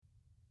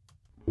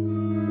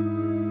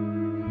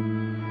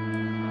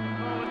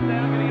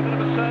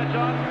Burge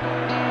on.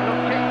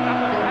 Little kick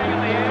up and hang in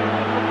the air.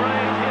 It's the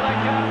breeze. Here they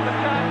come. The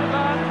chance is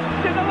on.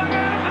 Did the look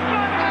out of the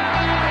strike.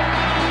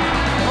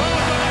 Oh,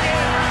 it's on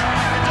again.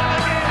 It's on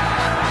again.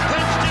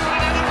 Let's do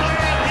another play.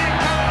 Here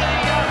come the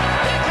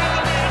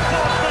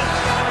reinforcements.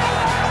 Now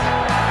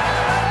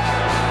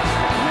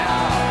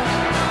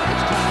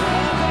it's time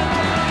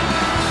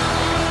for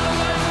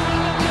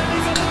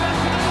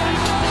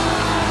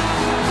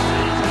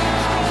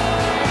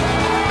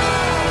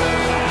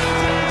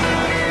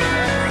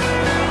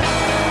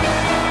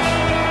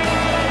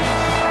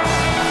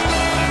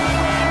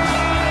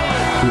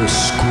The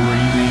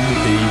Screaming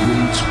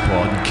Eagles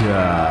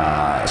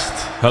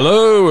Podcast.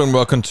 Hello and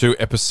welcome to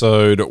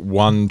episode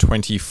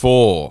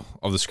 124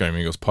 of the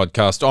Screaming Eagles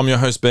Podcast. I'm your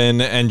host Ben,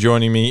 and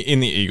joining me in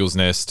the Eagles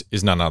Nest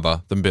is none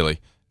other than Billy,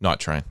 Night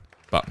Train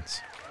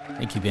Buttons.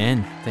 Thank you,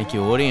 Ben. Thank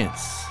you,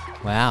 audience.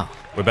 Wow.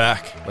 We're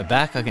back. We're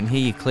back. I can hear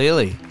you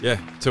clearly. Yeah,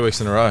 2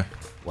 weeks in a row.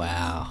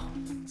 Wow.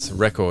 It's a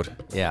record.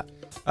 Yeah.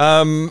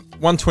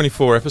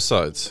 124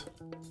 episodes.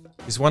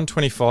 Is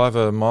 125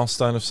 a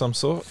milestone of some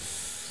sort?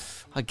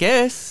 I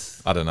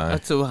guess. I don't know.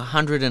 It's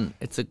 100 and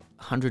it's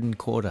 100 and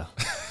quarter.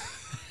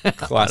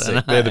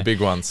 Classic. They're the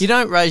big ones. You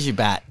don't raise your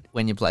bat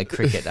when you play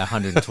cricket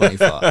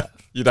 125.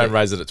 You don't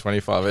raise it at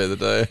 25 either,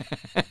 do you?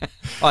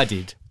 I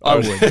did. I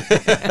would.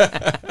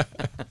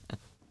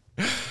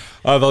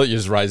 I thought you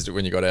just raised it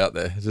when you got out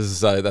there. Just to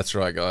say, that's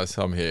right, guys.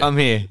 I'm here. I'm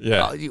here.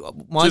 Yeah.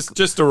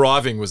 Just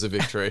arriving was a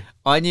victory.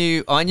 I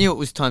knew it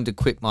was time to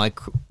quit my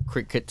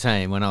cricket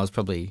team when I was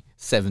probably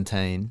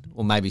 17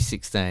 or maybe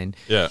 16.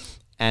 Yeah.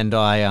 And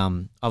I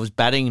was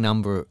batting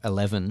number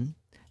 11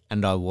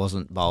 and I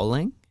wasn't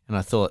bowling. And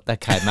I thought,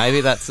 okay,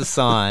 maybe that's a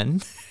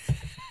sign.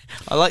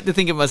 I like to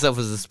think of myself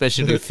as a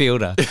specialty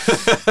fielder.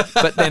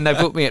 But then they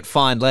put me at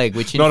fine leg,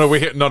 which... Not a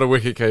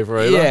wicket keeper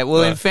either. Yeah,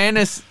 well, in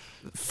fairness,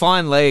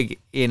 fine leg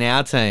in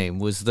our team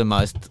was the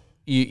most,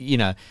 you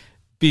know,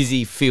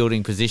 busy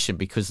fielding position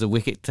because the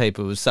wicket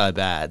keeper was so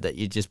bad that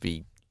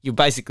you're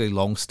basically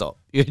long stop.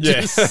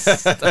 That's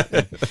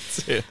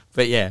it.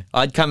 But yeah,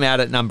 I'd come out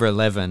at number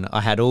 11. I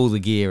had all the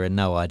gear and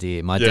no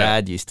idea. My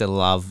dad used to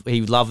loved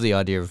the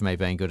idea of me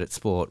being good at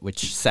sport,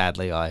 which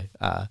sadly I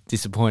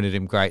disappointed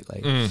him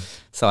greatly.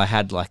 So I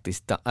had like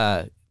this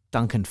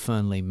Duncan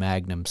Fernley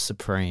Magnum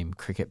Supreme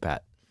cricket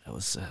bat. It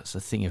was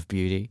a thing of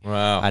beauty.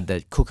 Wow. I had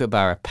the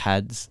Kookaburra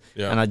pads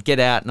and I'd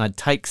get out and I'd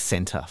take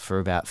centre for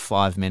about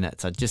 5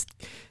 minutes. I'd just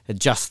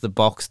adjust the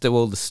box, do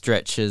all the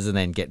stretches and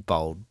then get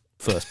bowled.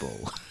 First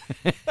ball.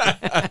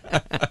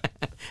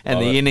 And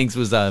the innings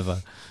was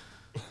over.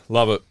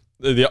 Love it.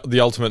 The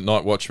ultimate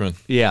night watchman.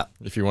 Yeah.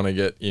 If you want to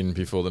get in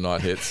before the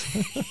night hits.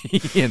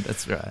 Yeah,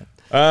 that's right.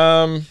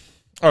 All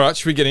right,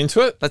 should we get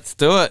into it? Let's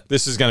do it.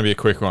 This is going to be a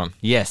quick one.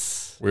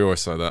 Yes. We always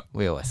say that.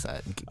 We always say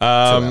it. 2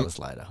 hours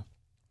later.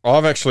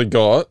 I've actually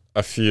got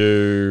a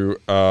few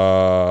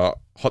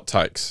hot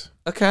takes.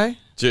 Okay.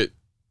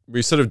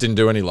 We sort of didn't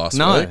do any last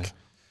week,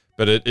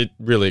 but it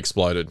really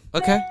exploded.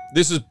 Okay.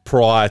 This is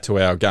prior to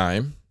our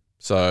game,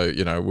 so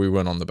you know we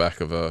went on the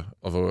back of a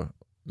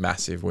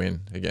massive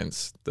win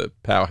against the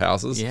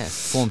powerhouses. Yeah,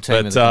 form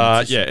team.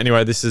 But yeah,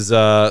 anyway, this is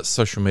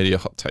social media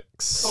hot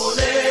takes.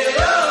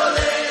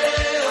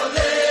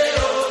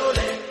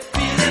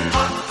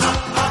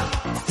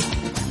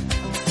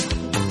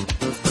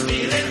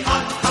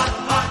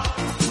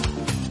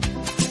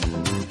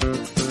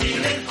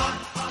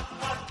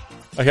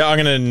 Okay, I'm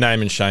going to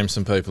name and shame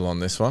some people on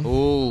this one.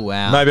 Oh,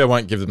 wow. Maybe I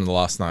won't give them the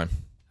last name.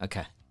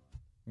 Okay.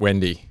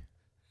 Wendy.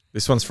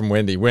 This one's from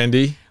Wendy.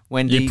 Wendy,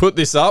 Wendy. you put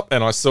this up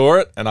and I saw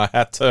it and I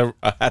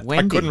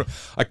Wendy.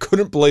 I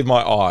couldn't believe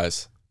my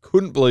eyes.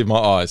 Couldn't believe my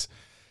eyes.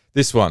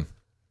 This one.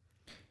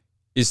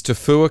 Is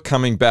Tafua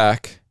coming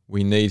back?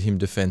 We need him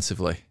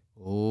defensively.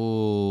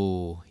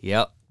 Oh,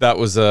 yep. That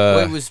was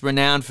Well, he was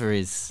renowned for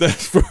his...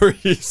 for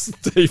his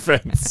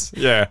defense.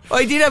 Yeah. Well,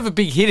 he did have a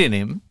big hit in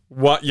him.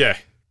 What? Yeah.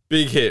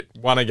 Big hit.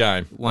 Won a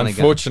game.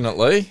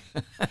 Unfortunately,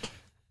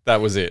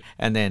 that was it.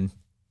 And then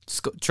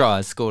scored on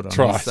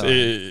Tries.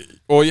 his side.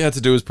 All you had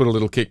to do was put a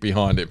little kick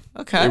behind him.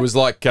 Okay. It was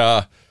like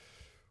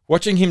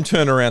watching him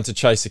turn around to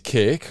chase a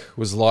kick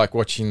was like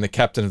watching the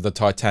captain of the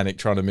Titanic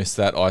trying to miss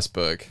that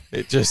iceberg.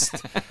 It just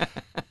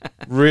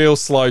real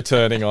slow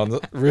turning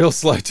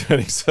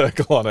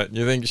circle on it. And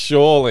you think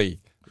surely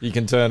you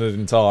can turn it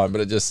in time, but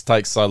it just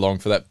takes so long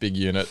for that big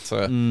unit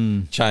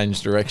to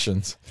change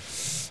directions.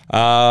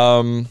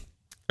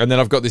 And then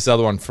I've got this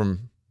other one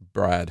from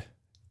Brad.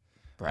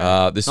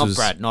 This was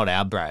Brad, not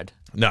our Brad.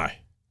 No,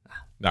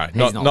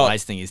 He's not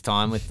wasting his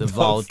time with the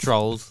vile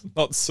trolls.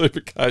 Not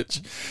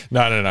Supercoach.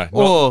 No.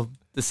 Or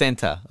the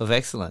centre of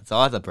excellence,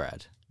 either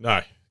Brad.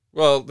 No.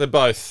 Well, they're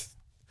both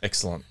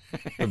excellent.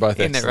 They're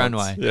both in their own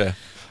excellent. way.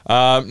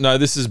 Yeah. No,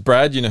 this is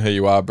Brad. You know who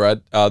you are,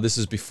 Brad. This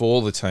is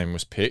before the team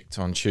was picked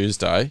on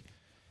Tuesday.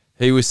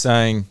 He was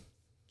saying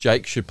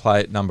Jake should play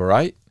at number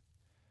 8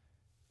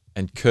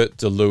 and Kurt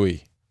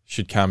DeLuey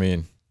should come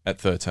in at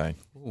 13.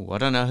 Ooh, I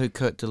don't know who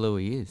Kurt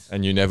DeLuey is.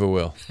 And you never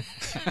will.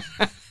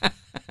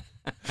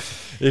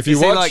 Is he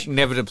like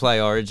never to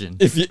play Origin?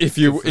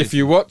 If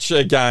you watch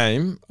a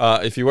game,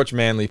 if you watch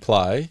Manly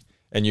play,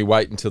 and you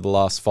wait until the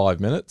last 5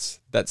 minutes,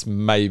 that's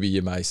maybe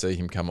you may see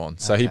him come on.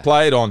 So he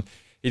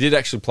did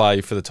actually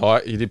play for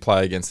he did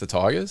play against the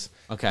Tigers,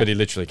 but he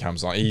literally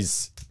comes on.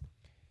 He's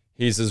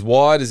as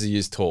wide as he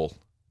is tall.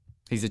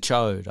 He's a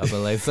chode, I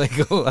believe they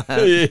call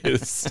that. He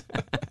is.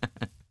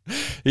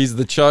 He's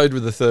the chode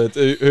with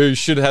the who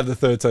should have the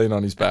 13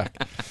 on his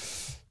back.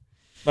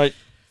 Mate,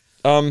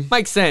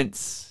 makes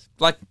sense.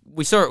 Like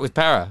we saw it with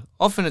Parra.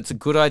 Often it's a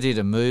good idea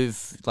to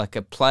move like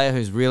a player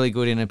who's really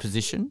good in a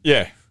position.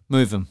 Yeah.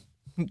 Move them.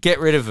 Get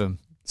rid of them.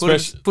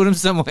 Put them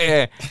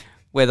somewhere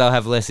where they'll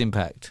have less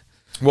impact.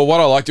 Well,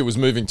 what I liked it was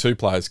moving two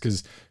players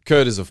because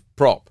Kurt is a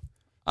prop.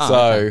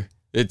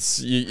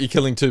 It's you're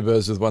killing two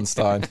birds with one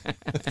stone.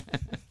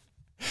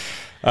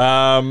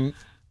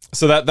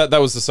 So that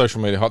was the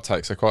social media hot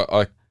takes. I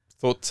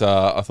thought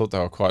they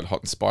were quite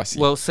hot and spicy.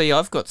 Well, see,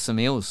 I've got some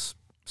Eels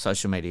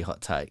social media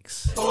hot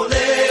takes.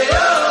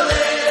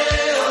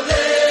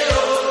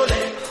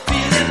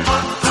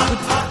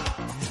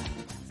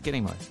 It's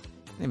getting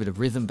a bit of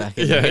rhythm back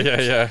in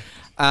there. Yeah.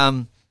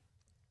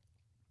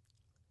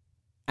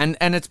 And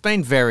it's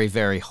been very,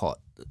 very hot.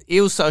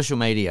 Eels social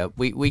media,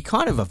 we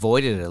kind of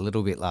avoided it a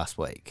little bit last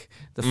week.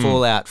 The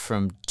fallout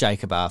from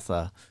Jacob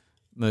Arthur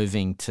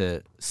moving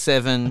to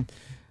 7.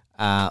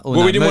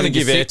 We didn't want to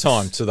give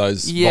airtime to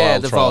those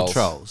vile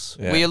trolls.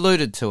 Yeah. We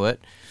alluded to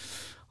it.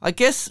 I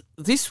guess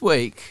this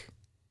week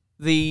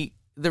the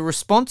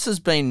response has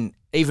been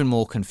even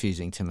more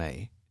confusing to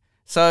me.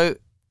 So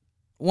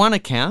one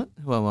account,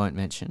 who I won't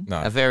mention,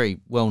 a very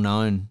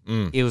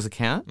well-known Eels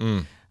account.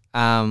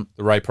 The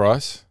Ray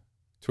Price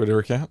Twitter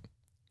account?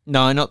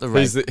 No, not the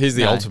Ray. He's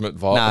the ultimate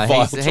vile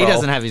troll. He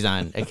doesn't have his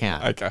own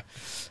account. Okay.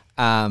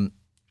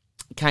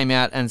 Came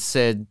out and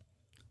said,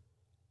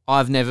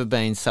 I've never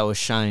been so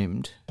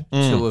ashamed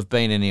to have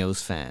been an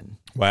Eels fan.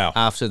 Wow.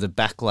 After the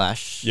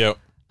backlash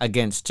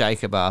against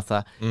Jacob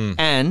Arthur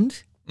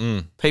and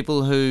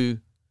people who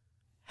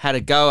had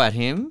a go at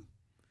him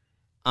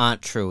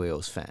aren't true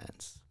Eels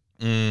fans.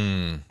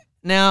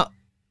 Now,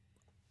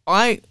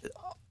 I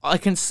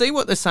can see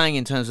what they're saying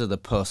in terms of the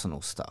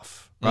personal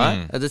stuff,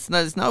 right?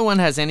 There's no one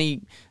has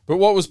any... But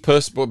what was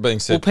being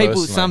said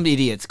personally? Some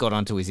idiots got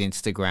onto his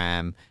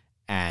Instagram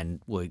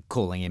and were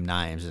calling him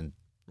names and,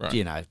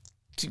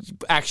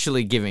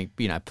 actually giving,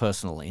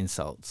 personal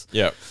insults.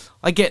 Yeah.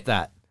 I get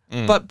that.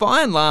 But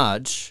by and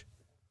large,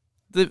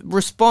 the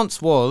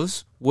response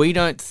was, we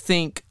don't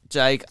think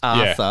Jake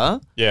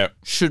Arthur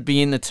should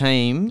be in the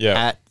team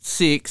at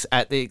 6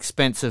 at the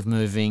expense of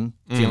moving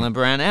Dylan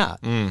Brown out.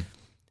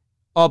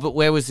 Oh, but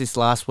where was this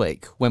last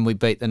week when we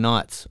beat the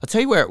Knights? I'll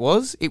tell you where it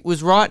was. It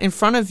was right in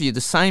front of you. The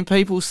same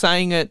people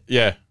saying it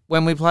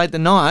when we played the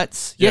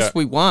Knights. Yes,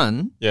 we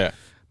won. Yeah.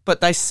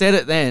 But they said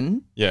it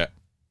then. Yeah.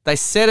 They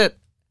said it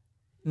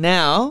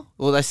now,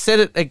 or they said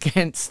it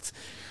against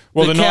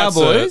the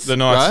Cowboys. The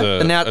Knights are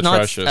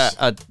atrocious. Knights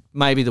are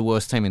maybe the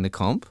worst team in the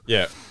comp.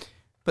 Yeah.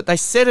 But they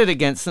said it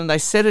against them. They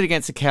said it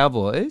against the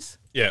Cowboys.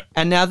 Yeah.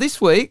 And now this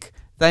week,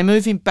 they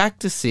move him back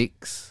to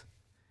 6.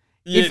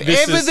 If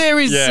ever there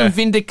is some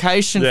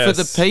vindication for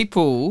the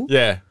people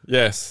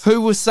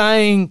who were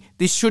saying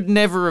this should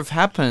never have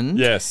happened,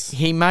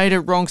 he made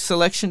a wrong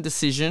selection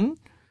decision,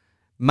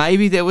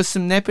 maybe there was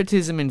some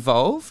nepotism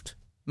involved,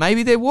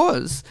 maybe there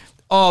was.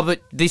 Oh,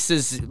 but this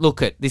is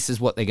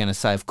what they're going to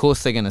say. Of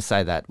course they're going to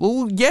say that.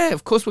 Well, yeah,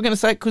 of course we're going to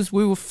say it because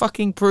we were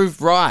fucking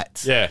proved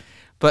right. Yeah.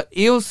 But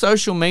Eels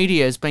social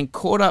media has been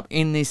caught up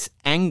in this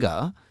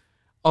anger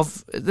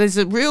of there's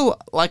a real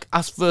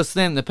us versus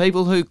them. The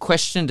people who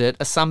questioned it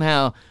are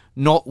somehow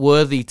not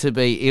worthy to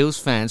be Eels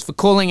fans for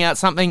calling out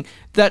something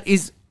that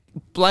is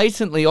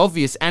blatantly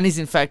obvious and is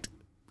in fact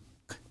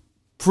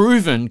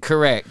proven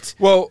correct.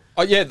 Well,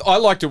 I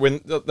liked it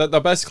when they're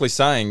basically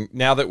saying,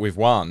 now that we've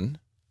won,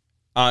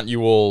 aren't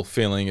you all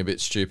feeling a bit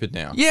stupid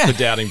now for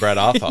doubting Brad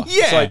Arthur?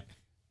 It's like,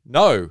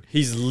 no,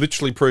 he's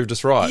literally proved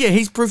us right. Yeah,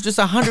 he's proved us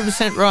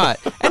 100% right.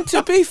 And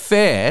to be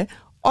fair,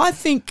 I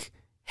think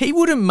he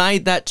would have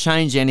made that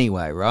change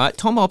anyway, right?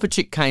 Tom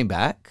Opachik came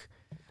back.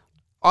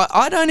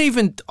 I don't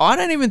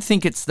even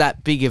think it's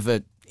that big of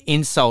an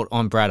insult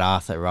on Brad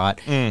Arthur, right?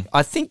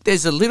 I think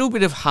there's a little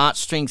bit of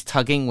heartstrings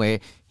tugging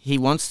where he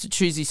wants to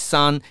choose his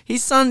son.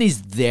 His son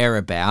is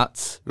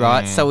thereabouts,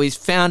 right? So he's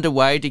found a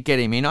way to get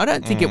him in. I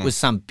don't think it was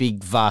some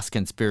big, vast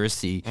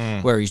conspiracy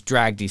where he's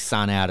dragged his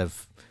son out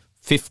of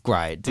 5th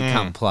grade to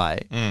come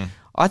play.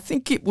 I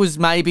think it was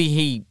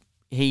maybe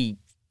he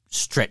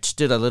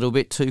stretched it a little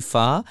bit too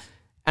far.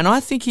 And I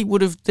think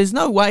there's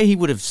no way he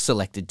would have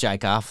selected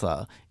Jake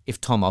Arthur if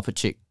Tom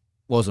Opachik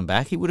wasn't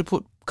back. He would have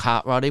put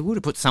Cartwright, he would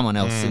have put someone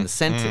else in the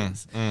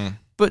centres.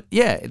 But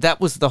yeah, that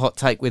was the hot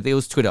take with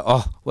Eels Twitter.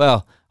 Oh,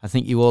 well, I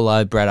think you all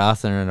owe Brad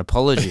Arthur an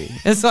apology.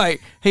 It's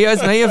like, he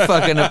owes me a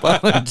fucking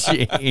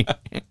apology.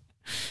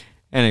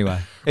 Anyway.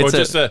 He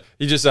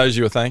just owes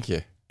you a thank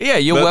you. Yeah,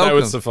 you're welcome. That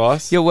would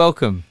suffice. You're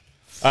welcome.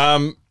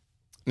 Now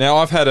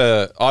I've had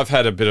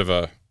a bit of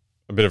a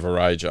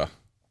rager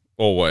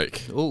all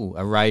week. Ooh,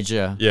 a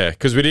rager. Yeah,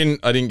 because I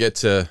didn't get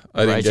to.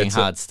 Raging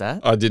hard stat.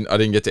 I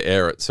didn't get to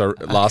air it. So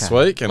last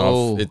week, and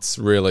it's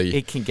really.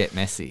 It can get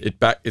messy.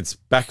 It's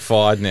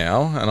backfired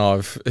now,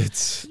 and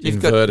it's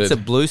inverted. It's a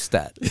blue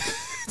stat.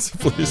 It's a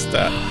blue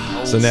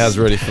stat. So now it's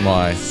ready for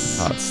my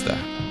hard stat.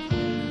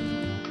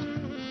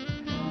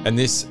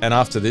 And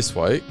after this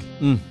week,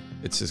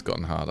 it's just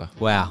gotten harder.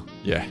 Wow.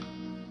 Yeah.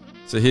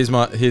 So here's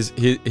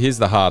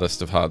the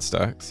hardest of hard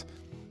stacks.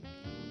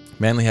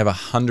 Manly have a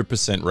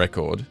 100%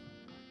 record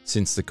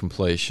since the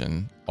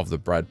completion of the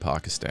Brad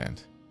Parker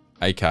stand,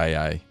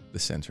 aka the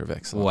Centre of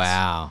Excellence.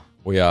 Wow.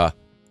 We are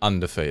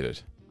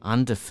undefeated.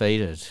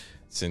 Undefeated.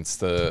 Since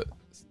the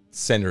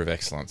Centre of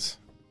Excellence.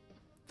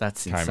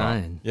 That's came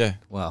insane. Up. Yeah.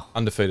 Well,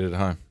 undefeated at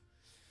home.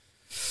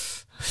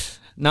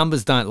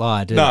 Numbers don't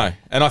lie, do they? No.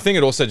 And I think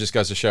it also just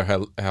goes to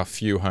show how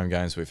few home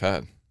games we've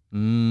had.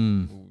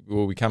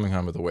 We'll be coming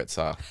home with a wet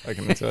sail. I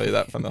can tell you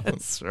that for nothing.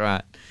 That's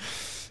right.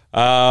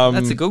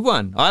 That's a good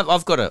one.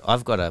 I've got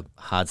a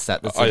hard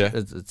stat.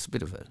 It's a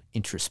bit of an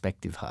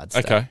introspective hard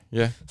stat. Okay,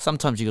 yeah.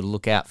 Sometimes you got to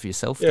look out for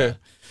yourself. Yeah.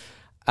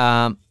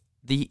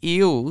 The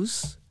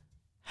Eels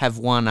have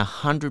won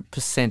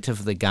 100%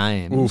 of the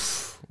games.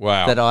 Oof!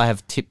 Wow. That I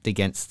have tipped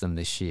against them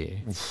this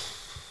year.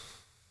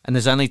 Oof. And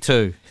there's only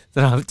 2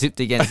 that I've tipped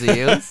against the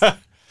Eels.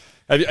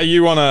 Are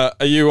you on a?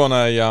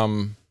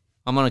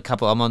 I'm on a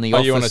couple. I'm on the. Are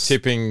office, you on a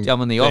tipping?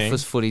 I'm on the thing?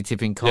 office footy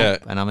tipping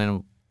comp, and I'm in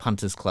a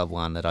punters club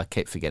one that I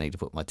keep forgetting to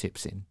put my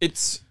tips in.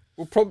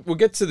 We'll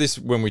get to this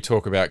when we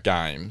talk about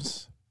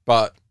games,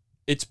 but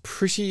it's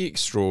pretty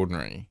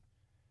extraordinary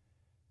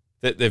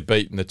that they've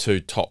beaten the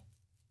 2 top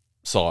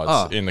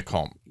sides in the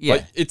comp. Yeah,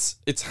 like,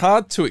 it's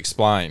hard to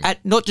explain.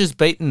 Not just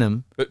beating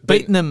them, but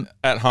beating them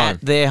at home,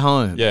 at their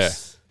homes. Yeah,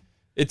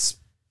 it's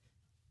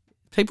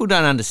people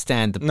don't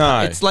understand the.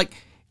 No, it's like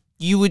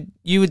you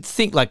would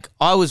think like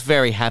I was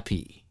very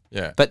happy.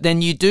 Yeah, but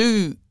then you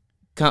do.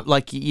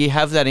 Like you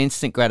have that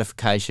instant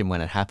gratification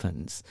when it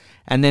happens,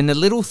 and then the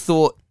little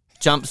thought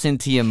jumps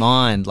into your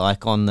mind,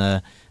 like on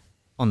the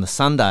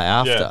Sunday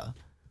after,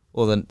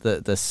 or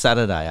the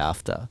Saturday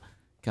after,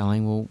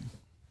 going, well,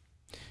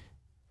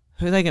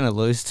 who are they going to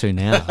lose to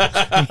now?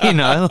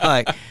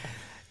 Like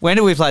when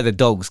do we play the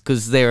Dogs?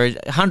 Because they're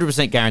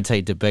 100%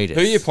 guaranteed to beat us.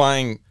 Who are you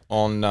playing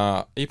on?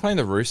 Are you playing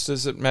the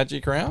Roosters at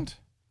Magic Round?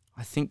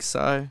 I think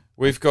so.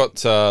 We've got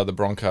the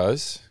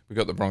Broncos. We've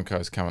got the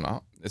Broncos coming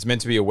up. It's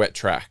meant to be a wet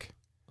track.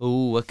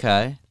 Oh,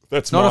 okay.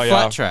 That's not a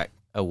flat track,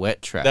 a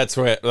wet track. That's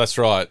right. That's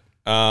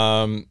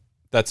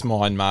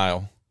mine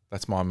mail.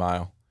 That's my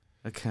mail.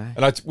 Okay.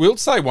 And I will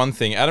say one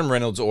thing: Adam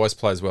Reynolds always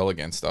plays well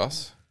against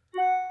us.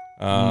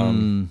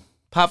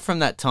 Apart from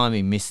that time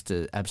he missed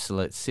an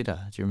absolute sitter,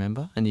 do you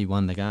remember? And you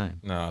won the game.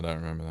 No, I don't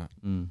remember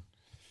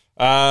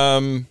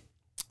that.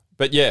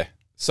 But yeah,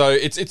 so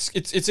it's. I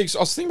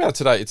was thinking about it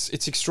today.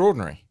 It's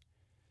extraordinary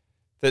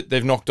that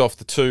they've knocked off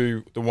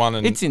the 1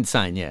 and. It's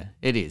insane. Yeah,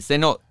 it is. They're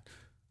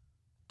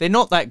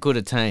not that good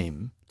a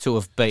team to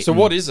have beaten. So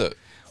what is it?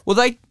 Well,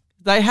 they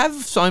have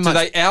so much.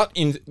 Do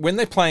they when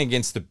they're playing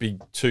against the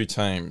big 2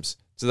 teams?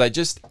 Do they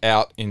just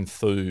out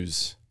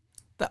enthuse?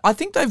 I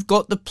think they've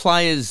got the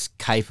players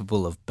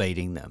capable of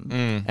beating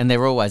them, and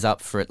they're always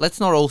up for it. Let's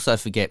not also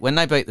forget when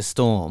they beat the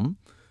Storm,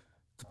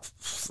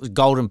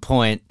 golden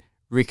point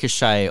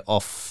ricochet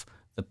off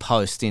the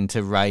post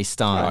into Ray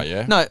Stone. Oh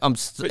yeah. No,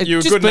 you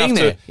were just good being enough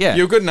there. to. Yeah,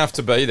 you were good enough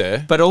to be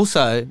there. But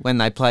also when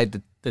they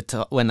played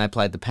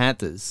the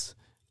Panthers.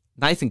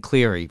 Nathan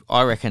Cleary,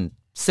 I reckon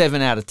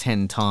 7 out of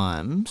 10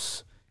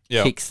 times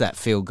kicks that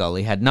field goal.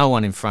 He had no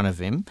one in front of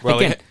him. Well,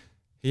 again,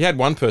 he had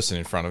one person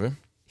in front of him.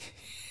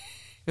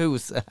 Who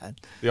was that?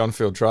 The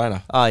on-field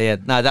trainer. Oh yeah,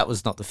 no, that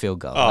was not the field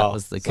goal. That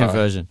was the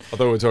conversion. I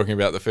thought we were talking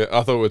about the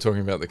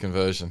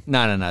conversion.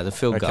 No, the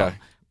field goal.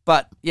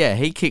 But yeah,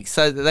 he kicks.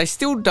 So they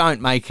still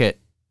don't make it.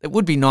 It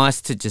would be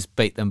nice to just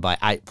beat them by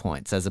 8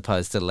 points as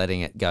opposed to letting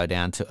it go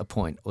down to a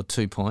point or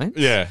 2 points.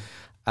 Yeah.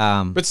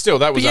 But still,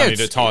 that was only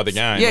to tie the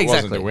game. Yeah, it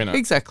exactly. wasn't to win it.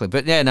 Exactly.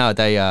 But yeah, no,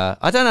 they.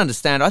 I don't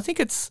understand. I think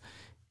it's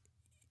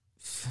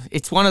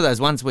one of those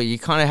ones where you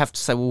kind of have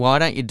to say, well, why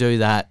don't you do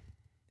that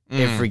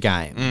every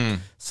game?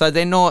 So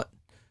they're not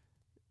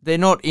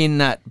in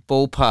that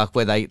ballpark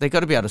where they got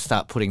to be able to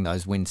start putting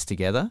those wins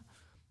together.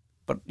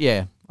 But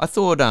yeah, I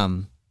thought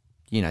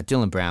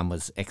Dylan Brown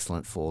was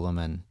excellent for them,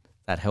 and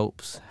that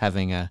helps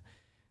having a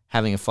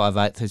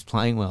 5'8" who's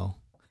playing well.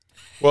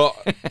 Well,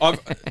 I'm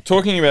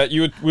talking about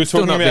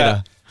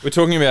we're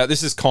talking about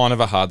this is kind of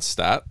a hard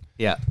stat.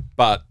 Yeah.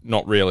 But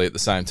not really at the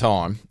same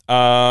time.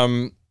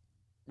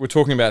 We're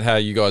talking about how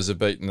you guys have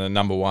beaten the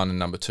number 1 and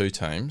number 2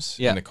 teams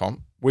in the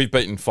comp. We've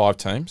beaten 5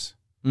 teams.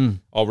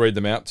 I'll read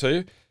them out to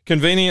you.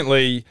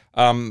 Conveniently,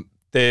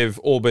 they've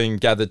all been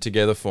gathered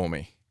together for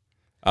me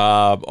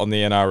on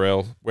the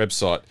NRL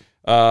website.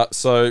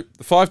 So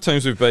the 5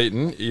 teams we've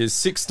beaten is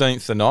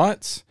 16th the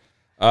Knights,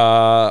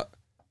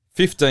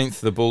 15th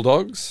the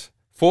Bulldogs,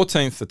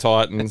 14th the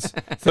Titans,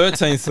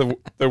 13th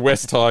the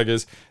West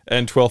Tigers,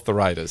 and 12th the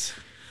Raiders.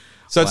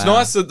 So it's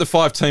nice that the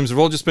 5 teams have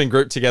all just been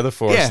grouped together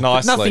for us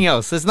nicely. Nothing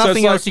else. There's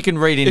nothing else you can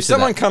read into If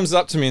someone that. comes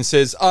up to me and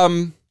says,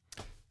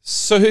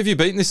 so who have you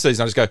beaten this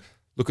season? I just go,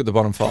 look at the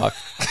bottom 5.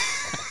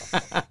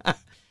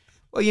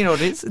 Well, you know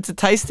what it is? It's a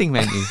tasting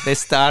menu. They're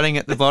starting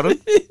at the bottom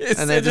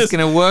and they're just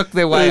going to work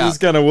their way They're up. just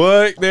going to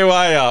work their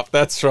way up.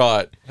 That's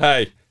right.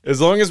 Hey,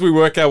 as long as we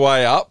work our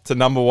way up to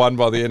number 1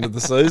 by the end of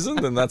the season,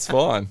 then that's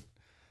fine.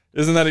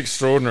 Isn't that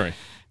extraordinary?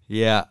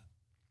 Yeah.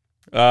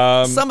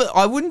 Um,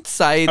 I wouldn't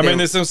say. I mean,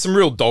 there's some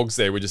real dogs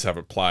there. We just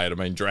haven't played. I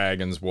mean,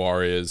 Dragons,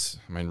 Warriors.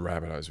 I mean,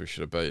 Rabbitohs we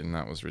should have beaten.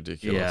 That was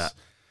ridiculous.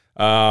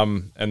 Yeah.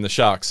 And the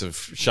Sharks have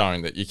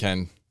shown that you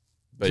can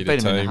beat a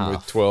beat 'em in a team half.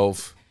 with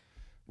 12.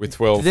 With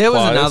 12 There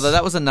was players.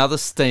 that was another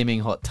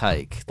steaming hot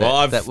take.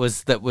 That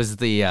was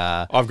the.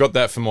 I've got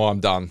that for my I'm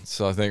done.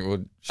 So I think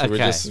we'll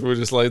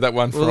just leave that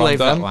one for We'll I'm leave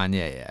done. that one.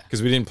 Yeah.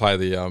 Because we didn't play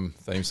the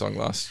theme song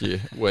last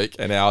week,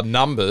 and our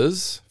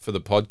numbers for the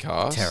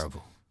podcast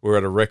Terrible. were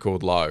at a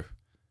record low.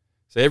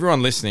 So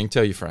everyone listening,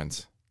 tell your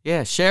friends,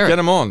 Yeah, share get it.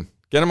 them on.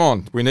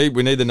 We need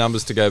the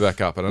numbers to go back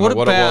up. I don't know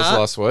what it was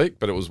last week,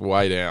 but it was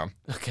way down.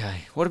 Okay.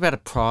 What about a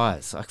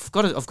prize? I've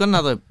got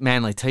another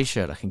Manly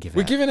T-shirt I can give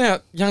We're out. giving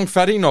out Young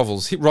Fatty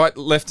novels, hit right,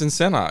 left, and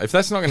centre. If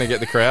that's not going to get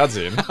the crowds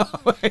in,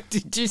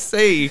 Did you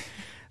see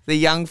the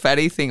young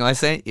fatty thing I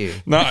sent you?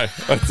 no, I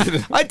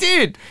didn't. I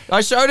did.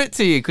 I showed it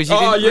to you because you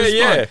Oh didn't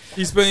yeah. respond.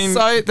 He's been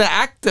So the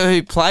actor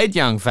who played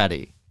young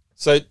fatty.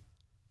 so.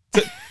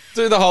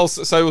 Do the whole.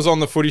 So it was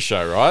on the footy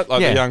show, right?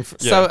 Like the young.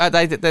 So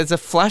there's a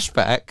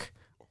flashback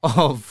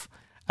of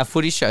a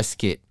footy show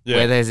skit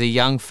where there's a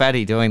young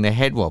fatty doing the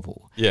head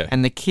wobble. Yeah.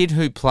 And the kid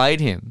who played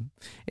him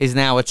is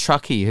now a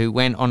truckie who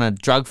went on a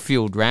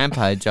drug-fueled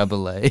rampage, I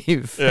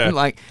believe, Yeah. and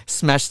like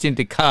smashed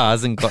into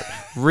cars and got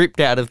ripped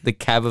out of the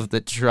cab of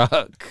the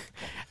truck.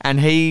 And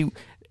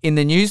in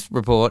the news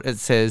report, it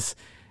says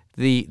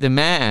the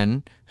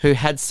man who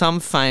had some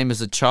fame as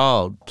a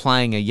child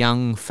playing a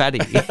young fatty.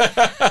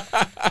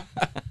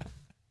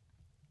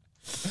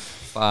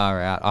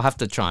 Far out. I'll have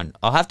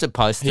to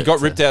post it. He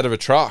got ripped out of a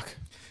truck.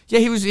 Yeah,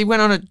 he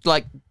went on a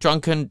like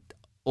drunken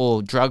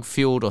or drug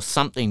fueled or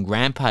something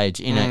rampage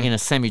in a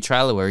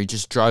semi-trailer where he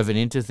just drove it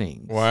into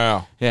things.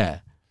 Wow. Yeah.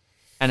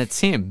 And it's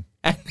him.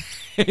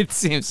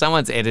 It's him.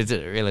 Someone's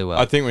edited it really well.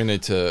 I think we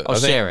need to. I'll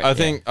share it, I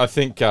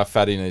think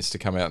Fatty needs to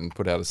come out and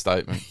put out a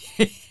statement,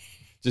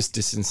 just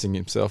distancing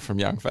himself from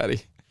young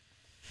Fatty,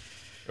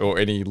 or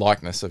any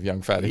likeness of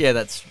young Fatty. Yeah,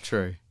 that's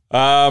true.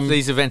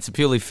 These events are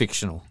purely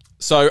fictional.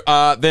 So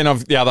then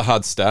of the other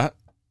HUD stat,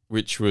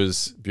 which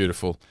was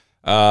beautiful,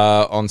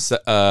 on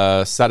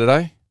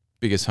Saturday,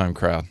 biggest home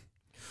crowd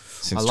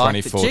since I liked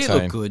it. 2014. Gee, it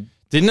looked good.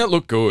 Didn't it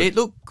look good? It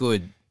looked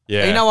good.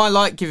 Yeah. You know, I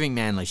like giving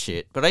Manly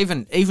shit, but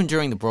even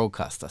during the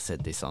broadcast, I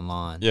said this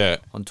online. Yeah.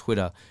 On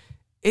Twitter,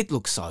 it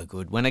looks so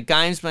good when a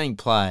game's being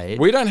played.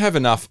 We don't have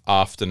enough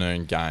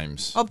afternoon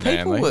games. Oh,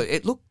 people Manly. were.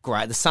 It looked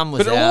great. The sun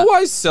was But out. it'll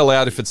always sell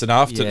out if it's an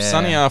Yeah.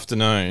 sunny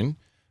afternoon.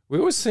 We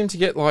always seem to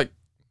get like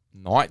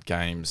night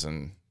games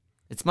and.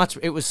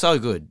 It was so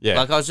good. Yeah.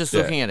 Like I was just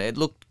looking at it. It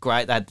looked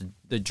great. They had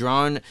the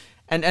drone.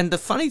 And the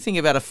funny thing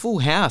about a full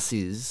house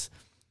is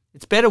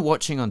it's better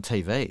watching on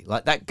TV.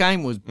 Like that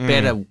game was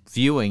better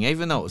viewing,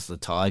 even though it was the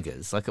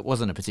Tigers. Like it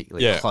wasn't a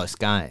particularly close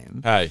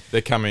game. Hey,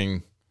 they're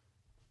coming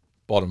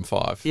bottom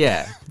 5.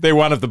 Yeah. They're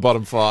one of the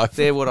bottom 5.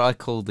 They're what I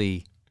call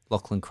the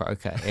Lachlan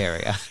Croker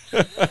area.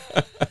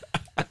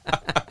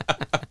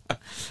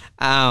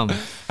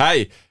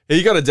 Hey,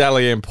 he got a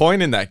Dally M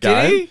point in that Did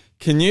game. he?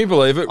 Can you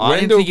believe it? I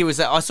didn't think it was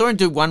that. I saw him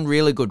do one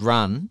really good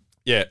run.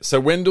 Yeah, so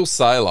Wendell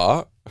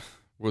Saylor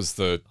was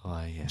the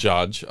Oh, yeah.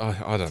 judge. I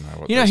don't know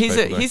what You know, these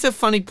people do. here's a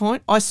funny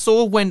point. I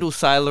saw Wendell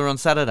Saylor on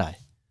Saturday.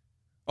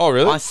 Oh,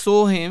 really? I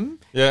saw him.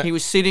 Yeah. He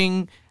was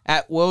sitting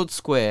at World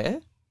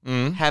Square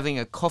having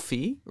a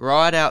coffee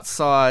right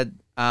outside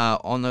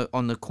on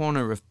the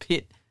corner of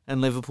Pitt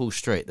and Liverpool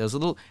Street. There was a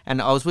little,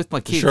 and I was with my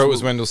You kids. sure it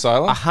was Wendell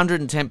Saylor?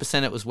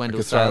 110% it was I Wendell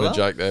could throw in a Saylor.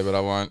 joke there, but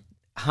I won't.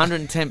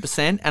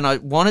 110%. And I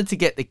wanted to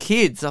get the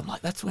kids. I'm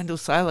like, that's Wendell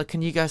Saylor.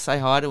 Can you go say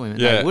hi to him? And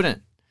Yeah. they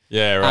wouldn't.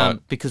 Yeah, right.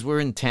 Because we're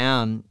in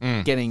town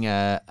getting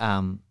a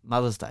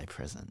Mother's Day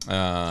present.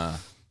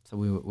 So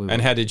we were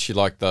And how did she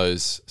like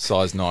those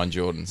size 9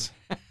 Jordans?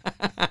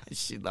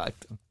 she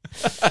liked them.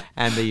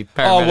 And the Oh,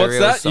 Parramatta what's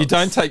Real that? You socks.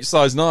 don't take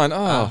size 9?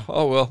 Oh,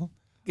 well.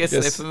 Guess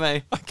Yes. they're for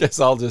me. I guess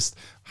I'll just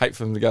hate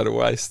for them to go to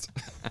waste.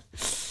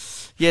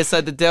 Yeah,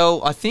 so the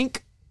Dell, I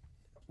think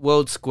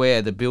World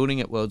Square, the building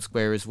at World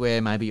Square is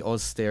where maybe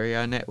Oz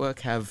Stereo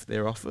Network have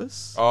their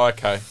office. Oh,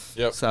 okay.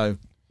 Yep. So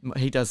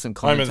he does some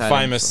Home commentating. of the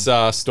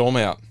famous Storm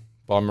Out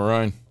by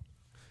Maroon.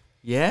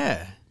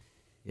 Yeah.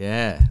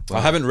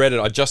 I haven't read it.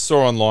 I just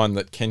saw online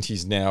that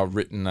Kenty's now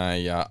written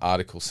a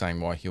article saying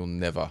why he'll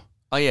never.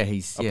 Oh, yeah,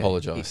 he's... Yeah,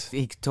 Apologise.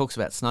 He talks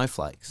about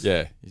snowflakes.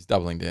 Yeah, he's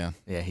doubling down.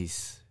 Yeah,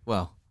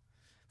 well,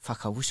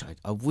 fuck, I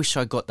wish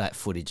I got that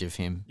footage of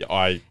him.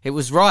 Yeah, It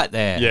was right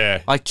there.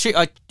 Yeah.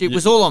 It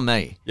was all on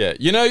me. Yeah,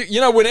 you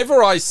know,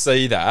 whenever I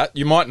see that,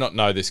 you might not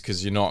know this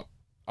because you're not.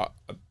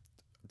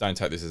 Don't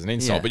take this as an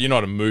insult, Yeah. but you're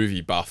not a movie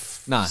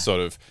buff. No.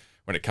 Sort of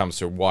when it comes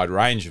to a wide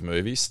range of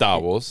movies. Star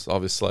Wars,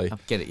 obviously. I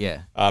get it,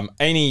 yeah.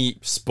 Any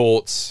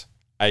sports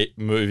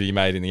movie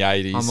made in the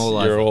 80s, I'm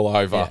all you're over. all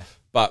over. Yeah.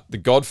 But The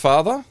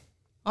Godfather,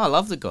 I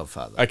love The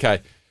Godfather.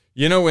 Okay.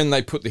 You know when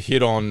they put the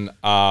hit on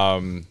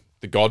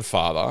The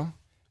Godfather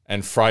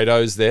and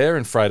Fredo's there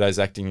and Fredo's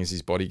acting as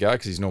his bodyguard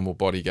because his normal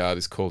bodyguard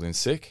is called in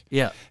sick?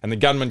 Yeah. And the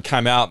gunmen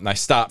come out and they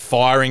start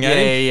firing at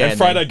him. Yeah, and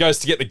Fredo goes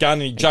to get the gun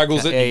and he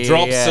juggles it, and he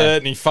drops it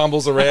and he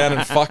fumbles around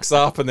and fucks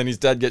up and then his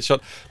dad gets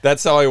shot.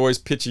 That's how I always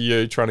picture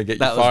you trying to get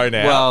your phone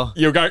out. Well,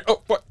 you're going,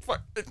 oh, what?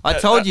 I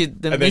told you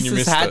the and then you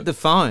missus missed had it. the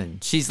phone.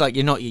 She's like,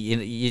 you're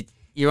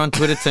on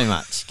Twitter too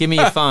much. Give me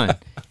your phone.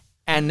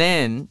 And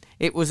then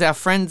it was our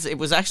friends. It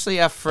was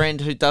actually our friend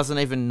who doesn't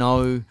even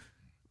know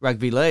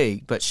rugby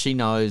league, but she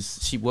knows.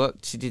 She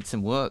did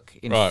some work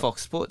in Right.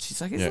 Fox Sports. She's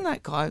like, isn't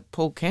that guy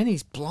Paul Kent?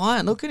 He's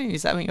blind. Look at him.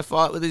 He's having a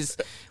fight with his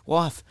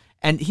wife.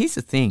 And here's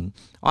the thing.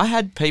 I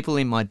had people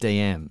in my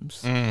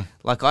DMs.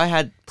 Like I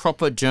had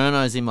proper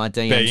journos in my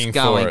DMs Begging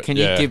going, for it, can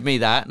you give me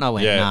that? And I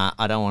went, Yeah. nah,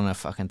 I don't want to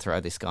fucking throw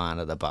this guy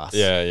under the bus.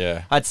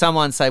 Yeah. I had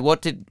someone say,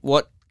 what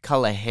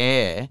colour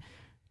hair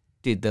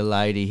did the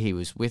lady he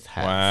was with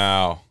have?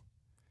 Wow.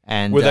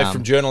 And Were they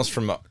from journalists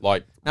from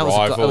like no,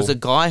 Rival? it was a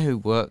guy who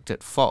worked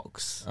at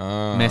Fox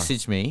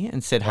messaged me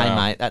and said, hey, Wow.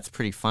 mate, that's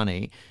pretty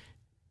funny.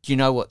 Do you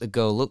know what the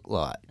girl looked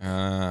like?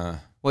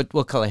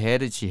 What colour hair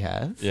did she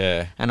have?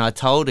 Yeah. And I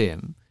told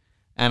him,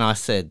 and I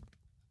said,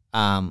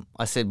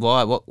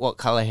 why? What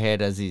colour hair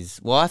does his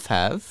wife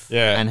have?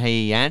 Yeah. And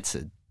he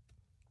answered.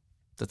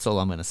 That's all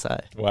I'm going to say.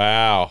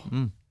 Wow.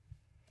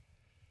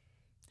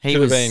 He Could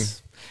have was been.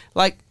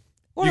 like,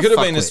 what You a could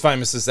have been as fuckwit.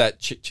 famous as that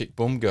chick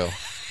boom girl.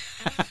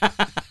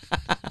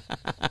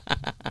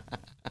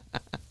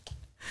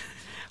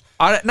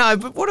 I don't know,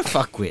 but what a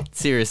fuckwit,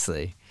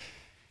 seriously.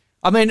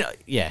 I mean,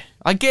 yeah,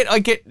 I get,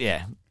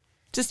 yeah.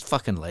 Just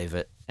fucking leave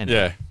it. Anyway,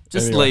 Yeah.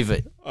 just Anyway, leave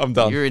it. I'm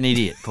done. You're an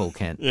idiot, Paul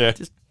Kent. Yeah.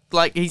 Just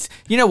like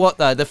you know what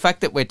though? The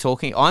fact that we're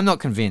talking, I'm not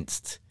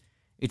convinced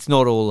it's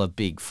not all a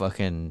big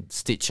fucking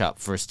stitch up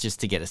for us just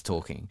to get us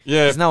talking.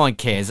 Yeah. Because no one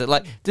cares.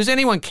 Like, does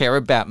anyone care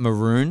about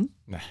Maroon?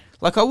 Nah.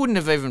 Like, I wouldn't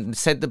have even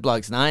said the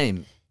bloke's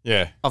name.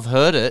 Yeah. I've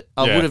heard it.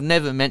 I Yeah. would have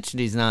never mentioned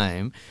his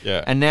name.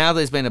 Yeah. And now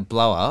there's been a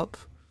blow up.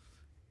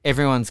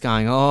 Everyone's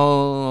going,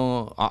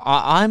 oh,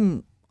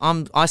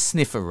 I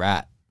sniff a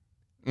rat.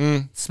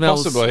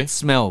 Smells. Possibly.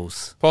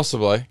 Smells.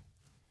 Possibly.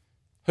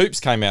 Hoops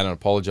came out and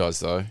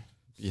apologised though.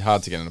 You're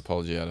hard to get an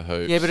apology out of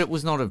Hoops. Yeah, but it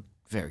was not a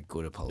very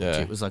good apology. Yeah.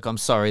 It was like, I'm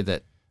sorry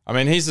that. I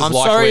mean, he's as I'm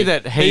likely. sorry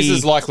that he's he-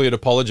 as likely to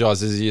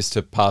apologise as he is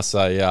to pass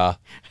a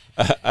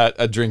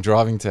drink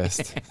driving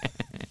test.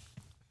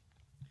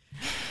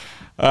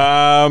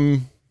 All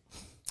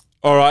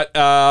right.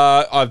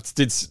 I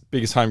did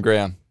biggest home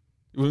ground.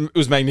 It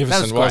was That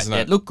magnificent, was great. wasn't Yeah,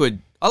 it? it looked good.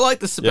 I like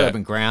the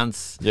suburban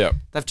grounds. Yeah.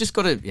 They've just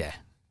got to,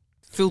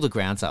 fill the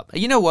grounds up.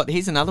 You know what?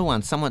 Here's another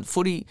one. Someone,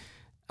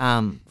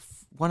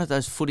 one of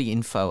those footy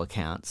info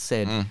accounts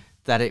said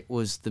that it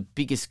was the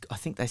biggest, I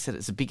think they said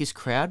it's the biggest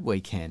crowd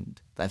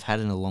weekend they've had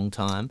in a long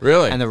time.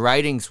 Really? And the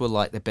ratings were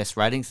like the best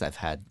ratings they've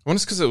had. I wonder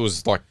it's because it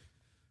was like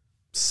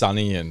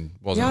sunny and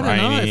wasn't I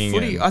don't raining. know.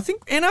 Footy. and I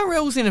think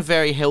NRL's in a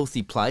very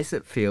healthy place,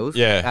 it feels,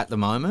 at the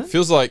moment.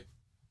 feels like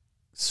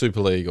Super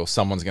League or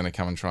someone's going to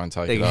come and try and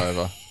take it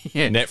over.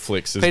 Yeah.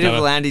 Netflix is Peter going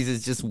to... V'landys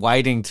is just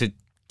waiting to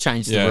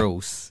change the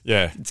rules.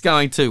 Yeah. It's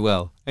going too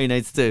well. He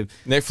needs to.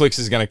 Netflix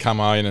is going to come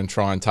in and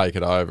try and take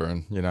it over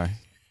and,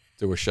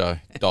 do a show.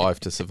 Dive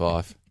to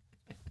survive.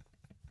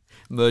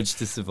 Merge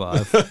to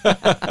survive.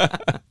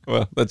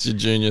 Well, that's your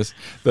juniors,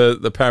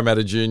 the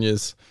Parramatta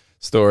juniors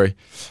story.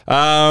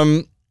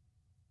 For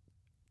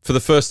the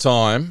first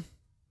time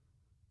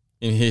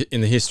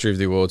in the history of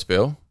the awards,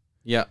 Bill,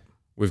 Yeah.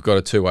 we've got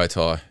a two-way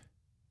tie,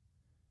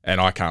 and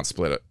I can't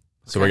split it.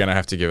 So we're going to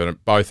have to give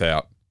it both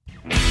out.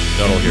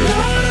 Not all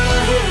heroes.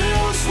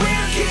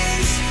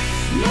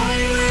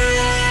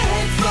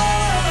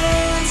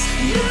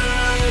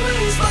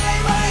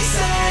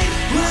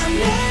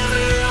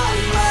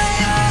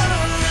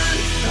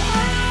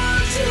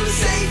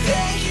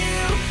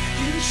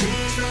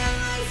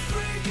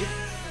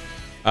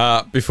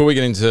 Before we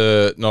get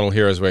into Not All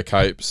Heroes Wear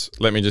Capes,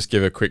 let me just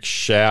give a quick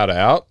shout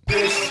out.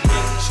 Jumping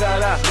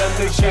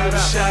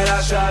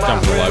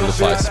all over the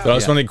place. But I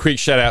just wanted a quick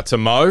shout out to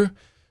Mo,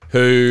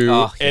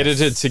 who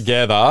edited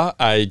together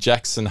a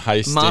Jackson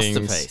Hastings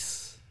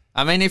Masterpiece.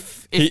 I mean,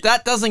 if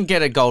that doesn't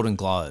get a Golden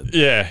Globe.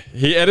 Yeah,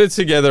 he edited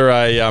together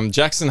a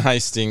Jackson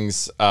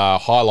Hastings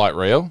highlight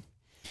reel,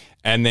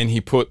 and then he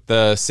put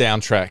the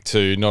soundtrack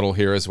to Not All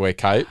Heroes Wear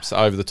Capes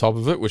over the top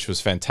of it, which was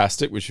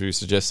fantastic, which we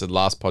suggested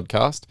last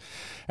podcast.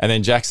 And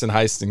then Jackson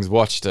Hastings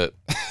watched it.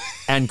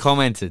 And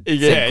commented.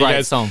 Yeah, Said, great he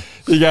goes, song.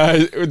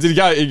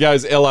 He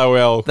goes,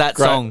 LOL. That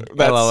Great, song.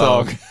 That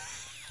LOL.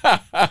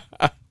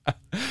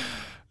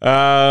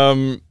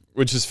 song.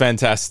 Which is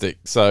fantastic.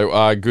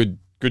 So good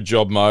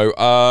job, Mo.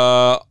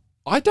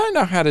 I don't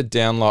know how to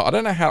download. I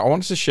don't know how. I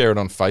wanted to share it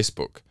on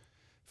Facebook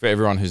for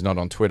everyone who's not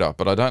on Twitter,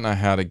 but I don't know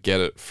how to get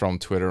it from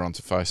Twitter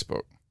onto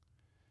Facebook.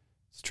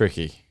 It's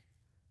tricky.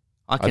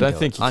 I don't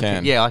think you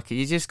can.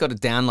 You just got to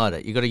download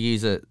it. You got to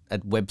use a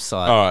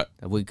website. All right.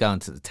 We'll go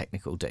into the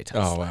technical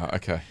details. Oh, wow.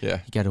 Okay. Yeah.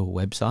 You go to a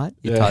website.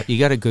 You Yeah.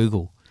 go to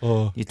Google.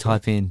 Oh, You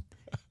type in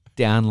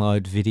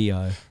download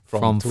video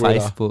from Twitter.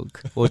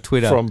 Facebook or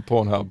Twitter. From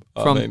Pornhub.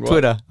 From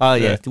Twitter. Oh,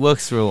 yeah. It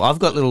works through all. I've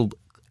got little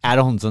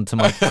add-ons onto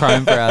my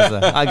Chrome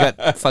browser. I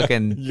got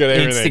fucking You got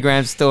everything.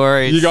 Instagram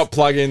stories. You got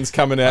plugins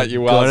coming out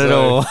your got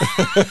wazoo.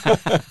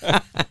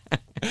 it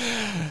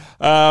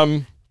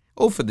all.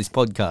 All for this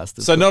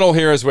podcast. So not all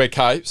heroes wear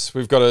capes.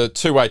 We've got a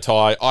two-way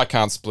tie. I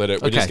can't split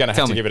it. We're Okay, just going to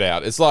tell have to me. give it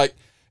out. It's like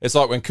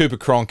when Cooper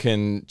Cronk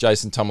and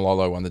Jason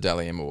Tamalolo won the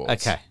Dally M Awards.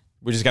 Okay.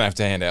 We're just going to have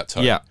to hand out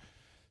two. Yeah.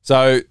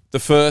 So the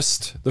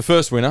first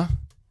winner,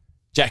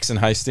 Jackson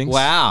Hastings.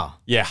 Wow.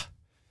 Yeah.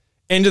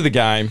 End of the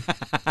game.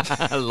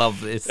 I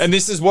love this. And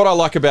this is what I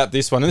like about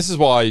this one. And this is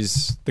why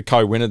he's the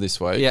co-winner this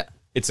week. Yeah.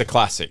 It's a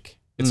classic.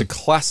 It's a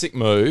classic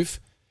move,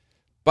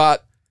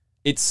 but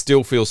it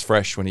still feels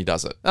fresh when he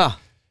does it. Oh,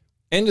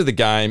 End of the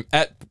game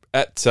at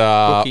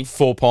Bookie.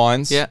 4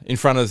 Pines, Yeah. in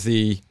front of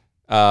the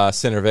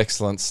Centre of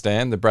Excellence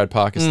stand, the Brad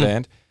Parker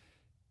stand.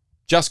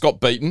 Just got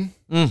beaten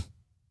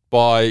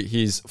by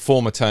his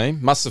former team.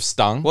 Must have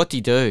stung. what'd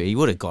he do? He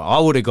would have gone. I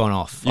would have gone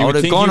off. You I would would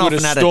have think gone he off would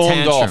and have had a stormed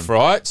tantrum. off,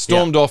 right?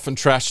 Stormed off and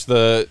trashed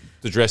the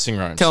dressing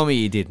rooms. Tell me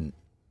he didn't.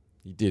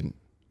 He didn't.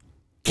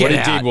 Get What he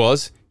out. did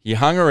was he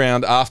hung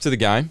around after the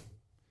game,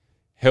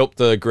 helped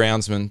the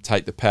groundsman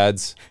take the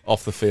pads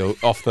off the field,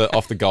 off the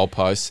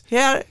goalposts.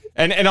 Yeah.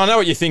 And I know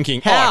what you're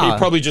thinking. How? Oh, he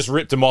probably just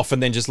ripped them off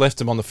and then just left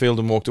them on the field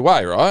and walked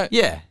away, right?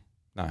 Yeah.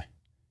 No.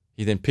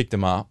 He then picked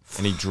them up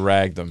and he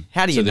dragged them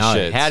How do to you the know?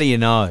 sheds. How do you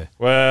know?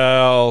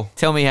 Well,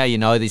 Tell me how you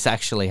know this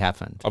actually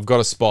happened. I've got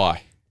a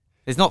spy.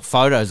 There's not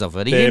photos of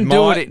it. He There didn't do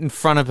might- it in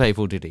front of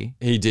people, did he?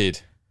 He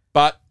did.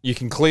 But you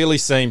can clearly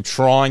see him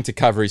trying to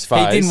cover his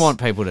face. He didn't want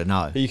people to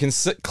know. You can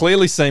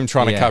clearly see him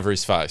trying to Yeah. cover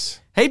his face.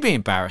 He'd be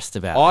embarrassed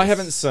about I this.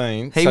 haven't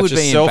seen He such would a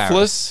be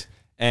selfless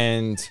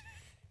and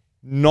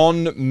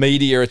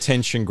non-media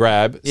attention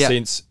grab Yeah.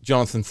 since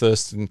Jonathan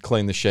Thurston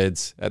cleaned the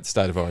sheds at the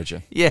State of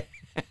Origin. Yeah.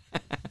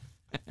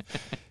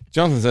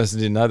 Jonathan Thurston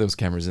didn't know there was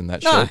cameras in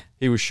that No. shed.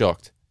 He was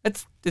shocked.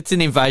 It's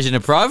an invasion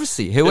of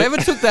privacy. Whoever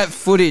took that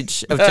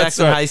footage of That's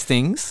Jackson right.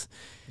 Hastings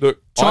Look,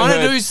 trying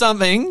to do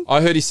something.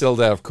 I heard he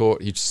settled out of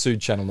court. He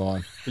sued Channel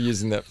 9 for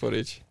using that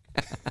footage.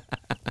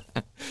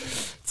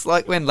 It's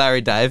like when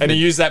Larry David. And he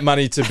used that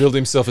money to build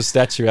himself a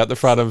statue out the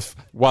front of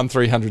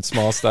 1300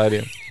 Smile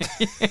Stadium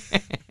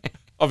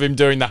of him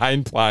doing the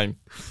Hayne plane.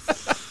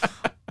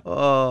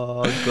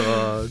 Oh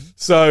God!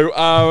 So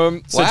Wow.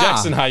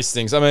 Jackson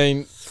Hastings, I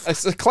mean,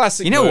 it's a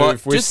classic You know move.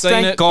 what? We've Just seen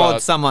thank it, God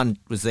but- someone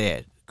was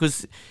there.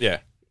 Because Yeah,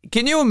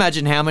 can you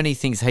imagine how many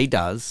things he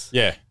does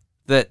yeah.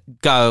 that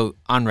go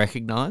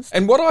unrecognised?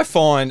 And what I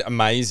find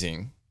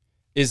amazing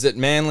is that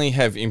Manly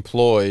have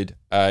employed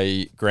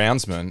a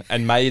groundsman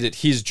and made it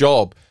his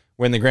job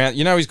when the ground.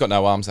 You know, he's got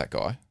no arms, that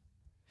guy.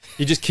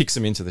 He just kicks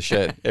them into the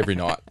shed every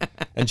night.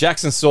 And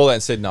Jackson saw that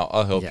and said, "No,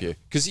 I'll help Yeah. you,"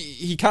 because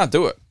he can't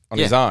do it on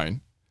his Yeah.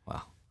 own.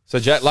 Wow. So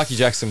Lucky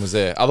Jackson was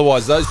there.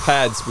 Otherwise, those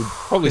pads would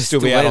probably still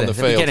be out on the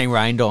They'd be field. getting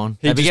rained on.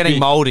 He'd They'd be just getting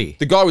mouldy.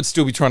 The guy would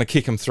still be trying to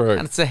kick him through.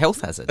 And it's a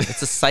health hazard.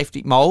 It's a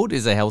safety. Mould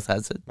is a health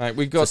hazard. Mate,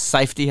 we've It's a got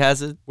safety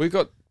hazard. we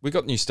got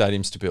new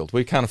stadiums to build.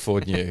 We can't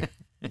afford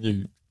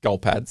new goal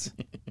pads.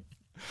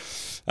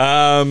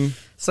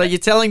 So you're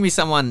telling me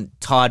someone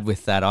tied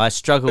with that? I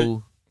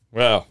struggle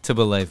Well, to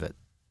believe it.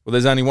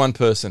 there's only one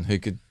person who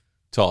could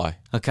tie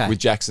Okay. with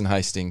Jackson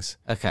Hastings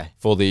Okay.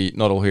 for the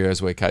Not All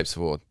Heroes Wear Capes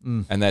award,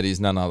 and that is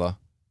none other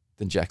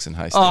than Jackson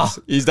Hastings. Oh.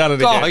 He's done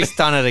it Oh, again. he's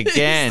done it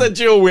again. He's the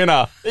dual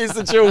winner. He's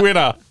the dual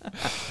winner.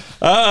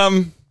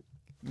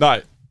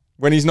 No,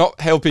 when he's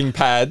not helping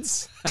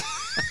pads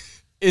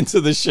into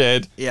the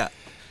shed, Yeah.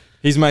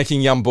 he's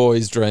making young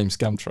boys' dreams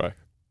come true.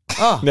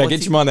 Oh, Now what's get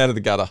he- your mind out of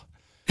the gutter.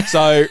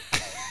 So,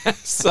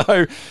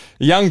 so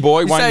young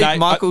boy You won't say name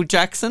Michael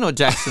Jackson or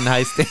Jackson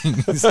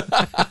Hastings?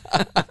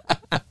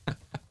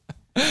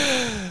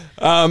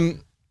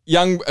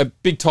 a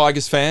big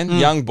Tigers fan,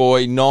 young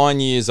boy, 9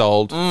 years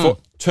old,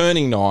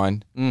 turning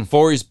 9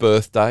 for his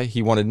birthday.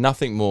 He wanted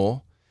nothing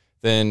more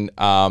than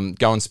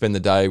go and spend the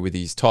day with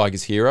his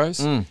Tigers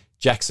heroes.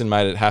 Jackson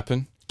made it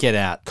happen. Get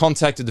out.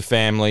 Contacted the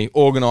family,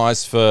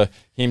 organised for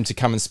him to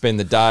come and spend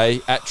the day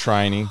at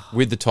training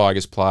with the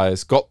Tigers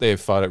players. Got their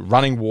photo,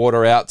 running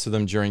water out to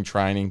them during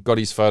training. Got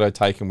his photo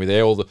taken with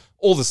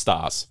all the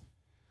stars,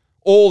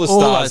 all the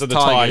stars those of the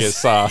Tigers. Tigers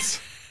stars.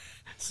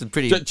 It's a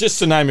pretty. Just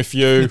to name a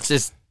few. It's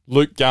just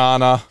Luke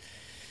Garner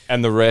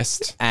and the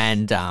rest.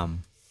 and Robbie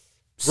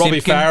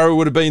Simpkin. Farrow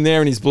would have been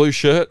there in his blue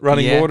shirt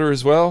running Yeah. water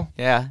as well.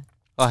 Yeah.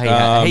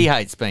 Oh, he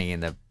hates being in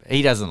the.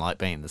 He doesn't like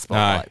being in the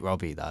spotlight,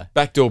 Robbie, though.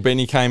 Backdoor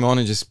Benny came on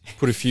and just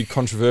put a few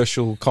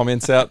controversial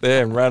comments out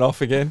there and ran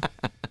off again.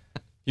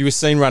 He was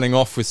seen running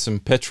off with some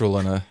petrol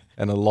and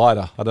a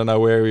lighter. I don't know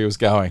where he was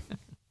going.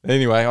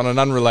 Anyway, on an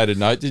unrelated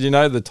note, did you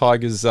know the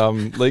Tigers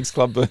Leagues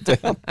Club burnt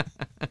down?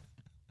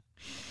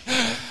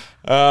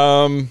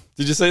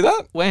 Did you see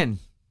that? When?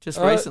 Just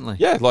recently.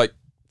 Yeah, like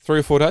 3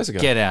 or 4 days ago.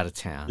 Get out of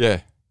town. Yeah.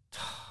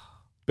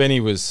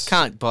 Benny was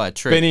Can't buy a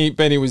trip.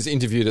 Benny was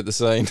interviewed at the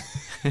scene.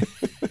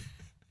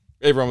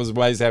 Everyone was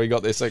amazed how he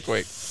got there so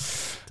quick.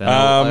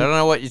 I don't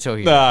know what you're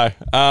talking about.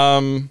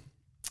 No.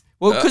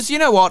 Well, because you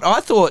know what? I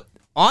thought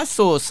I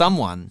saw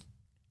someone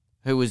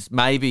who was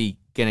maybe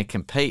going to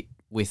compete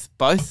with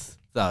both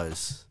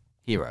those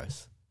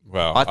heroes.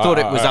 Well, I thought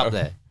it was up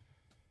there.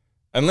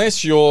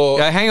 Unless you're...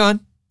 Go, hang on.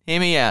 Hear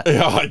me out.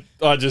 Yeah,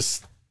 I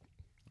just...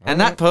 And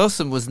that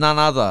person was none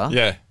other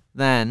Yeah.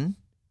 than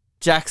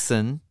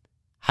Jackson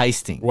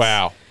Hastings.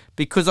 Wow.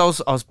 Because I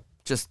was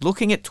just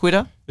looking at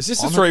Twitter. Is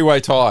this a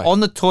three-way tie? On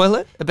the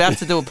toilet, about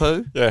to do a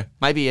poo. Yeah.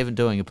 Maybe even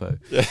doing a poo.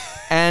 Yeah.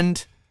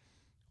 And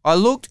I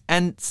looked,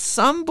 and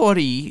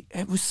somebody,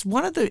 it was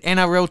one of the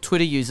NRL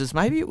Twitter users,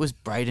 maybe it was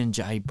Braden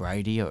J.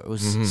 Brady, or it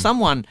was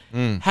someone,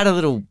 had a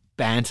little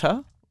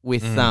banter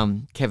with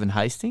Kevin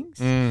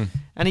Hastings.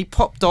 And he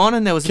popped on,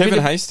 and there was a Kevin bit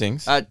of,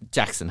 Hastings?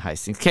 Jackson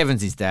Hastings.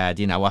 Kevin's his dad,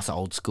 us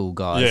old school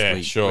guys.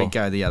 Yeah, sure. We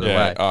go the other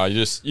way. Oh,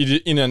 you're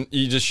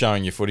just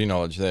showing your footy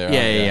knowledge there.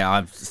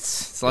 Yeah.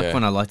 It's like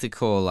when I like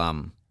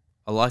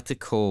to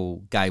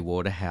call Gay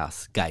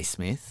Waterhouse Gay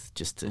Smith,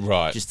 just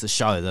to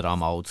show that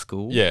I'm old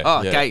school. Yeah.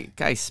 Oh, yeah.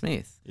 Gay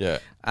Smith. Yeah.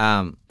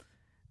 Now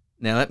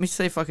let me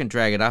see if I can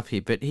drag it up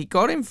here. But he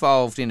got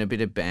involved in a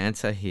bit of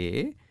banter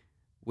here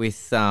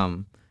with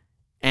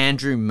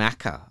Andrew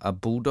Macker, a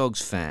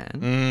Bulldogs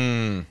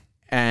fan,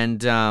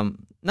 and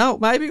no,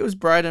 maybe it was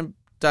Braden.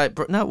 No,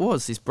 it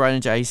was this Braden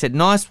J. He said,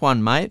 "Nice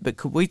one, mate, but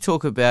could we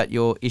talk about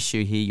your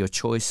issue here, your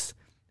choice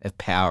of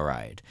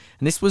Powerade?"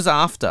 And this was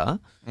after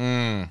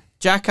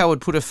Jacko would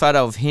put a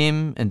photo of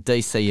him and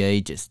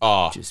DCE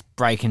just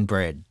breaking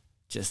bread,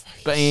 just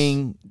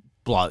being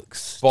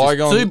blokes,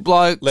 just two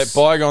blokes. Let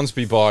bygones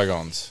be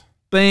bygones.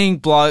 Being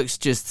blokes,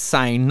 just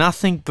saying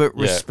nothing but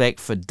respect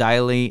for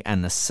Daly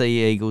and the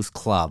Sea Eagles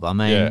club. I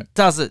mean,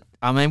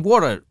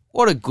 what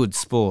a good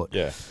sport.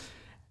 Yeah.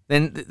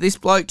 Then this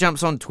bloke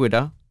jumps on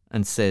Twitter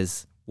and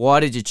says, "Why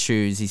did you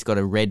choose? He's got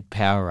a red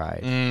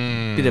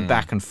Powerade." Bit of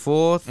back and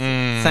forth.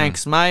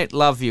 Thanks, mate.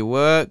 Love your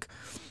work.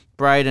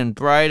 Braden,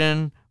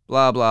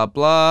 blah, blah,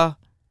 blah.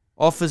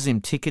 Offers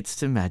him tickets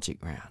to Magic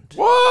Round.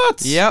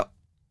 What? Yep.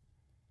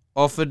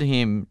 Offered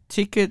him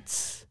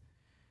tickets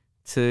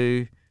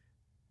to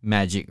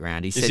Magic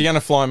Round. Is he going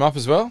to fly him up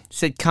as well?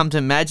 Said, "Come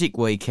to Magic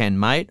Weekend,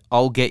 mate.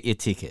 I'll get your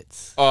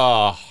tickets."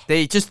 Oh.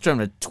 They're just trying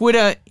to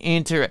Twitter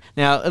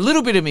Now, a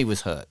little bit of me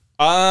was hurt.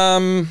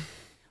 A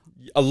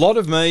lot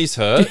of me's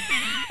hurt.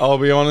 I'll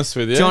be honest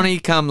with you. Johnny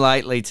come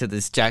lately to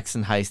this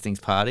Jackson Hastings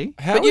party.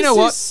 How but you is know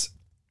this,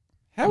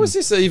 what? How is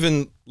this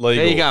even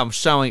legal? There you go. I'm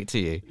showing it to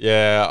you.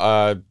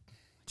 Yeah.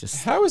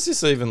 Just how is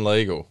this even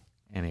legal?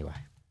 Anyway.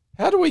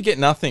 How do we get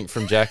nothing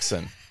from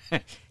Jackson?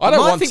 I don't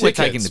want think tickets,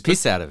 we're taking the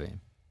piss out of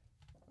him.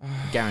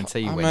 Guarantee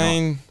you we're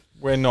not.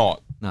 We're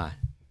not. No.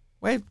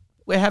 We're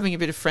having a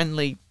bit of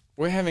friendly.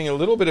 We're having a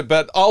little bit of,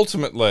 but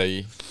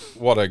ultimately,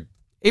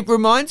 It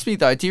reminds me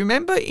though. Do you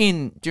remember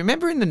in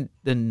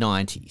the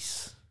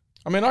 90s?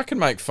 I mean, I can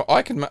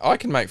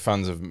make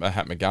funs of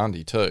Mahatma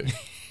Gandhi too.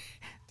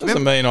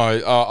 Doesn't mean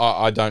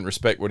I don't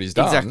respect what he's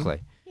done. Exactly.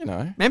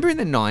 Remember in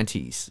the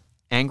 90s,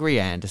 Angry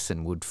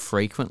Anderson would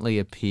frequently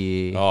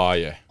appear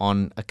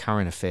on A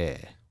Current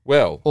Affair.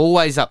 Well,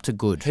 always up to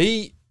good.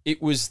 It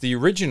was the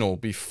original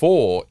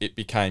before it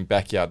became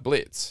Backyard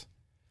Blitz.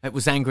 It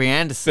was Angry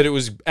Anderson. But it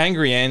was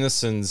Angry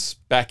Anderson's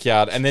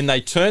backyard, and then they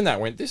turned that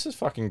and went, "This is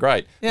fucking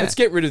great. Yeah. Let's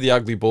get rid of the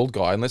ugly bald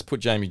guy and let's put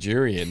Jamie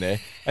Jury in there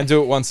and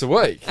do it once a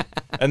week."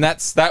 And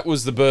that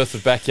was the birth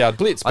of Backyard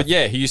Blitz. But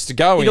he used to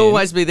go in. He'd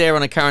always be there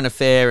on A Current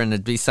Affair, and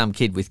there'd be some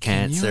kid with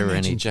cancer. Can you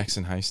imagine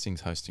Jackson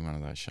Hastings hosting one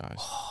of those shows?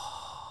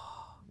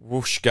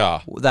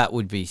 Whooshka. That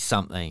would be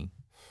something.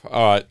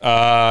 All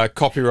right.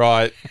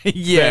 Copyright.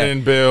 Yeah. Ben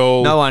and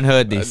Bill. No one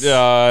heard this.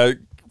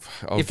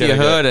 If you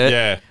heard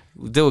it,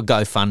 we'll do a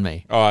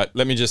GoFundMe. All right.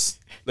 Let me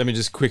just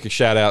quick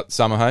shout out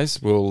Summer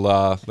Hayes. We'll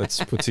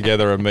let's put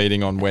together a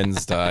meeting on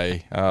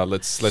Wednesday.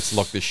 Let's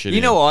lock this shit in.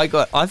 You know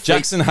what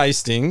Jackson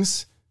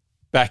Hastings,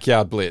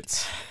 Backyard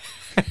Blitz.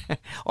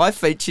 I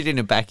featured in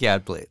a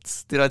Backyard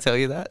Blitz. Did I tell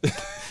you that?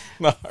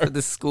 No. For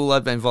the school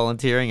I'd been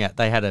volunteering at,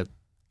 they had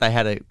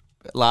a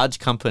large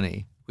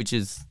company which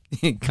is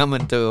come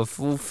and do a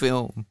full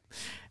film,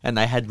 and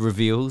they had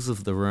reveals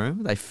of the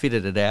room. They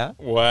fitted it out.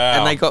 Wow.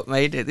 And they got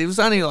me. It was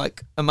only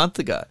like a month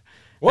ago.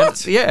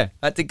 What? And,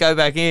 I had to go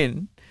back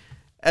in,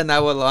 and they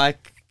were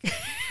like,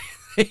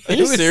 Are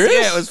you serious?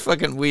 Yeah, it was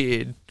fucking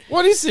weird.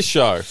 What is this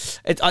show?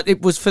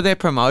 It was for their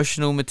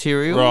promotional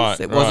materials. Right,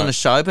 it wasn't a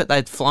show, but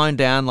they'd flown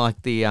down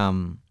like the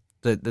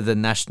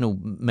national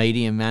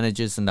media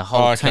managers, and the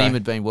whole team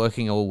had been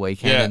working all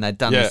weekend, and they'd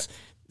done this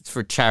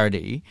for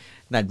charity.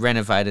 And they'd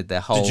renovated their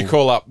whole. Did you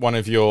call up one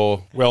of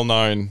your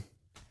well-known?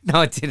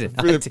 No, I didn't.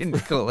 I didn't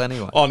call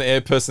anyone.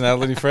 On-air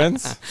personality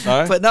friends?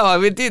 No? But no,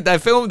 I did. They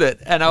filmed it,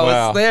 and I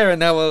was there,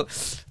 and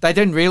they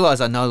didn't realise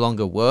I no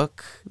longer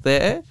work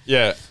there.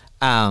 Yeah.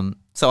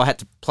 So I had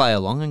to play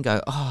along and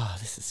go, "Oh,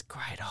 this is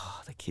great.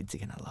 Oh, the kids are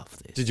going to love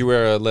this." Did you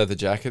wear a leather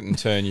jacket and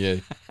turn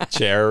your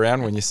chair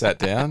around when you sat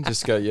down?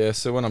 Just go, yeah,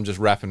 so when I'm just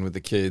rapping with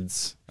the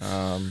kids,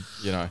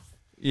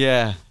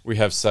 Yeah. we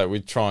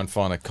try and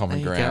find a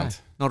common ground.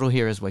 Not all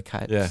heroes wear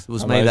capes. Yeah, It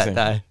was amazing. me that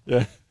day.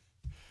 Yeah.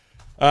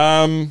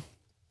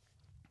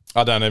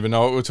 I don't even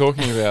know what we're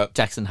talking about.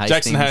 Jackson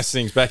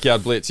Hastings.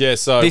 Backyard Blitz. Yeah,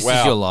 so This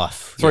is your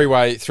life.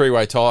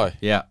 Three-way tie.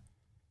 Yeah.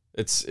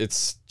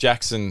 It's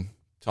Jackson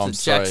times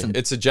It's Jackson. three.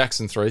 It's a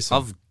Jackson threesome.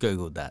 I've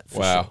Googled that. For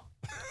Wow.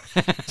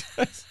 Sure.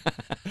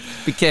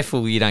 Be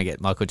careful you don't get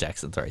Michael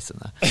Jackson threesome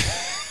though.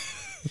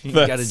 You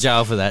can go to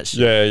jail for that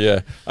shit.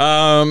 Yeah.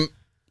 I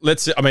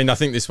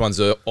think this one's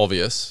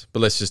obvious, but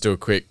let's just do a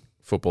quick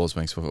footballers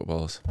being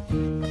footballers.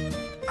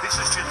 This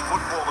is just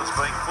footballers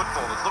being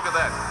footballers. Look at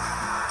that.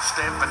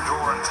 Stamp and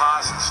draw and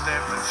pass and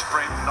stamp and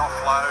sprint and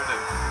offload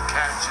and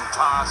catch and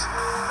pass.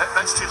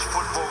 That's just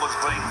footballers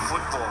being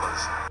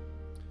footballers.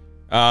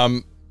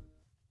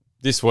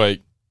 This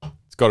week,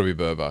 it's got to be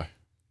Burbo.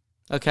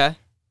 Okay.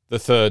 The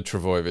third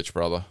Trebojevic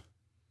brother,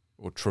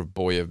 or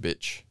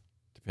Trebojevic,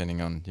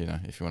 depending on,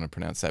 if you want to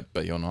pronounce that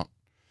B or not.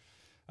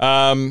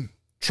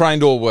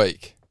 Trained all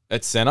week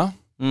at centre.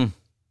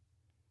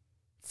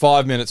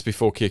 5 minutes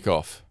before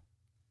kickoff,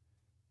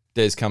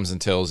 Des comes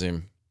and tells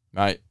him,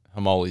 mate,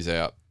 Hamoli's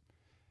out.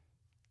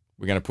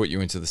 We're going to put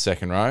you into the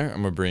second row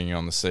and we're bringing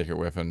on the secret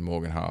weapon,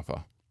 Morgan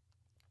Harper.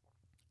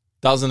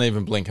 Doesn't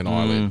even blink an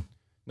eyelid.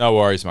 No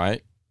worries,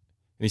 mate.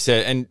 And he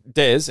said, and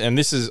Des, and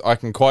this is, I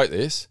can quote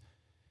this,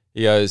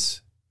 he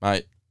goes,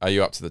 mate, are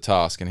you up to the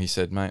task? And he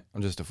said, mate,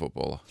 I'm just a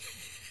footballer.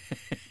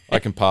 I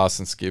can pass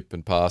and skip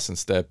and pass and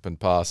step and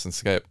pass and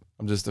skip.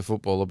 I'm just a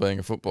footballer being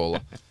a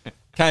footballer.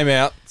 Came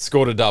out,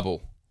 scored a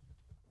double.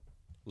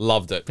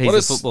 Loved it. He's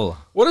a footballer.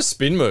 What a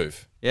spin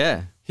move.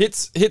 Yeah.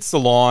 Hits the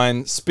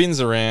line,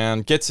 spins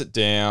around, gets it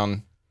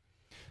down.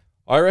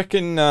 I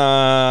reckon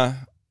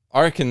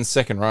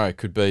second row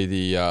could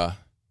be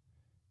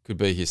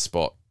his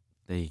spot.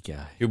 There you go.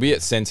 He'll be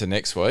at centre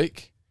next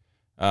week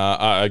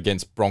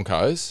against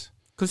Broncos.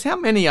 Because how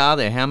many are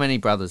there? How many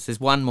brothers? There's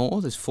one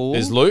more? There's four?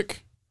 There's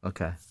Luke.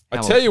 Okay. I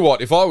tell you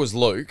what, if I was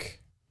Luke,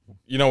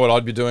 you know what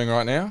I'd be doing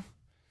right now?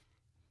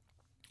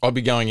 I'd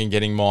be going and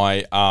getting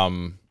my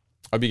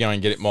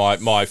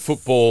my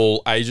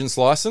football agent's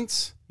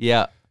license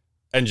Yeah.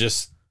 and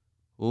just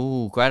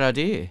Great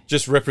idea.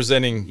 just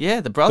representing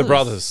Yeah, the brothers. the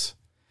brothers.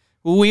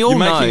 Well, we all You're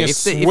know making a if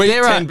sweet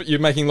there are, 10. You're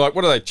making like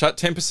what are they?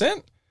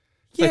 10%?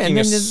 yeah, making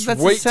and a then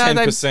that's sweet how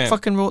they 10%.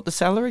 fucking wrought the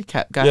salary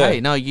cap. Go, Yeah. hey,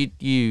 no,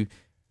 you're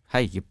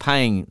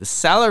paying the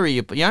salary.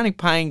 You're only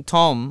paying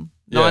Tom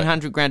Yeah.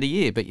 $900,000 a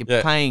year, but you're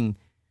Yeah. paying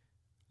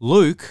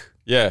Luke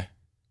Yeah.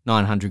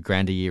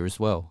 $900,000 a year as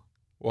well.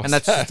 What's And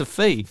that's that? just a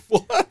fee.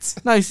 What?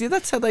 No, see,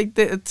 that's how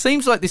it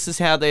seems like this is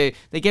how they're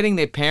getting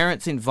their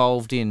parents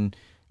involved in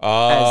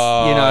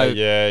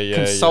Yeah.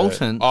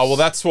 consultants. Oh well,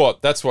 that's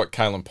what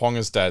Kalen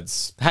Ponga's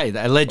dad's. Hey,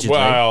 allegedly.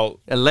 Well,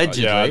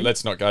 allegedly. yeah.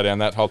 Let's not go down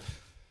that hole.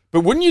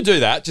 But wouldn't you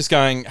do that? Just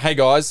going, hey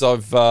guys,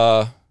 I've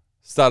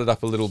started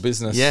up a little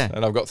business,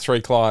 and I've got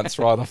 3 clients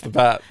right off the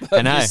bat.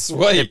 I know. That'd be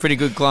sweet. They're pretty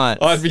good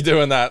clients. I'd be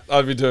doing that.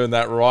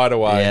 Right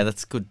away. Yeah,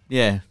 that's good.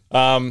 Yeah.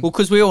 Well,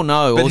 because we all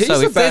know but also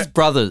he's if there's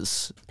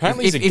brothers,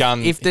 Apparently if, he's a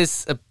gun. If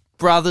there's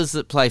brothers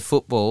that play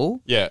football,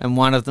 Yeah. and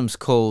one of them's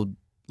called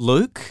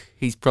Luke,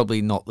 he's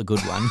probably not the good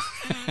one.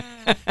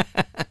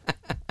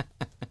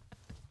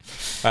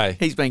 Hey,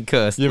 He's been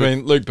cursed. you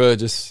mean Luke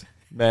Burgess,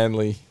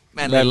 Manly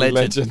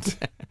legend.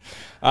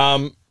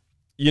 Luke.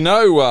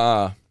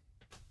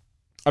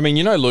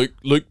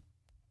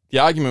 The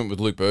argument with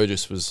Luke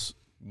Burgess was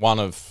one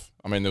of.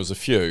 I mean, there was a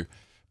few,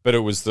 but it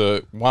was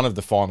one of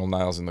the final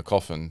nails in the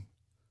coffin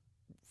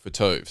for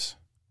Toves.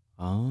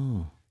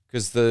 Oh.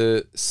 Because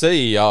the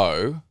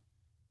CEO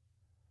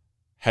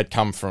had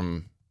come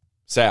from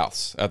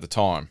Souths at the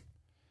time,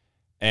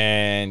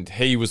 and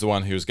he was the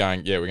one who was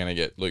going, yeah, we're going to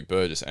get Luke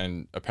Burgess,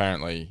 and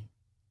apparently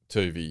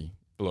Tuvey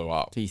blew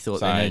up. He thought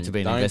saying, there needed to be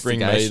an don't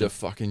bring investigation. me the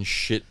fucking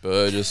shit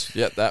Burgess.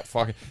 Yep, that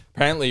fucking...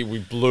 Apparently we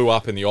blew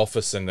up in the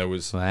office and there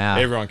was... Wow.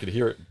 Everyone could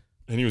hear it,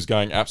 and he was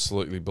going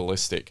absolutely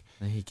ballistic.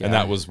 There you go. And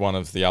that was one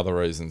of the other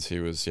reasons he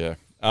was, Well,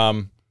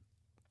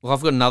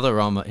 I've got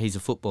another he's a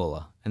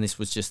footballer, and this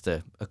was just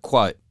a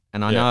quote.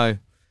 And I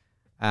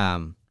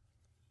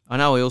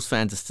know Eels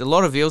fans a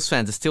lot of Eels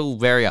fans are still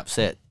very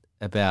upset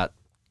about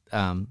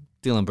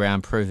Dylan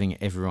Brown proving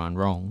everyone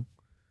wrong.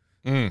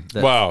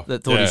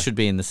 That thought he should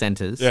be in the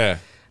centres. Yeah.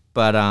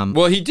 But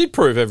Well, he did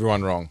prove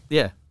everyone wrong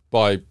yeah,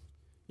 by,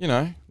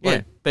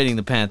 beating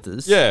the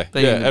Panthers. at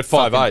beating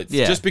 5'8".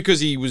 Yeah. Just because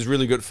he was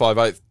really good at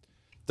 5'8"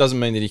 doesn't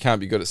mean that he can't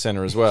be good at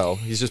centre as well.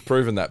 He's just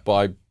proven that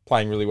by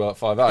playing really well at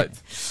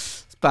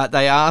 5'8". But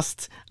they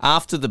asked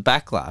after the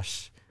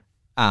backlash,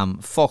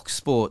 Fox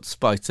Sports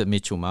spoke to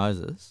Mitchell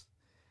Moses,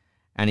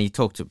 and he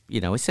talked to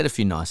he said a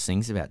few nice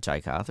things about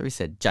Jake Arthur. He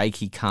said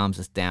Jakey calms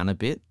us down a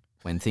bit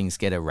when things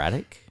get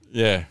erratic.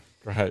 Yeah,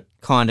 great.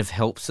 Kind of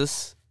helps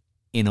us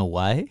in a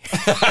way.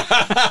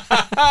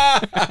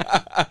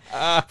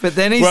 But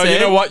then he said, you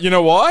know what? You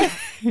know why?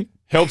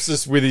 Helps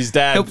us with his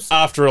dad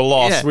after a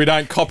loss. Yeah. We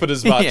don't cop it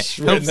as much.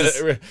 helps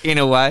us in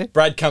a way.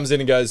 Brad comes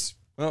in and goes,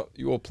 well,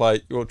 you all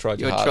tried your hardest.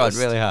 You all tried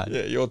really hard.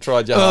 Yeah, you all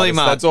tried your Early hardest.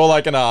 March. That's all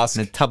I can ask.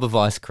 And a tub of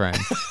ice cream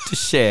to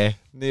share.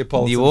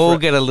 Neapolitan. You all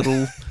get a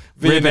little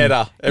ribbon.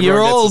 Viennetta. Everyone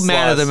You're gets all a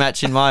man of the slice.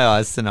 match in my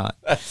eyes tonight.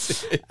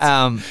 That's it.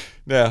 Now,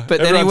 But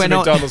then he went to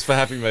on. McDonald's for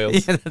Happy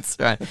Meals. Yeah, that's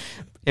right.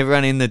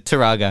 Everyone in the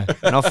Tarago,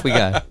 and off we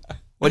go.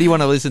 What do you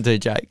want to listen to,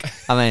 Jake?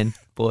 I mean,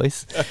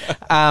 boys.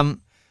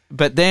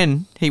 But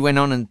then he went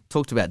on and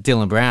talked about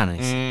Dylan Brown.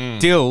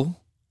 And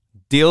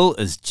Dill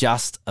is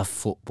just a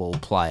football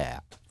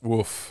player.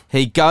 Woof.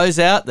 He goes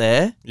out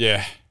there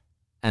Yeah.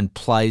 and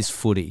plays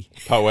footy.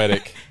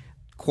 Poetic.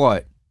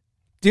 Quote,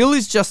 Dill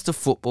is just a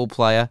football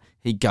player.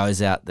 He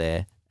goes out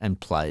there and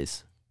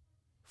plays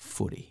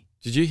footy.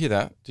 Did you hear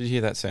that? Did you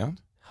hear that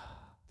sound?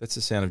 That's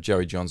the sound of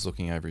Joey Johns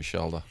looking over his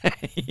shoulder.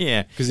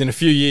 Yeah. Because in a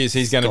few years,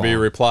 he's going to be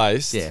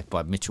replaced. Yeah,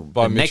 by Mitchell.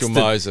 Mitchell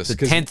Moses. The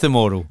 10th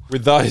immortal.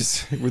 With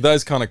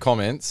those kind of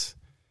comments,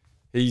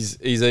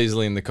 he's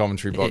easily in the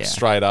commentary box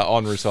straight up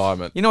on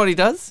retirement. You know what he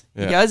does?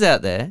 Yeah. He goes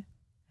out there and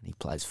he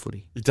plays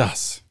footy. He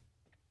does.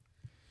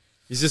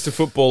 He's just a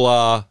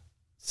footballer,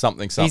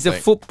 something. He's a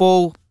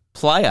football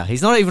player.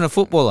 He's not even a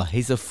footballer.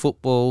 He's a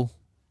football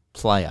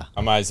player.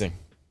 Amazing.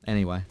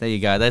 Anyway, there you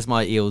go. There's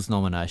my Eels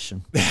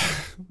nomination.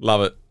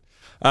 Love it.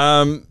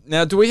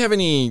 Now, do you have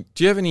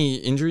any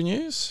injury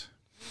news?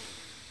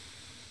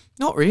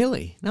 Not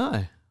really.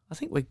 No. I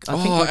think we're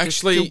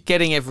actually still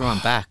getting everyone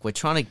back. We're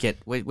trying to get.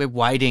 We're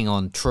waiting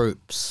on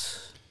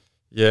troops.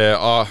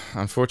 Yeah.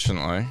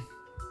 Unfortunately,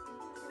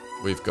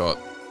 we've got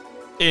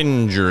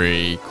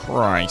injury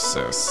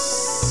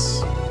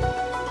crisis.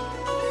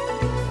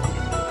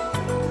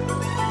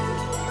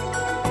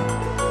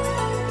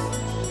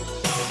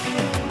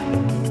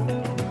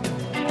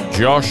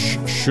 Josh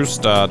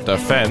Schuster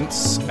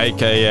defense,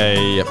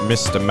 a.k.a.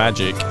 Mr.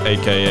 Magic,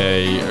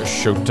 a.k.a.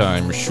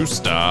 Showtime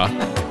Schuster,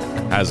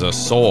 has a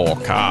sore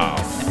calf.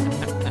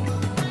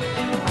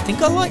 I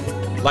think I like.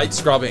 Late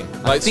scrubbing.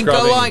 I think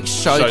I like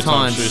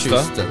Showtime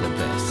Schuster the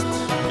best.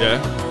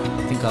 Yeah?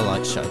 I think I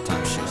like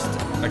Showtime Schuster.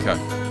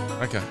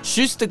 Okay.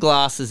 Schuster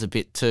Glass is a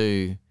bit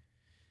too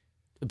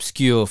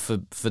obscure for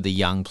the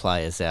young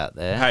players out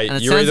there. Hey, and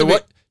it you sounds a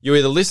bit-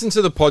 either listen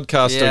to the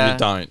podcast or Yeah. you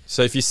don't.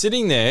 So if you're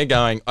sitting there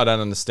going, I don't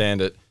understand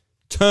it,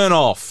 turn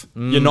off.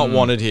 You're not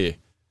wanted here.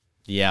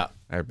 Yeah.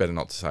 I better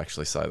not to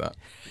actually say that.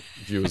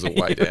 Viewers are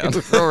way down.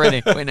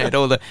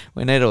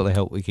 we need all the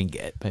help we can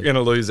get. We're going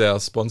to lose our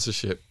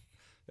sponsorship.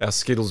 Our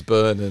Skittles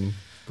Burn and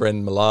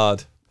Bren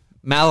Millard.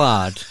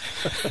 Mallard.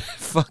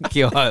 Fuck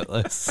you,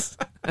 Heartless.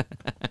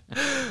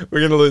 We're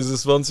going to lose the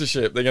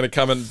sponsorship. They're going to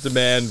come and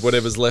demand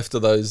whatever's left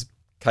of those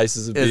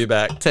cases of beer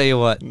back. Tell you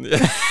what.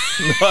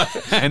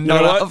 And And you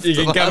know not what? You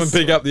can come and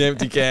pick up the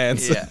empty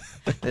cans. Yeah.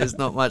 There's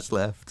not much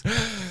left.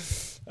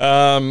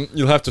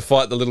 You'll have to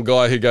fight the little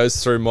guy who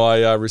goes through my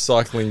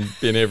recycling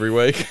bin every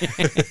week.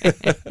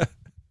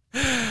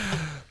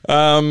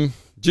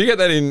 Do you get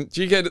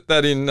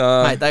that in?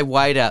 Mate, they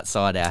wait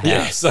outside our house.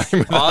 Yeah, same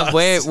with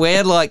us.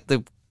 We're like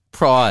the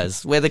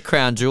prize. We're the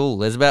crown jewel.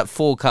 There's about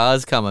 4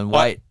 cars coming.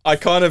 Wait. I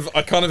kind of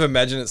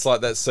imagine it's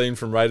like that scene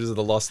from Raiders of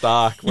the Lost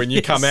Ark when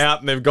you come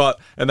out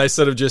and they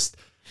sort of just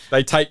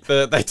they take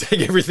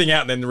everything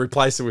out and then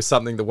replace it with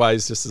something that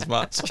weighs just as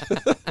much.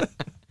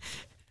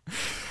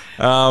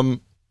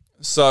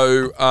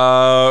 So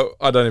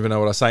I don't even know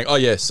what I was saying. Oh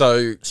yeah,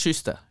 so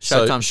Schuster.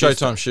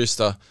 Showtime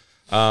Schuster.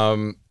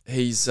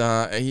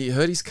 He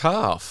hurt his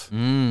calf.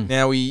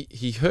 Now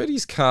he hurt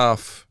his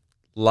calf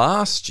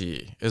last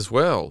year as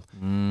well,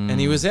 and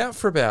he was out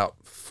for about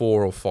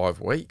 4 or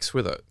 5 weeks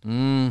with it.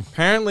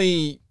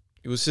 Apparently,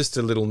 it was just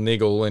a little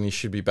niggle, and he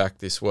should be back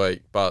this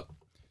week. But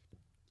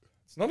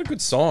it's not a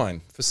good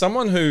sign for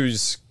someone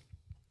who's.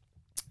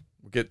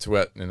 We'll get to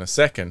it in a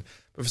second,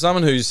 but for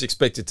someone who's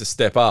expected to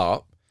step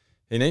up,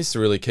 he needs to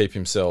really keep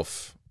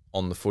himself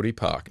on the footy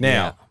park.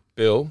 Now,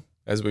 Bill,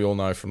 as we all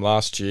know from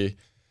last year.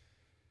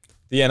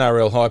 The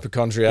NRL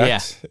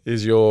hypochondriac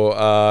is your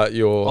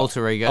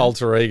alter ego.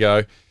 Alter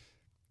ego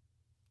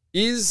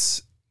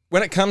is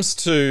when it comes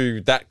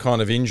to that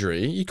kind of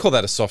injury. You call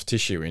that a soft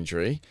tissue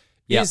injury.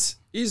 Yep.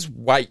 Is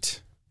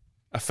weight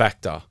a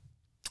factor?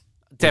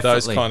 Definitely.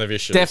 With those kind of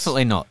issues.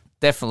 Definitely not.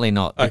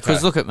 Okay.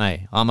 Because look at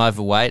me. I'm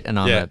overweight and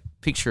I'm a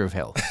picture of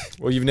health.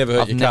 Well, you've never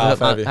hurt your calf,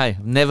 have you? Hey,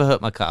 I've never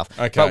hurt my calf.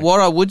 Okay. But what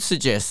I would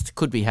suggest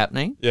could be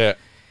happening. Yeah.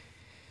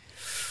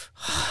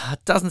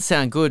 It doesn't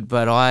sound good,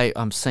 but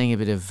I'm seeing a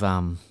bit of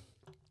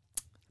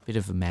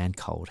a man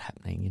cold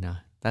happening. You know,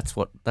 that's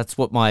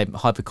what my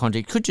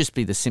hypochondria could just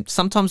be the symptom.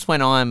 Sometimes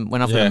when I've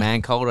got a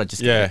man cold, I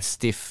just get a bit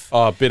stiff.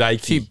 Oh, a bit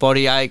achy. Few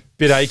body ache.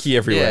 Bit achy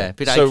everywhere. Yeah,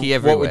 bit achy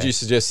everywhere. What would you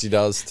suggest he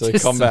does to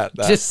combat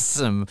that? Just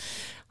some,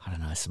 I don't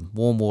know, some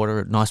warm water,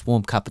 a nice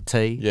warm cup of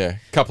tea. Yeah,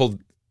 couple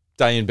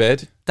day in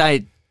bed.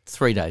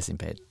 3 days in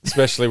bed.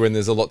 Especially when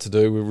there's a lot to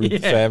do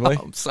with family.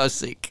 I'm so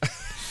sick.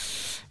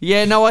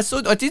 Yeah, no, I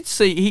did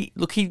see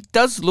he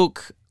does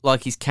look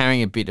like he's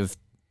carrying a bit of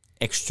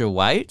extra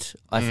weight,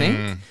 I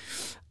think.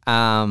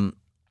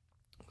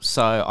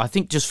 So I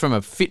think just from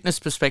a fitness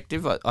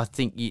perspective, I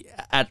think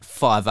at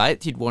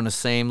 5'8", you'd want to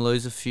see him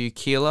lose a few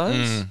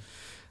kilos.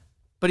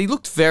 But he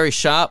looked very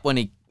sharp when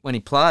he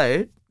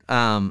played.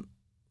 I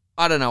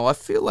don't know. I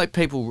feel like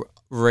people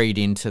read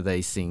into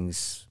these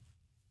things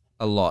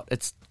a lot.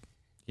 It's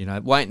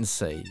wait and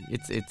see.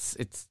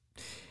 It's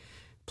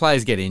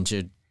players get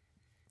injured.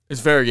 It's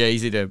very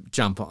easy to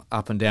jump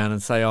up and down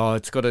and say, "Oh,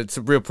 it's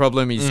a real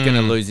problem. He's going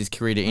to lose his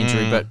career to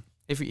injury." But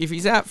if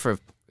he's out for a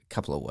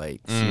couple of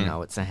weeks. You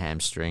know, it's a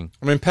hamstring.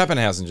 I mean,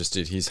 Pappenhausen just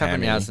did his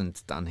hammy.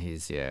 Pappenhausen's done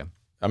his, yeah.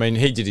 I mean,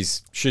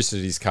 Schuster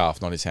did his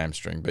calf, not his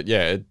hamstring. But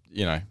yeah,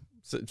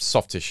 it's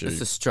soft tissue.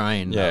 It's a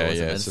strain, Yeah, though,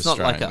 isn't it? it's It's a not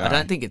strain, like I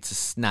don't think it's a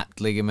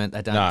snapped ligament.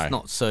 They don't. No.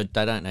 It's not.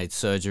 They don't need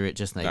surgery. It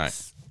just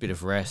needs a bit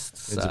of rest.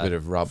 It's a bit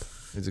of rub.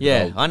 It's a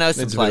Yeah, good old- I know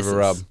some needs places. a bit of a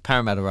rub.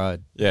 Parramatta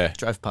Road. Yeah.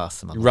 Drove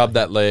past them. on You the rub way.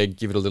 that leg,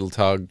 give it a little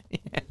tug.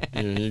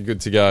 You're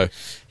good to go.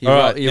 You All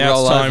ro- right, you now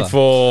roll it's time over.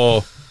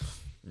 for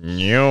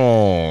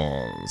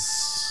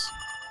news.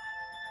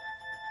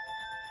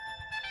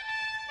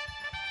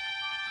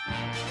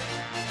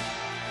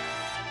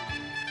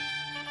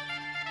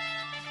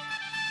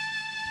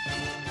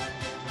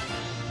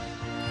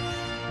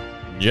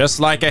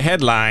 Just like a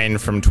headline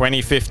from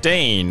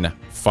 2015,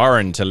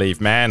 foreign to leave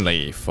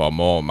Manly for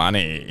more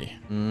money.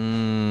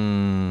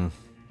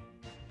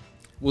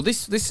 Well,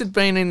 this had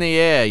been in the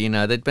air. You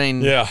know, they'd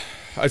been. Yeah,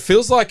 it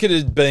feels like it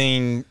had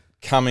been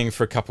coming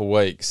for a couple of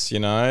weeks. You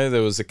know,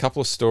 there was a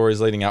couple of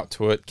stories leading up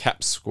to it,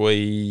 cap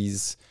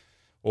squeeze,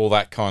 all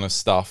that kind of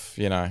stuff.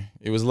 You know,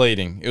 it was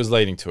leading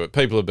to it.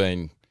 People have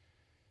been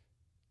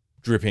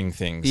dripping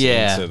things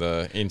into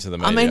the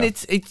media. I mean,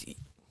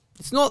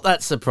 it's not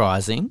that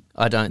surprising.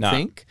 I don't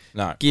think.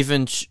 No.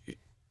 Given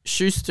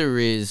Schuster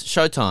is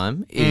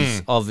Showtime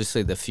is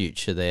obviously the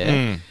future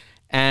there,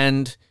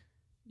 and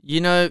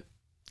you know.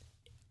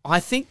 I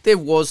think there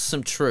was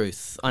some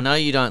truth. I know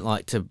you don't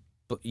like to,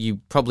 but you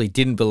probably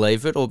didn't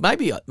believe it, or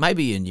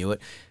maybe you knew it.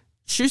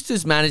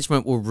 Schuster's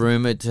management were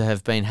rumoured to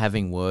have been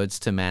having words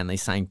to Manly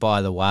saying,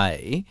 by the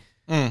way,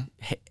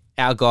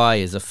 our guy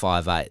is a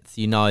 5'8".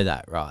 You know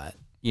that, right?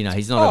 You know,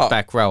 he's not a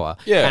back rower.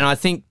 Yeah. And I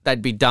think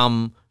they'd be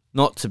dumb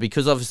not to,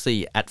 because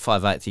obviously at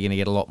 5'8", you're going to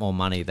get a lot more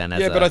money than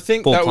as but I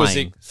think that was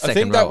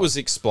second rower.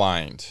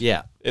 explained.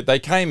 Yeah. They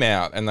came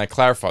out and they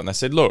clarified and they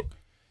said, look,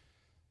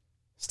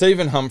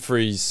 Stephen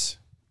Humphries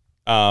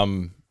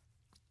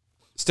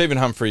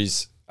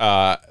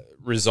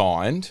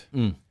resigned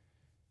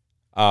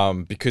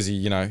because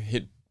he,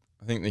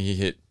 he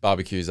hit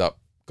barbecues up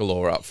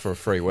galore up for a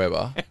free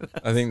Weber.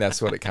 I think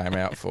that's what it came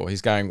out for.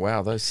 He's going,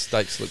 wow, those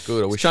steaks look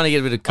good. He's trying to get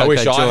a bit of Coco I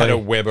wish Joy. I had a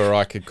Weber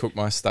I could cook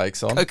my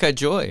steaks on. Coco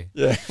Joy.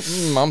 Yeah,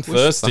 I'm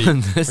thirsty. I'm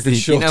I thirsty. could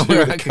sure You know do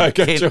where with I could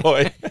Coco get it?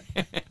 Joy.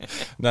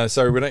 No,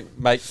 sorry, we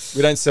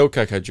don't sell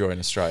Coco Joy in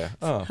Australia.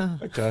 Oh,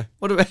 okay.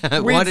 What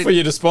about Weird for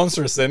you to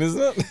sponsor us then,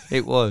 isn't it?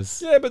 It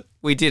was. Yeah, but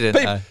We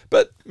didn't. though.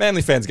 but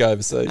Manly fans go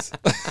overseas.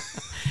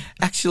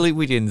 Actually,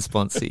 we didn't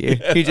sponsor you.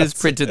 You just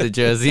printed the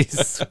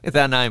jerseys with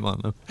our name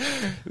on them.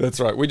 That's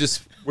right. We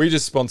just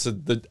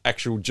sponsored the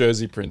actual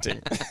jersey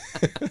printing.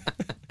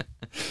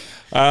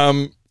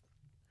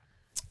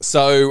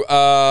 So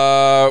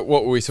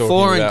what were we talking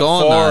Foreign about?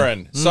 gone,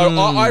 Foreign. So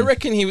I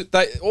reckon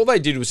all they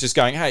did was just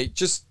going, hey,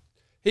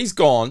 he's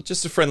gone.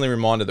 Just a friendly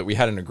reminder that we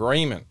had an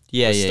agreement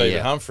with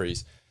Stephen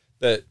Humphries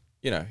that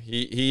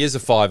he is a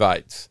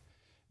 5'8",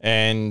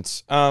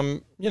 and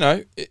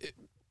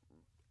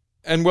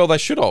and well, they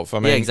should have. I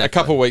mean, a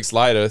couple of weeks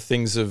later,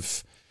 things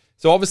have.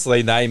 So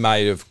obviously, they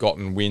may have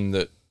gotten wind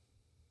that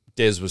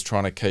Des was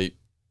trying to keep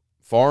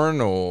Foreign,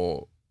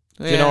 or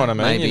do you know what I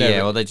mean? Maybe,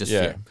 or they just.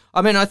 Yeah.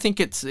 I mean, I think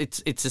it's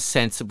a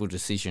sensible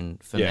decision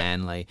for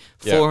Manly.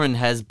 Foreign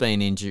has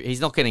been injured. He's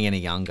not getting any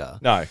younger.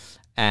 No.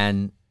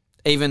 And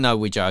even though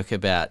we joke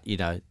about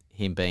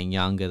him being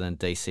younger than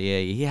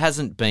DCE, he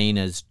hasn't been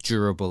as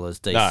durable as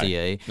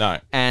DCE. No.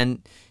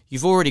 And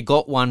you've already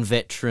got one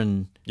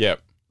veteran. Yep.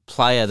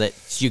 Player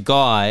that's your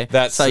guy,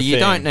 so you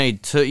don't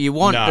need to. You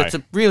want it's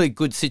a really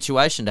good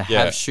situation to have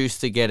Yeah.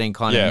 Schuster getting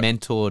kind of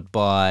mentored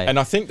by, And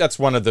I think that's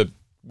one of the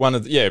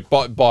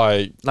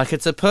by like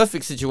it's a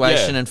perfect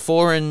situation. And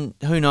Foreign,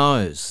 who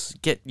knows?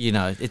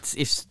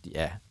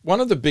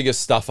 one of the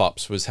biggest stuff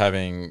ups was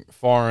having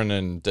Foreign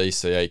and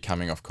DCE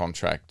coming off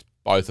contract,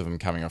 both of them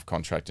coming off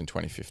contract in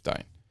 2015.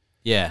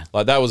 Yeah,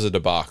 Like that was a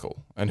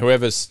debacle, and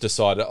whoever's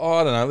decided,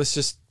 I don't know, let's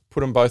just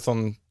put them both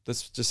on.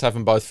 Let's just have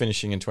them both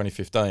finishing in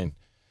 2015.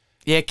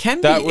 yeah. It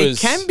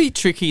can be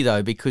tricky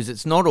though, because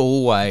it's not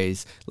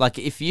always like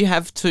if you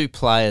have two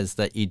players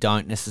that you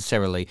don't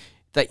necessarily.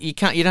 You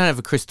don't have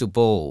a crystal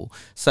ball.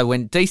 So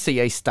when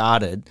DCE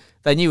started,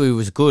 they knew he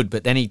was good,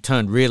 but then he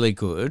turned really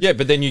good. Yeah,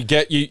 but then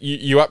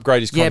you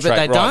upgrade his contract. Yeah, but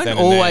they right don't then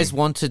always and then.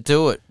 want to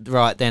do it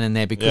right then and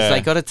there because they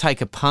got to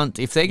take a punt.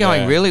 If they're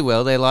going really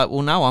well, they're like,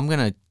 well, no, I'm going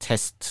to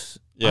test.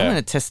 Yeah. I'm going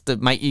to test to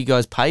make you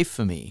guys pay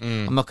for me.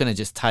 I'm not going to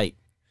just take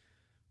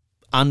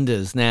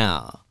unders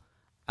now.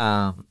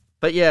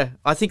 But yeah,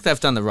 I think they've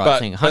done the right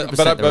thing. 100%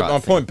 But the right my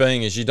thing. point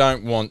being is you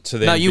don't want to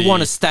then. No, you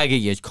want to stagger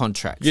your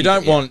contracts. You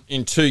don't want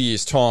in 2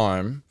 years'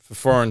 time for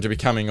Foreign to be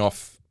coming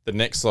off the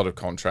next lot of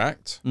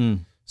contract.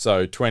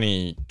 So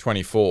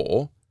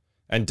 2024,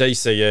 and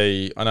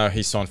DCE. I know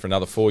he's signed for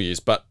another 4 years,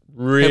 but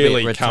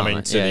really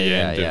coming to the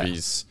end of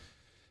his.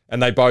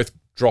 And they both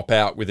drop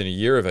out within a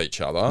year of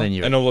each other,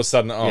 and all of a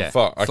sudden,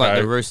 fuck, It's like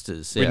the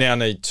Roosters. we now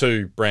need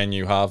two brand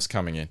new halves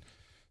coming in.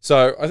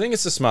 So I think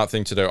it's a smart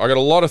thing to do. I got a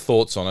lot of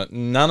thoughts on it.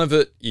 None of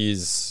it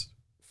is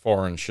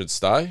Foreign should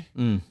stay.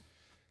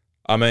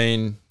 I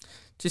mean,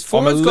 Just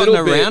Foreign's gotten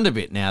little bit- around a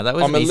bit now. That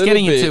was I'm a he's little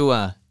getting bit-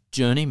 into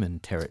journeyman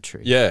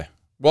territory. Yeah.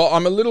 Well,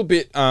 I'm a little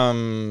bit.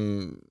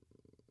 Some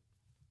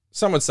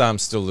would say I'm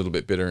still a little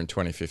bit bitter in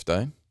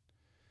 2015.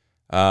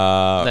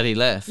 That he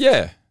left.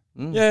 Yeah.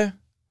 Yeah.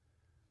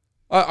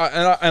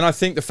 I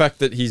think the fact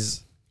that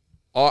he's.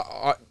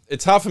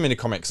 It's hard for me to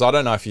comment because I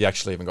don't know if he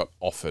actually even got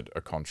offered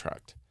a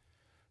contract.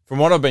 From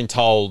what I've been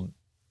told,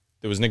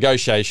 there was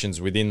negotiations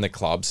within the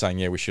club saying,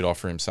 yeah, we should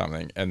offer him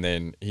something, and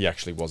then he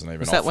actually wasn't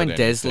even offered anything.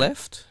 Was that when Des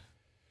left?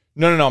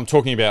 No. I'm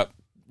talking about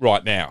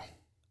right now.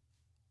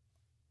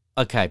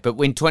 Okay, but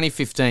in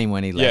 2015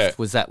 when he left, Yeah.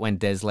 was that when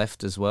Des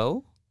left as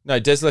well? No,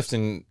 Des left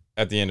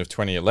at the end of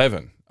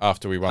 2011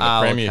 after we won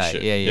the premiership.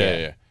 Okay.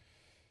 Yeah.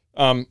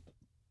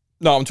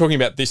 No, I'm talking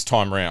about this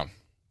time round.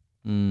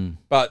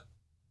 But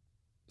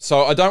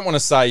so I don't want to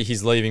say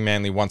he's leaving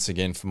Manly once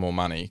again for more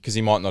money because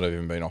he might not have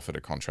even been offered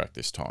a contract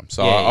this time.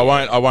 So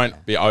I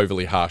won't be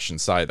overly harsh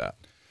and say that.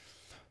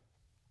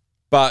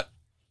 But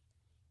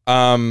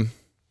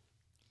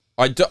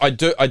I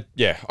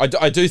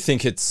do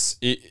think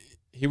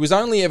he was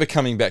only ever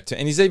coming back to,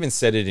 and he's even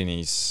said it in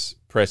his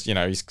press. You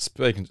know, he's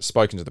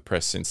spoken to the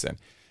press since then,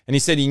 and he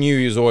said he knew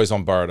he was always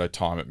on borrowed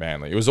time at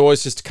Manly. It was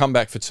always just to come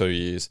back for 2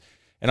 years,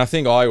 and I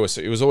think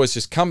it was always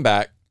just come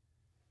back,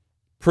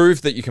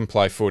 prove that you can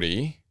play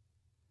footy,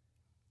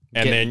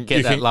 and then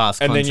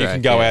you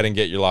can go out and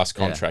get your last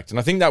contract. And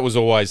I think that was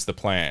always the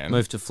plan.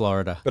 Move to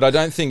Florida. But I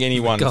don't think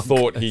anyone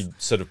thought he'd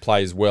sort of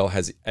play as well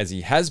as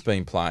he has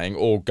been playing,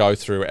 or go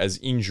through as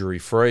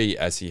injury-free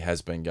as he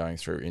has been going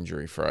through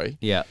injury-free.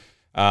 Yeah.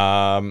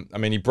 I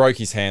mean, he broke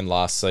his hand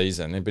last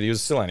season, but he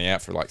was still only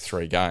out for like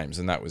 3 games,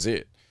 and that was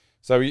it.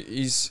 So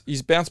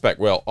he's bounced back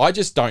well. I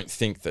just don't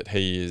think that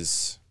he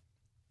is.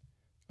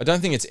 I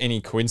don't think it's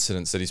any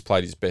coincidence that he's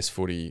played his best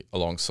footy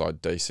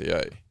alongside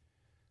DCE.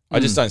 I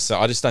just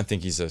don't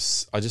think he's a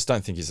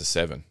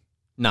 7.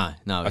 No.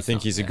 I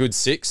think he's a good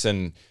 6,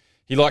 and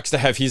he likes to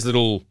have his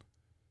little.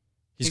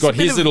 He's got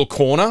his little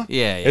corner.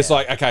 Yeah. It's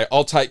like, okay,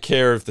 I'll take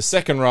care of the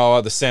second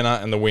rower, the centre,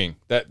 and the wing.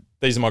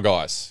 These are my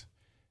guys,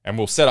 and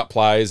we'll set up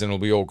plays, and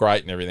it'll be all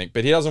great and everything.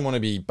 But he doesn't want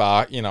to be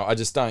I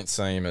just don't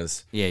see him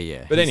as.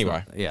 Yeah. But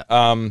anyway,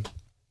 the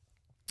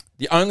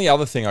only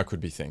other thing I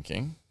could be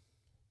thinking,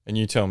 and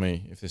you tell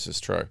me if this is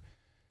true,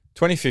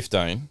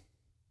 2015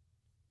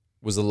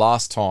 was the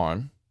last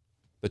time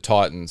the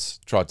Titans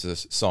tried to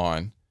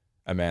sign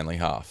a Manly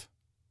half.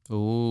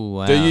 Ooh,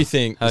 wow. Do you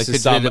think this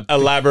is some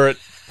elaborate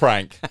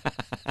prank?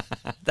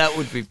 That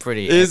would be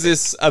pretty Is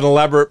this an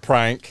elaborate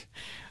prank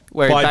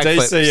by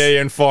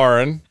DCE and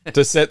Foreign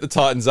to set the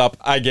Titans up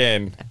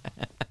again?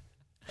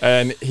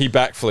 And he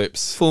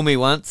backflips. Fool me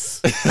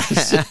once.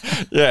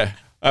 Yeah.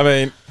 I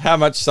mean, how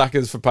much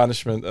suckers for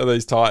punishment are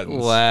these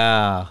Titans?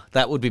 Wow.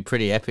 That would be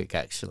pretty epic,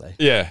 actually.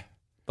 Yeah.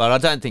 But I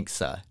don't think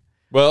so.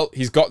 Well,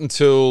 he's got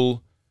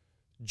until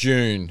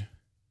June.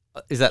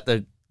 Is that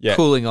the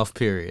cooling off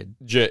period?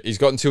 He's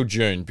got until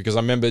June, because I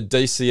remember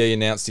DCE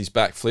announced his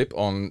backflip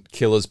on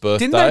Killer's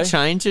birthday. Didn't they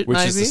change it, which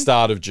is the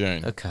start of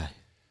June. Okay.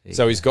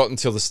 So he's got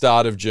until the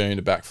start of June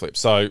to backflip.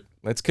 So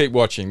let's keep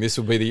watching. This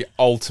will be the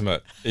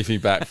ultimate if he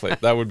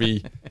backflip. That would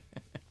be...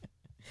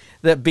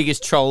 that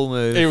biggest troll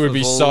move. It would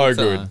be so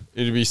good.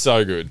 It would be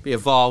so good. Be a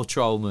vile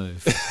troll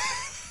move.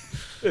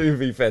 It would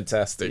be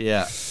fantastic.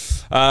 Yeah.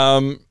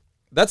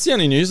 That's the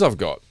only news I've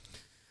got.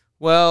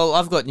 Well,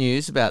 I've got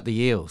news about the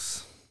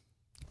Eels.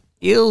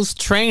 Eels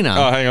trainer.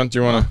 Oh, hang on. Do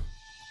you want to...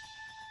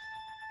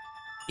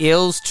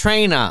 Eels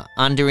trainer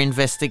under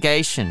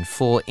investigation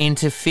for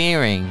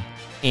interfering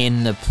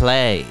in the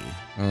play.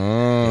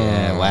 Oh.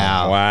 Yeah,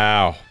 wow.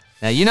 Wow.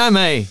 Now, you know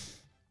me.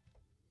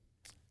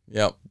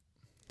 Yep.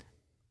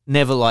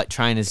 Never like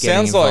trainers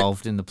getting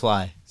involved in the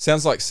play.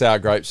 Sounds like sour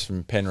grapes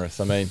from Penrith.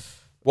 I mean,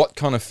 what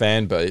kind of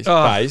fan base?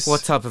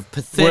 What type of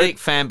pathetic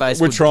fan base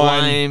would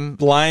blame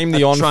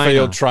the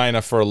on-field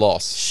trainer for a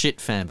loss?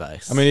 Shit fan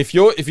base. I mean,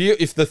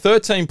 if the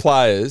 13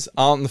 players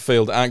aren't in the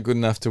field, aren't good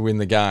enough to win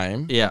the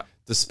game,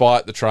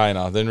 despite the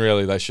trainer, then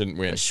really they shouldn't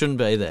win. It shouldn't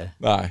be there.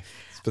 No,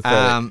 it's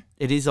pathetic.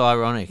 It is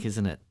ironic,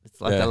 isn't it?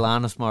 It's like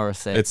Alanis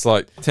Morissette. It's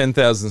like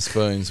 10,000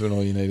 spoons when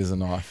all you need is a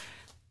knife.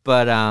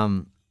 But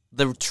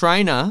the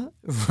trainer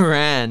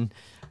ran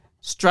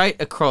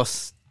straight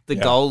across the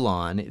goal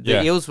line.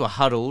 The Eels were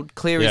huddled.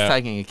 Cleary's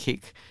taking a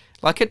kick.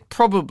 Like it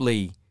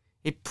probably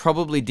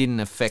didn't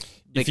affect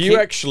the kick. If you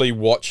actually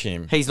watch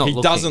him, he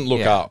doesn't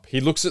look up. He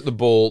looks at the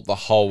ball the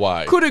whole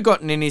way. Could have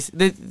gotten in his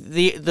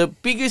the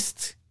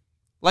biggest,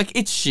 like,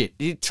 it's shit.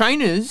 The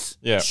trainers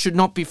should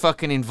not be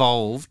fucking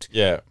involved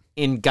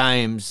in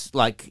games.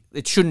 Like,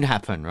 it shouldn't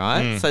happen,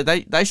 right? So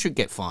they should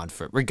get fined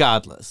for it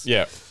regardless.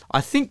 Yeah. I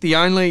think the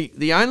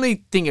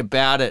only thing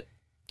about it,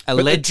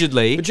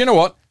 allegedly, but you know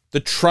what? The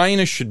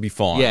trainer should be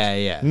fined.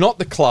 Yeah. Not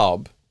the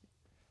club.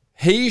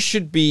 He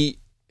should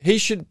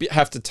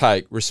have to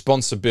take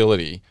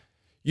responsibility.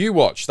 You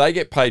watch. They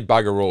get paid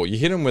bugger all. You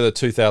hit them with a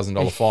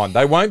 $2,000 fine.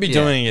 They won't be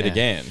doing it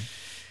again.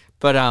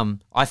 But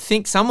I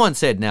think someone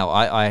said, now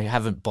I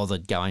haven't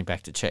bothered going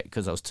back to check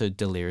because I was too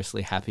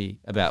deliriously happy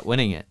about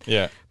winning it.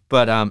 Yeah.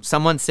 But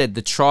someone said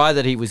the try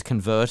that he was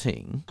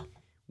converting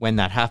when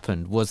that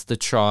happened was the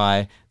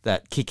try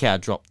that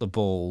Kickow dropped the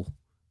ball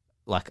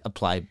like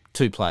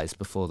two plays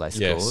before they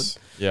scored. Yes.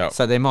 Yeah.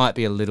 So there might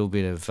be a little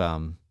bit of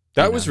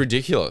That was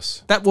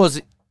ridiculous. that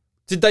was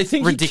Did they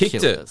think he kicked it?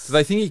 ridiculous. Did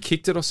they think he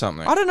kicked it or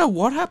something? I don't know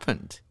what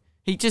happened.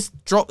 He just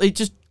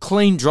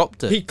clean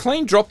dropped it. He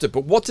clean dropped it,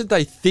 but what did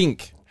they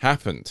think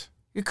happened?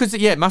 Because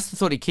it must have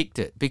thought he kicked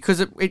it because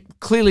it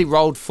clearly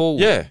rolled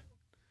forward. Yeah.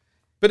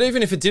 But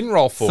even if it didn't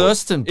roll forward,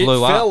 Thurston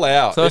blew it up. fell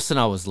out. Thurston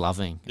I was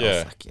loving. I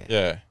was like,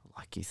 yeah. I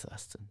like you,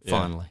 Thurston. Yeah.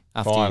 Finally.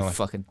 After Finally. you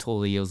fucking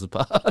tore the eels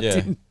apart.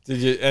 Yeah. Did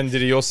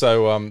he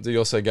also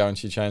go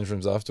into your change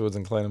rooms afterwards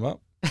and clean them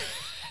up?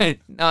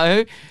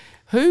 No.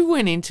 Who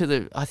went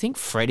into I think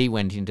Freddie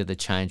went into the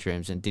change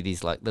rooms and did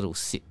his like little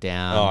sit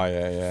down. Oh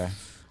yeah.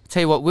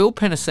 Tell you what, Will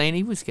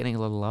Penasini was getting a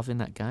lot of love in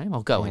that game.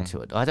 I'll go into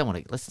it. I don't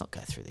want to. Let's not go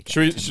through the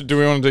game. Do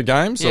we want to do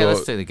games? Yeah, or?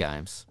 let's do the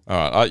games.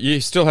 All right.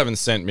 You still haven't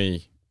sent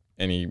me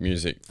any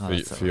music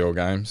that's for your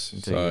games. Do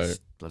So this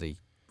bloody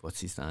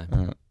what's his name?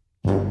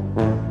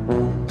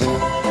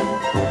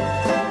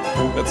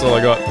 that's all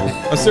I got.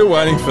 I'm still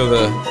waiting for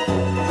the,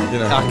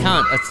 I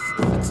can't.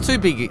 It's too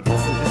big.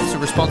 It's a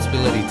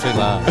responsibility too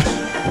large.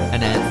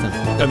 An anthem.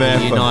 That will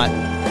anthem.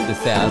 unite the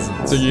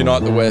thousands. to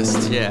unite the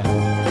West. Yeah.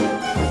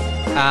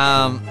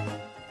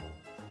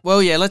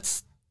 Well, yeah.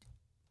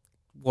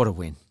 What a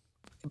win!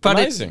 But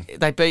Amazing.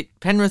 They beat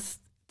Penrith.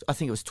 I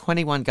think it was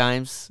 21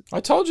 games. I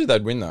told you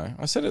they'd win though.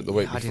 I said it the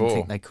week I before. didn't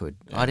think they could.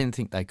 I didn't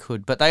think they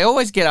could. But they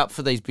always get up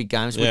for these big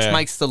games, which Yeah.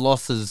 makes the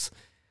losses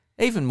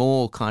even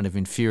more kind of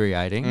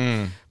infuriating.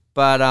 Mm.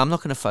 But I'm not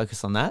going to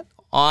focus on that.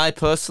 I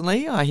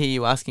hear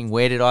you asking,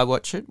 where did I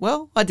watch it?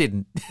 Well, I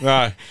didn't.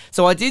 No.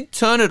 So I did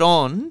turn it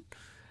on.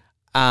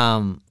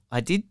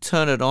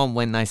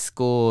 When they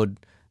scored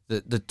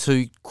the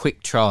two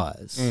quick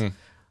tries. Mm.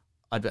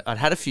 I'd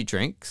had a few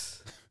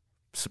drinks,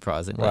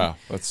 surprisingly. Wow.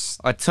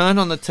 I turned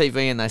on the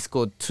TV and they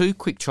scored two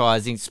quick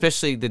tries,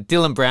 especially the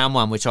Dylan Brown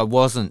one, which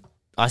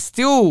I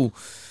still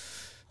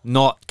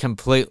not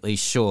completely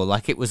sure.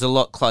 Like it was a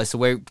lot closer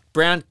where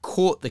Brown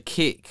caught the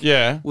kick.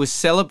 Yeah. Was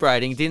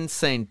celebrating, didn't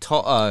seem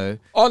To'o.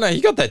 Oh no,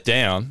 you got that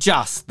down.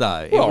 Just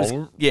though.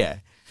 Well,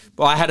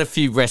 But I had a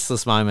few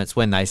restless moments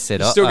when they said,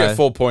 You still get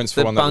 4 points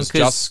for one that was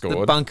just The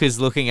scored. bunkers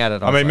looking at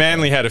it. I mean,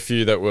 Manly had a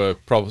few that were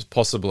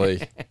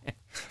possibly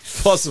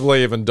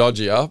even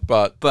dodgier,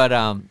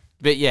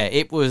 but yeah,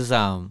 it was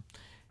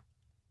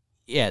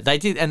they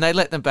did, and they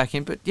let them back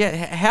in. But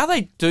yeah, how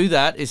they do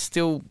that is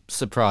still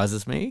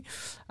surprises me.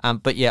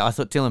 But yeah, I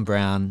thought Dylan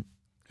Brown.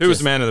 who was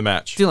the man of the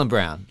match? Dylan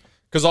Brown.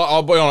 Because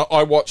I'll be honest,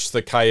 I watched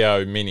the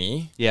KO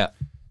mini Yeah.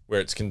 where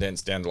it's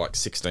condensed down to like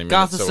 16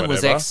 minutes or Gutherson whatever.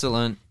 was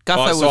excellent.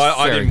 Gutho So was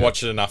I very didn't good.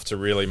 watch it enough to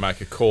really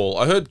make a call.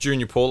 I heard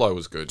Junior Paulo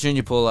was good.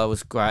 Junior Paulo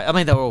was great. I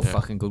mean, they were all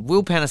fucking good.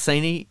 Will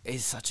Panasini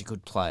is such a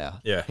good player.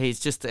 Yeah. He's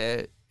just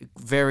a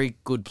very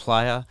good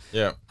player.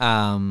 Yeah.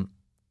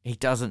 He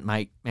doesn't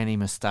make many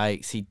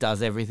mistakes. He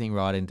does everything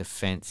right in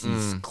defence.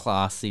 He's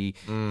classy.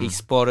 He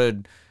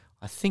spotted,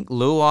 I think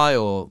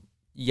Luai or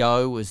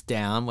Yo was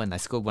down when they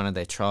scored one of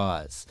their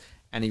tries,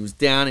 and he was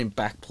down in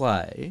back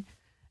play,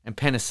 and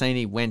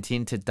Panasini went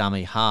into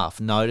dummy half,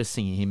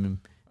 noticing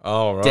him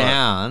Oh, right.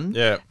 down,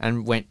 Yeah.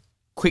 and went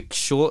quick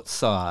short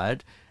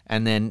side,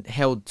 and then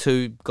held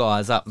two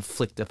guys up and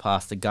flicked it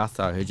past the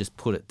Gutho, who just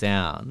put it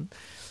down.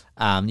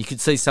 You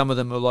could see some of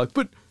them were like,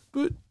 but,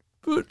 where's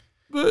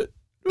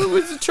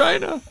the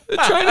trainer? The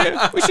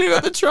trainer, we should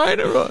have got the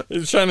trainer right.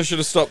 The trainer should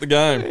have stopped the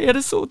game. He had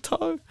a sore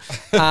toe.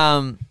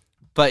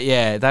 But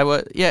yeah,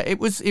 it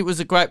was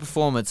a great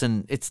performance,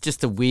 and it's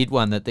just a weird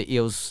one that the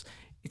Eels,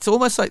 it's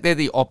almost like they're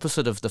the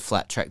opposite of the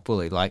flat track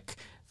bully. Like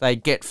they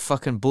get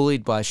fucking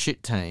bullied by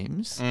shit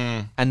teams,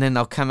 and then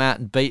they'll come out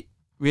and beat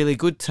really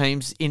good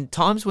teams in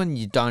times when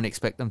you don't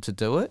expect them to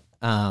do it.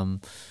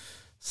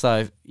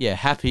 So yeah,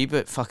 happy,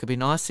 but fuck, it'd be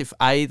nice if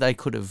they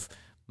could have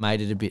made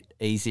it a bit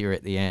easier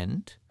at the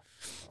end.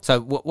 So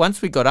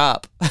once we got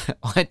up,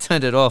 I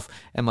turned it off,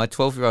 and my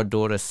 12-year-old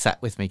daughter sat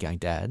with me going,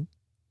 Dad,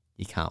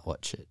 you can't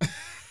watch it.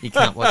 You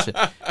can't watch it.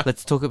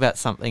 Let's talk about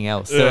something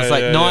else. There was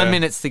like 9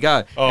 minutes to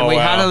go. Oh, and we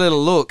had wow. a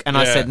little look, and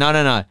I Yeah. said,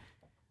 no.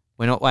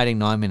 We're not waiting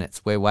 9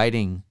 minutes. We're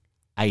waiting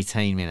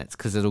 18 minutes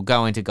because it'll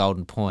go into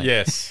Golden Point.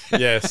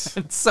 Yes.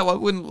 So I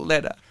wouldn't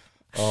let her.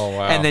 Oh,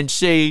 wow. And then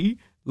she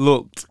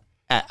looked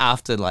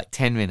after like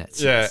 10 minutes.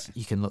 She Yeah. goes,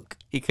 you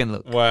can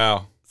look.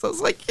 Wow. So I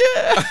was like,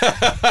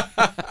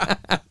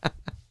 yeah.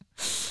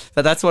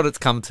 So that's what it's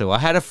come to. I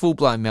had a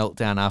full-blown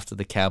meltdown after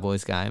the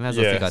Cowboys game, as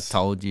I think I Yes.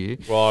 told you.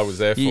 Well, I was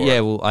there for it. Yeah,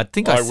 well, I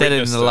think I said it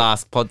in witnessed the it.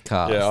 last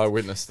podcast. Yeah, I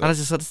witnessed And I it.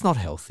 just thought, it's not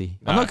healthy.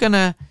 I'm No. not going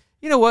to...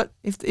 You know what?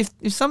 If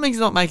something's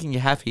not making you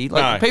happy,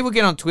 like No. people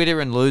get on Twitter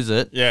and lose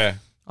it. Yeah.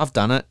 I've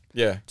done it.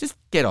 Yeah. Just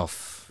get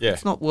off. Yeah.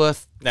 It's not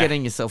worth Nah.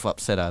 getting yourself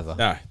upset over.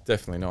 No,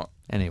 definitely not.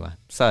 Anyway,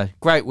 so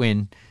great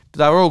win. But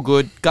they were all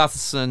good.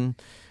 Gutherson,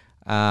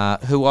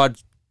 who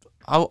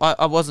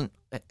I wasn't...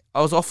 I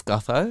was off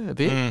Gutho a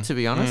bit, to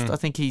be honest. I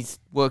think he's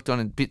worked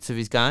on bits of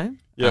his game.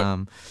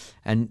 Yeah.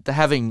 And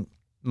having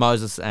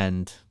Moses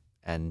and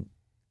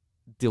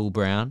Dill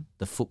Brown,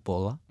 the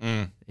footballer.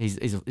 He's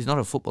not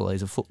a footballer,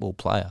 he's a football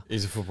player.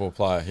 He's a football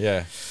player,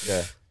 yeah.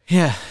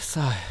 Yeah,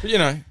 so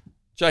But,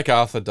 Jake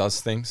Arthur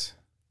does things.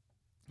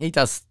 he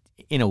does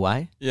in a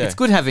way. Yeah. It's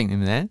good having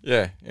him there.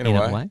 Yeah, in a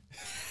way.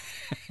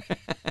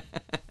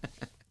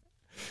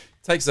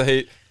 Takes the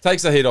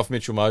heat off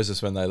Mitchell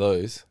Moses when they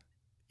lose.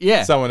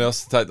 Yeah. Someone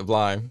else to take the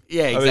blame.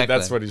 Yeah, exactly. I think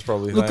that's what he's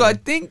probably Look, thinking. I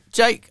think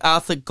Jake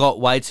Arthur got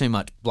way too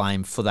much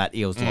blame for that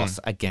Eels loss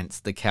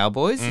against the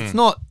Cowboys. It's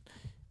not...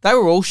 They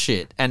were all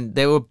shit, and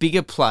there were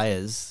bigger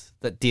players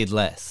that did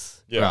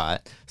less, right?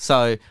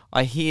 So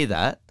I hear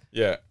that,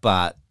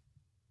 but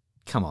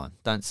come on,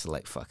 don't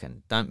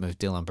move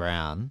Dylan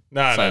Brown.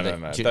 No.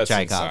 That's That's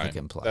Jake insane. Arthur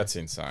can play. That's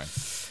insane.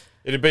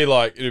 It'd be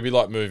like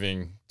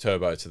moving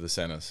Turbo to the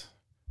centres.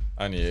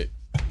 Only a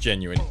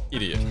genuine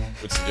idiot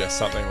would suggest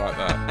something like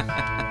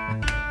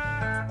that.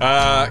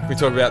 Can we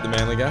talk about the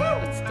Manly game?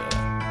 Let's do it.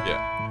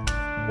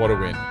 Yeah. What a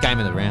win. Game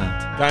of the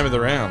round, Game of the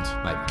round.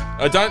 maybe.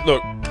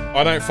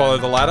 I don't follow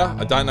the ladder.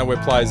 I don't know where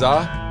players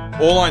are.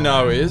 All I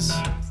know is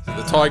that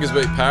the Tigers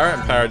beat Parra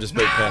and Parra just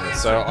beat Penrith.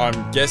 So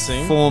I'm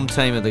guessing Form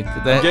team of the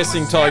I'm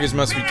guessing Tigers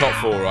must be top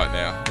 4 right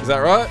now. Is that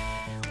right?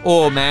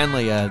 or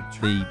Manly are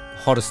the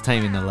hottest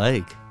team in the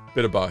league.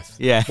 Bit of both.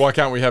 Yeah. Why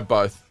can't we have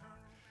both?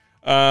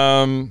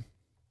 Look,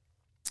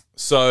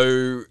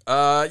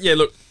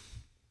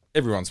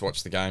 everyone's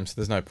watched the game, so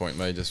there's no point in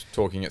me just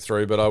talking it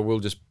through, but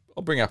I'll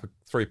bring up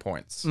 3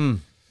 points.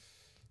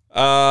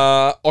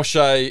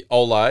 O'Shea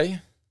Ole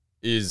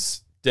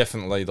is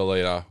definitely the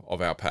leader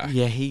of our pack.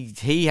 Yeah,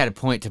 he had a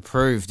point to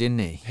prove, didn't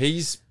he?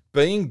 He's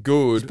been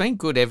good. He's been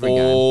good every game.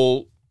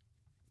 all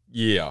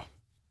year.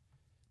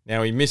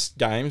 Now, he missed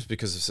games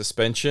because of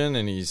suspension,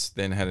 and he's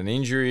then had an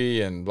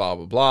injury and blah,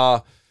 blah,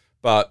 blah.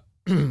 But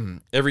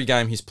every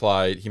game he's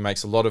played, he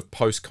makes a lot of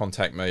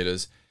post-contact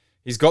meters.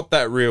 He's got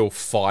that real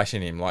fight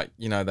in him. Like,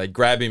 they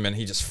grab him and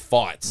he just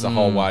fights the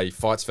whole way. He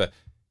fights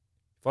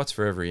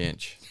for every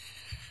inch.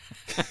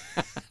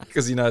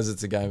 Because he knows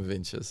it's a game of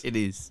inches. It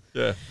is.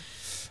 Yeah.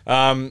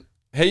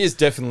 He is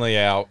definitely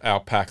our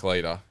pack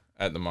leader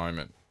at the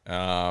moment.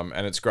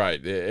 And it's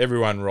great.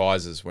 Everyone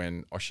rises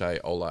when O'Shea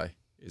Ole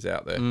is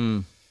out there.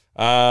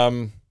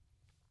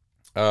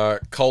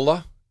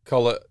 Kohler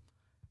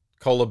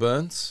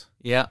Burns.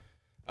 Yeah.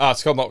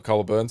 It's called not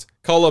Kohler Burns.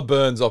 Kohler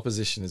Burns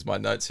opposition is my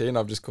notes here, and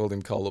I've just called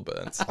him Kohler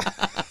Burns.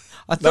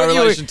 No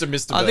relation to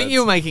Mr. Burns. I think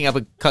you were making up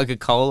a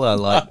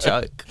Coca-Cola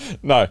joke.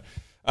 No.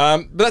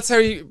 But that's how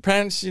he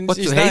pronounces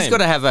his name. He's got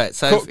to have it.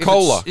 So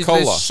Kohler. If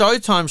there's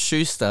Showtime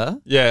Schuster,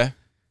 Yeah.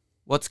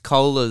 what's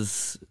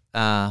Kohler's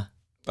I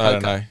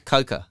don't know.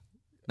 Coca?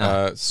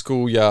 No.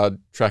 Schoolyard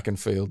track and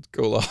field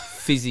cooler.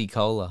 Fizzy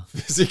Cola.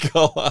 Fizzy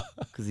cola.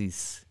 Because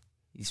he's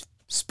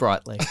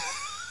sprightly.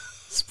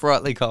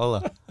 Sprightly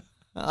Cola.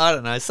 I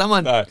don't know.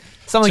 Someone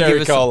Cherry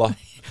give us cola.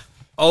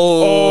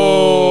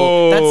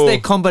 Oh, that's their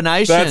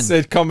combination. That's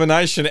their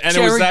combination. And it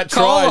was Cherry that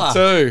cola. try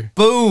too.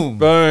 Boom.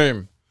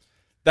 Boom.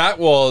 That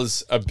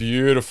was a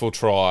beautiful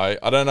try.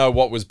 I don't know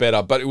what was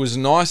better, but it was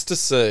nice to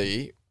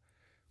see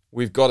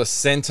we've got a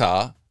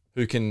centre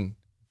who can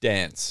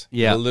dance.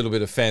 Yeah. With a little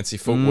bit of fancy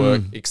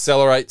footwork.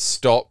 Accelerate,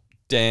 stop,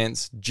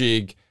 dance,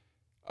 jig.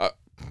 I'm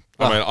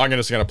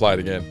just going to play it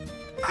again.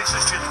 This is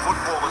just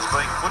football as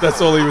being football.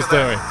 That's all he was Look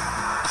at doing. that.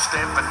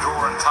 Step and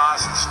draw and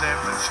pass and step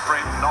and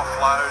sprint and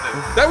offload.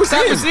 And That was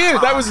him.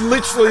 That was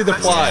literally the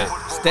play.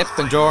 Step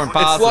and draw and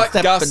pass. It's like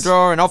Step Gus- and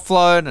draw and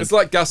offload. And It's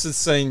like Gus has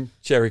seen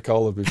Cherry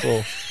Cola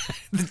before.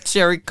 the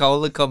Cherry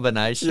Cola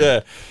combination.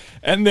 Yeah.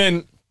 And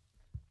then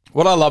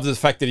what I loved is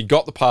the fact that he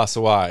got the pass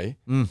away,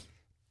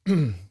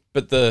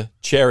 but the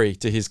cherry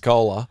to his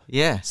cola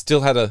Yeah.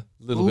 still had a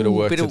little bit of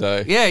work to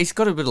do. Yeah, he's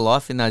got a bit of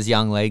life in those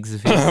young legs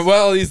of his.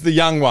 Well, he's the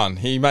young one.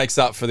 He makes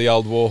up for the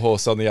old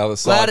warhorse on the other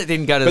side. Glad it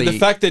didn't go to But the... the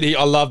fact that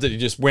I loved it. He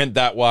just went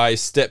that way,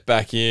 stepped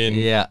back in.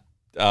 Yeah,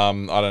 I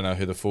don't know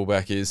who the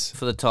fullback is.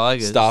 for the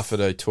Tigers.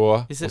 Stafford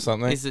O'Toole Is or it,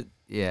 something. Is it?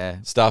 Yeah.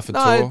 Stafford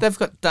No, O'Toole. they've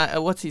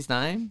got... what's his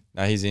name?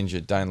 No, he's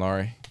injured. Dane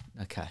Laurie.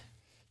 Okay.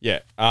 Yeah.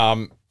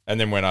 And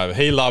then went over.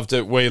 He loved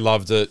it. We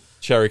loved it.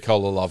 Cherry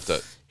Cola loved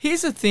it.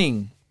 Here's the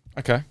thing.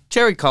 Okay.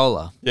 Cherry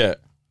Cola. Yeah.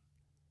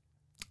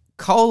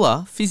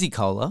 Cola, fizzy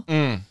cola.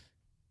 I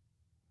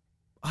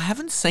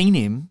haven't seen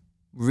him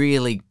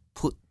really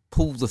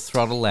pull the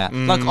throttle out.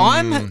 Like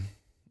I'm...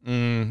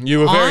 You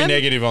were very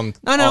negative on...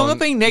 No, I'm not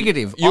being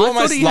negative. You I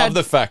almost thought he love had-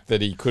 the fact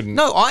that he couldn't...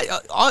 No,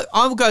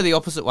 I will go the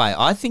opposite way.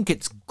 I think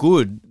it's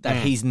good that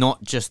he's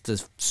not just a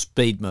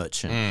speed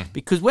merchant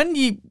because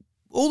when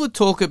all the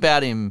talk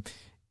about him,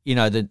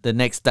 the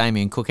next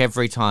Damien Cook,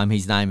 every time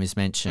his name is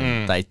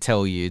mentioned, they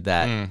tell you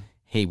that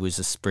he was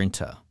a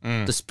sprinter,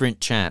 the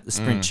sprint champ, the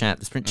sprint champ,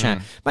 the sprint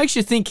champ. Makes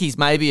you think he's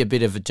maybe a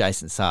bit of a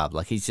Jason Saab,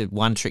 like he's a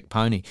one-trick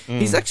pony.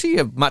 He's actually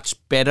a much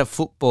better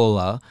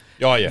footballer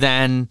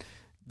than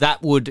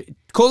that would...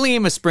 Calling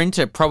him a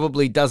sprinter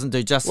probably doesn't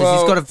do justice. Well,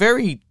 he's got a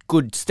very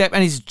good step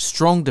and he's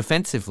strong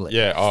defensively.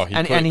 Yeah,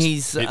 and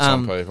he's hits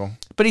on people.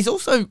 But he's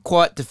also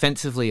quite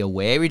defensively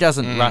aware. He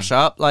doesn't rush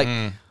up. Like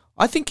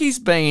I think he's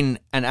been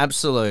an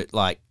absolute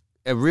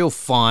a real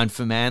find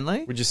for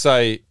Manly. Would you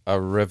say a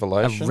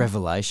revelation? A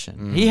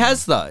revelation. He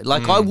has, though.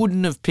 Like, I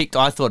wouldn't have picked...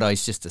 I thought,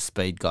 he's just a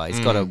speed guy. He's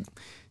got a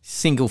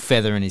single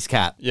feather in his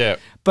cap. Yeah.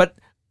 But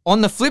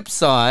on the flip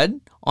side,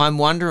 I'm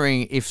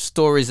wondering if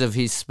stories of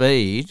his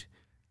speed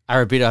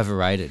are a bit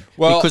overrated.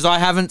 Well, because I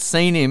haven't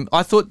seen him.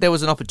 I thought there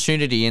was an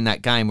opportunity in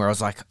that game where I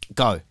was like,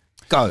 go.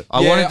 I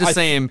wanted to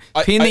see him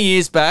pin the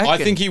ears back. I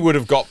think he would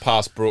have got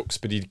past Brooks,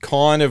 but he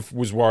kind of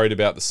was worried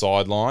about the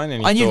sideline.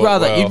 And you'd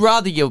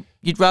rather your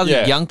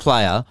young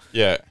player,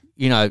 yeah,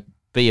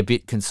 be a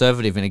bit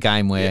conservative in a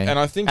game where, and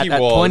I think at that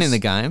point in the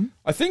game,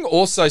 I think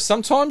also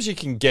sometimes you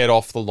can get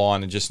off the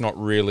line and just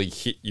not really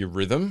hit your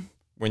rhythm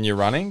when you're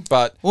running.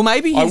 But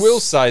maybe I will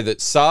say that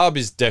Saab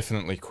is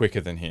definitely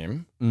quicker than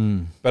him,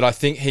 but I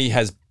think he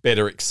has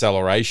better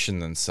acceleration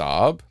than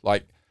Saab.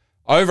 Like,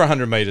 over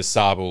 100 metres,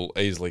 Saab will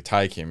easily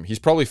take him. He's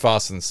probably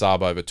faster than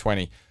Saab over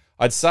 20.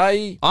 I'd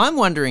say I'm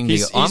wondering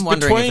he's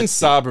between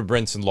Saab and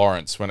Brenton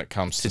Lawrence when it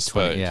comes to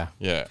speed. 20,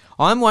 yeah.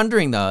 I'm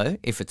wondering, though,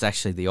 if it's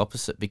actually the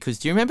opposite. Because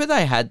do you remember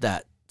they had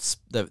that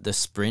the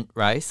sprint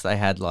race? They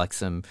had like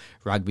some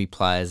rugby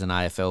players and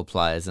AFL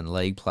players and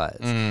league players.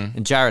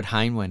 And Jared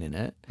Hayne went in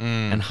it.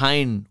 And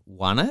Hayne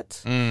won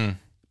it.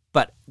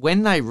 But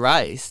when they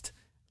raced,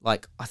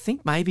 like, I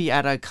think maybe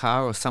Addo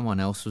Carr or someone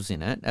else was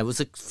in it. It was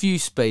a few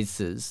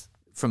speedsters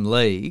from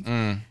league,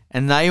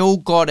 and they all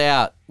got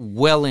out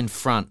well in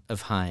front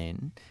of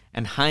Hayne,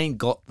 and Hayne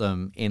got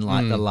them in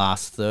like the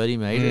last 30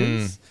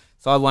 metres.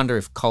 So I wonder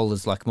if Cole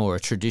is like more a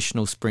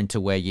traditional sprinter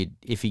where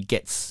if he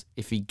gets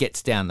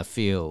down the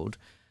field,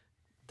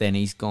 then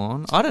he's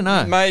gone. I don't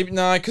know. Maybe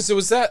no, because there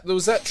was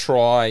that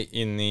try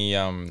in the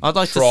I'd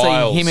like trials.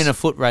 to see him in a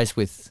foot race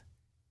with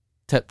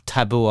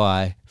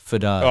Tabuai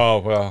Fido.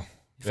 Oh well,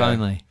 if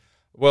only.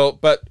 Well,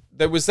 but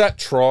there was that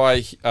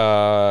try.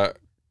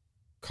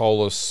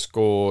 Kohler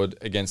scored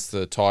against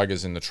the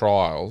Tigers in the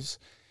trials,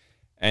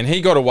 and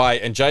he got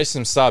away. And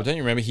Jason Saab, don't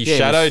you remember? He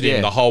shadowed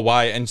him the whole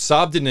way, and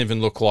Saab didn't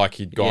even look like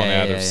he'd gone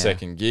out of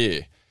second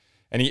gear,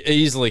 and he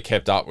easily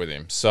kept up with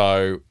him.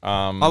 So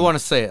I want to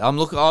see it.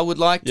 I would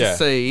like to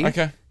see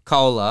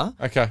Kohler.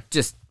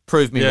 Just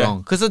prove me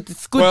wrong, because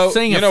it's good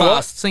seeing it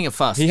fast. Seeing it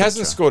fast. He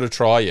hasn't scored a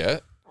try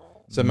yet.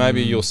 So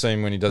maybe you'll see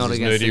him when he does his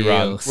nudie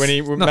run.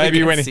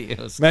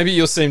 Maybe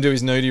you'll see him do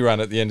his nudie run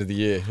at the end of the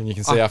year, and you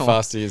can see how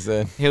fast he is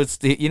then.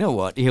 You know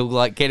what? He'll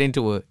like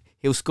he'll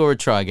score a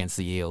try against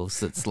the Eels.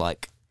 That's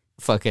like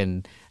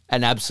fucking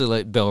an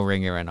absolute bell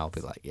ringer, and I'll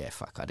be like, yeah,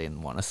 fuck, I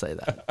didn't want to say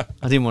that.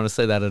 I didn't want to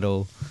say that at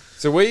all.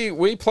 So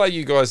we play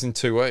you guys in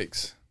 2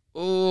 weeks.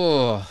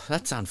 Oh,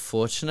 that's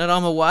unfortunate.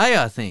 I'm away,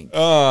 I think.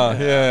 Oh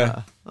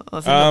yeah. I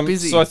think I'm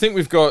busy. So I think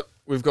we've got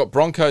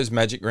Broncos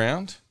Magic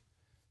Round.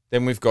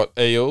 Then we've got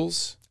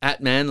Eels.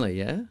 At Manly,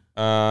 yeah?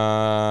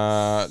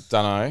 Dunno.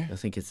 I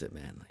think it's at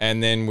Manly.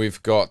 And then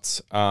we've got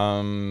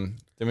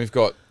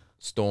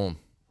Storm.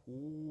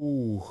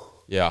 Ooh.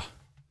 Yeah.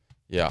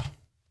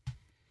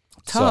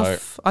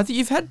 Tough. I think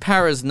you've had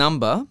Parra's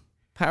number.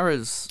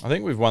 I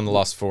think we've won the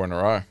last 4 in a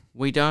row.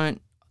 We don't.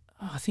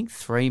 I think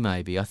 3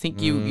 maybe. I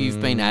think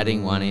you've been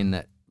adding one in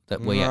that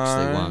we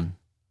actually won.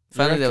 If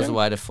only there was a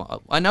way to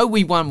find. I know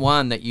we won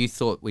one that you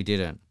thought we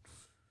didn't.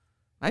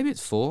 Maybe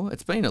it's 4.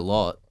 It's been a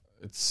lot.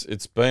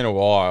 It's been a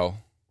while.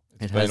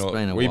 It has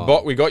been a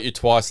while. We got you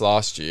twice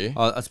last year.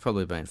 Oh, that's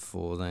probably been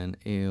 4 then.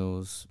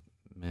 Eels,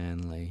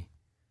 Manly,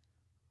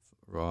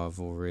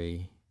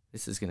 rivalry.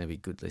 This is going to be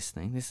good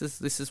listening. This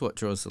is what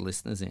draws the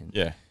listeners in.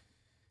 Yeah.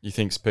 You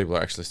think people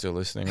are actually still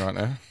listening right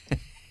now?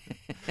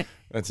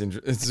 That's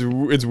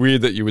interesting. It's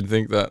weird that you would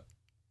think that.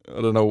 I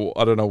don't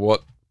know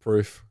what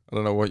proof. I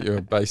don't know what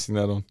you're basing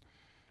that on.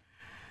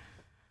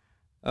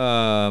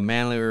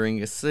 Manly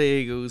Warringah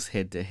Seagulls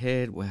head to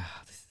head. Wow,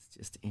 this is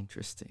just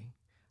interesting.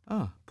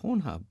 Oh,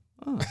 Pornhub.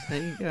 Oh,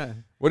 there you go.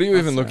 What are you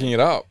even looking it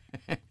up?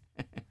 I'm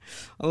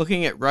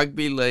looking at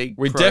rugby league.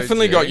 We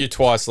definitely got you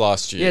twice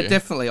last year. Yeah,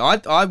 definitely. I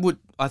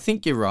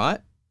think you're right.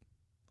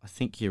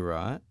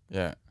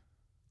 Yeah.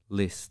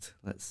 List.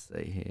 Let's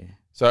see here.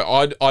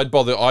 So I'd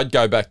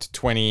go back to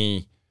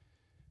 20.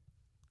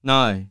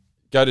 No.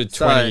 Go to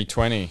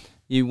 2020. So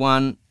you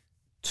won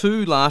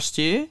 2 last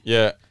year.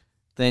 Yeah.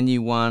 Then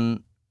you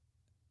won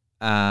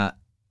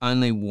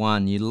only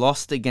 1. You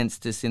lost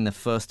against us in the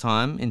first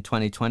time in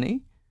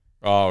 2020.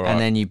 Oh, right. And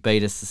then you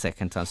beat us the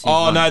second time.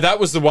 So no, that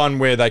was the one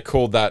where they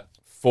called that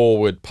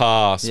forward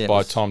pass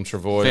by Tom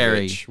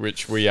Travojevic,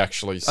 which we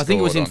actually scored. I think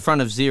it was in front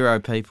of 0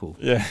 people.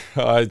 Yeah.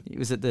 It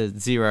was at the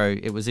 0.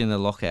 It was in the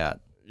lockout.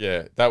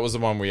 Yeah, that was the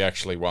one we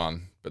actually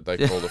won, but they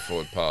called a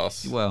forward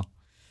pass. Well,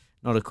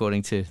 not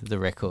according to the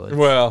record.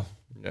 Well,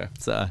 yeah.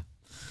 So.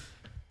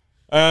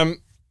 Now,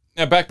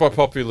 back by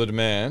popular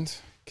demand,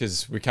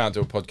 because we can't do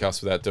a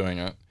podcast without doing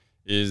it,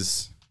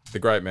 is the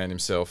great man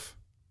himself,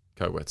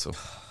 Co Wetzel.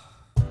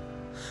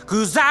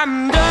 'Cause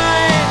I'm done. I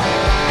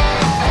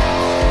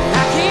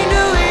can't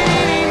do it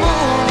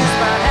anymore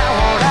despite how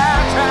hard I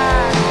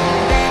try.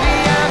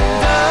 Baby, I'm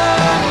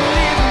done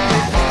living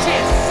with the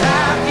chances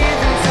I've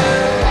given to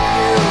you.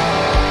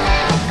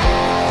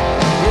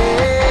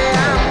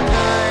 Yeah, I'm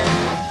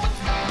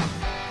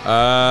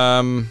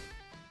done.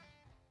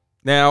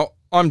 Now,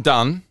 I'm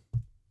done.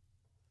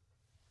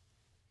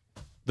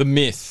 The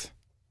myth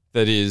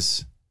that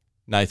is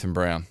Nathan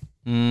Brown.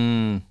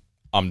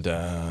 I'm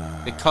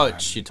done. The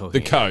coach you're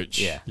talking The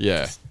coach. about.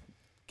 Yeah.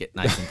 Get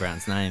Nathan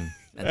Brown's name.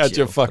 Out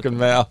your fucking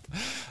mouth.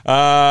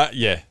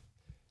 Yeah.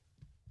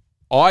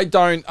 I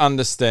don't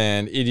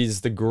understand. It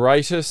is the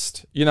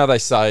greatest. You know, they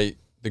say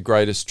the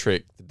greatest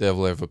trick the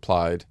devil ever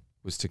played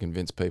was to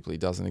convince people he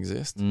doesn't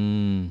exist.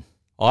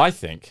 I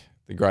think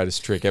the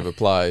greatest trick ever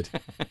played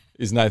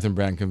is Nathan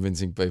Brown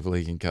convincing people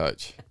he can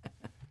coach.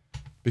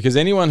 Because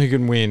anyone who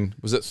can win,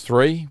 was it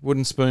 3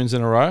 wooden spoons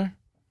in a row?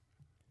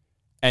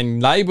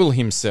 And label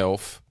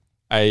himself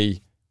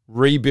a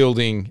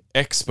rebuilding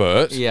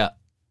expert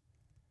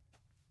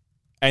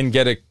and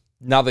get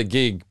another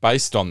gig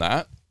based on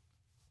that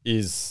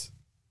he's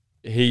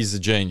a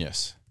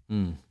genius.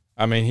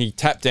 I mean, he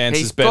tap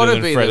dances He's better gotta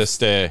than be Fred the-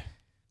 Astaire.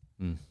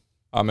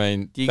 I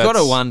mean, You got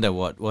to wonder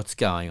what's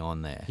going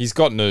on there. he's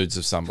got nudes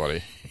of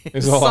somebody.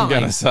 Is all I'm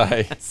going to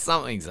say.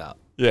 Something's up.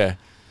 Yeah.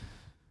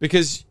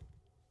 Because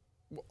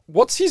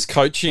what's his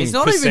coaching He's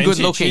not even percentage? good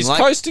looking, His like-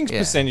 coaching yeah.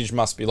 percentage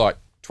must be like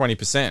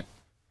 20%.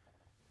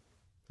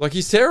 Like,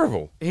 he's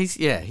terrible. He's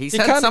He had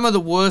can't- some of the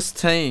worst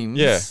teams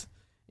Yeah.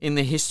 in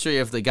the history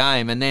of the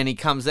game, and then he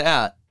comes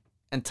out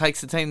and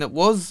takes a team that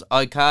was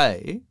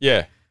okay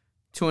Yeah.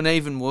 to an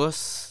even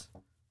worse.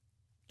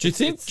 Do you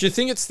think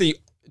it's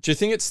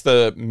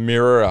the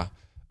mirror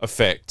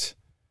effect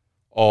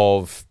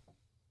of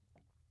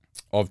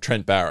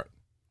Trent Barrett?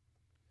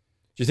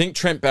 Do you think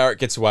Trent Barrett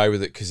gets away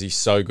with it because he's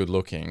so good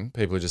looking?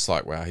 People are just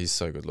like, wow, he's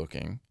so good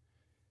looking.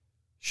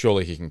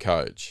 Surely he can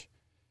coach.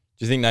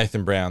 Do you think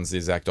Nathan Brown's the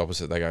exact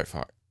opposite? They go,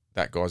 fuck,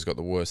 that guy's got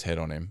the worst head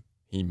on him.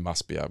 He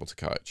must be able to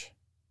coach.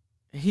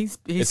 He's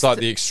It's like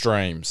the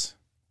extremes.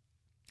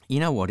 You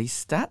know what? His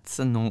stats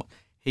are not.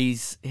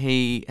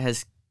 He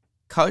has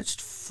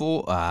coached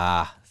for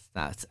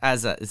it's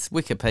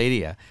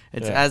Wikipedia.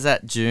 It's as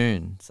at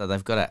June, so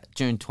they've got at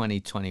June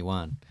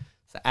 2021.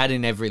 So add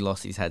in every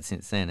loss he's had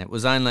since then. It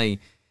was only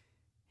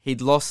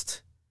he'd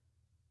lost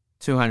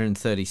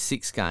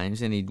 236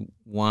 games and he'd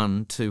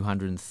won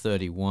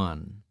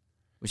 231,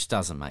 which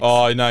doesn't make sense.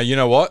 Oh no, you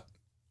know what?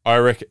 I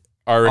reckon.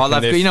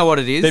 You know what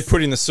it is? They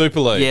put in the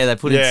Super League. Yeah, they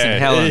put in St.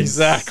 Helens.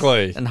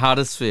 Exactly. And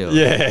Huddersfield.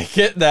 Yeah,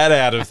 get that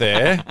out of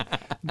there.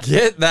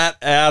 Get that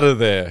out of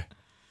there.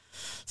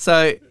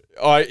 So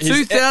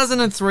 2003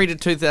 2003 to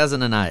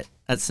 2008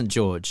 at St.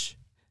 George,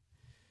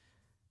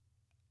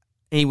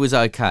 he was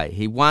okay.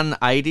 He won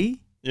 80.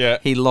 Yeah.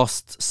 He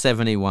lost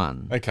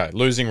 71. Okay,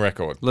 losing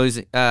record.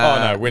 Losing.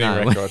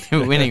 Winning record.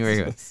 Winning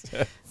record.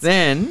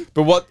 Then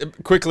But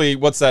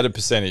what's that a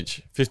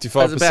percentage?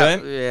 55%?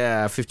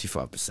 about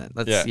 55%.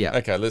 That's Yeah.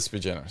 Okay, let's be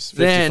generous.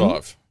 Then-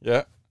 55.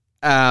 Yeah.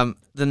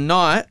 The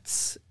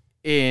Knights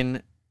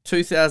in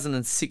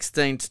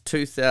 2016 to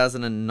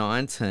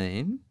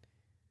 2019,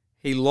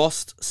 he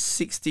lost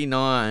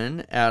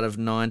 69 out of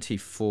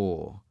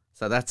 94.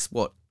 So that's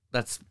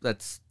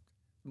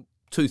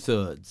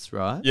 2/3,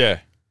 right? Yeah.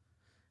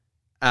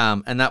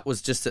 And that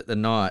was just at the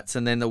Knights.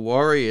 And then the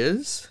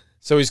Warriors,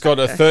 So he's got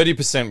a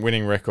 30%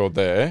 winning record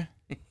there,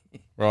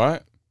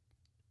 right?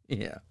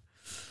 yeah.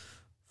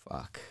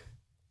 Fuck.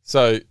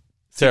 So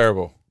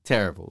terrible.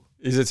 Terrible.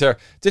 Is it terrible?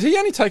 Did he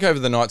only take over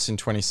the Knights in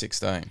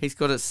 2016? He's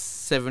got a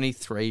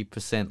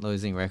 73%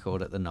 losing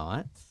record at the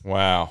Knights.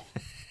 Wow.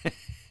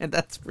 And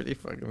that's pretty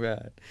fucking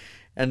bad.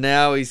 And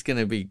now he's going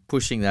to be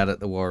pushing that at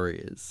the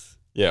Warriors.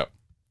 Yeah.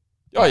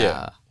 Oh, yeah.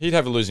 Wow. He'd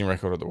have a losing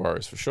record at the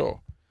Warriors for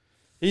sure.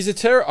 He's a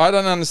terror. I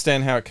don't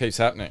understand how it keeps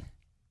happening.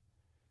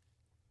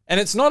 And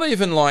it's not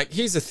even like,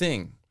 here's the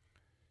thing.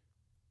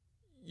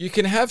 You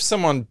can have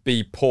someone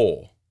be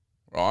poor,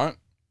 right?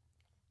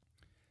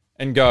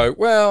 And go,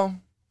 well,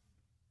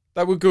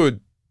 they were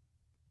good.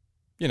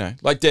 You know,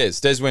 like Des.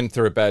 Des went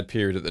through a bad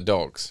period at the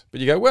Dogs. But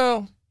you go,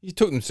 well, he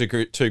took them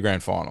to 2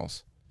 grand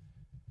finals.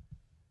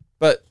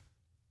 But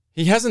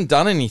he hasn't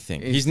done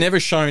anything. He's never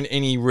shown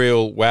any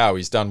real, wow,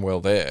 he's done well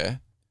there.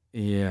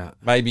 Yeah.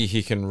 Maybe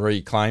he can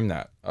reclaim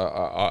that.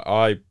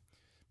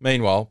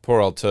 Meanwhile, poor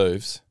old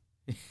Toves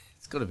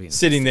It's got to be an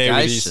sitting there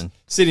investigation.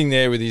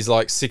 with his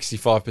like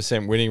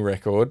 65% winning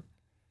record,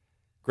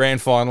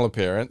 grand final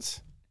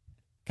appearance,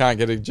 can't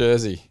get a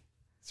jersey.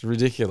 It's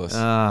ridiculous.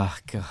 Oh,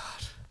 God.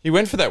 He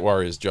went for that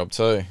Warriors job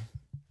too.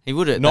 He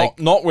would have.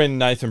 Not when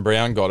Nathan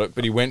Brown got it,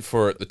 but he went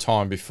for it the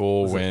time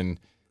before when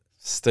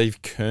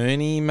Steve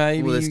Kearney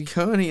maybe. Well, there's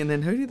Kearney, and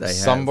then who did they have?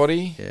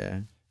 Somebody. Yeah.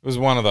 It was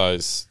one of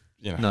those,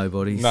 you know,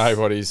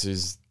 Nobody's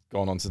who's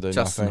gone on to do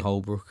Justin nothing.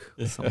 Holbrook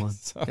or someone.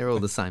 They're all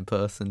the same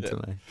person to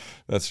me.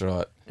 That's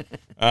right.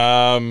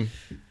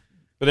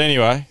 But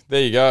anyway,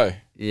 there you go.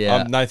 Yeah.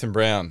 I'm Nathan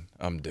Brown.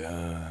 I'm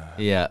done.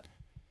 Yeah.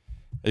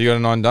 Have you got a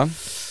 9 done?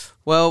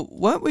 Well,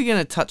 weren't we going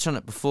to touch on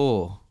it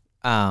before?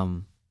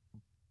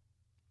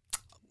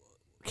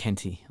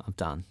 Kenty, I'm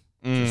done.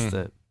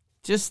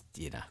 Just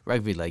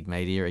rugby league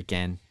media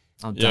again.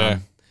 I'm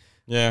done.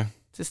 Yeah.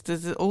 Just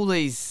there's all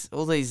these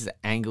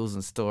angles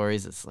and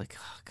stories. It's like,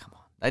 oh, come on.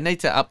 They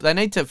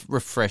need to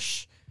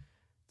refresh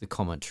the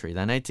commentary.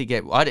 They need to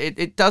get.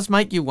 It does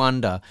make you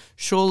wonder.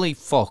 Surely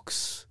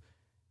Fox,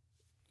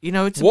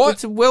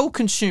 it's a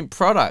well-consumed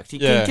product. You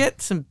can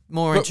get some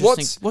more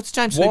interesting. What's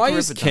James Hooper Why ever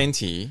is done?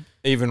 Kenty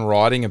even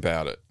writing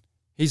about it?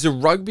 He's a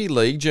rugby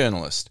league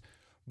journalist.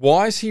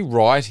 Why is he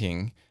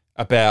writing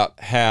about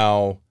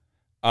how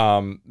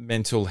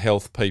mental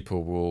health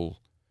people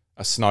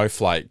are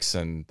snowflakes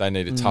and they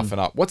need to toughen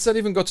up? What's that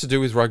even got to do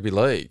with rugby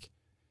league?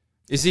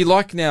 Is he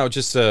like now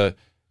just an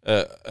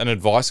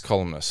advice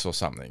columnist or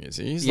something? Is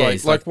he?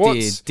 He's like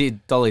what's dear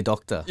Dolly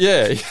Doctor.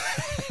 Yeah,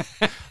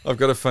 I've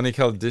got a funny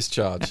coloured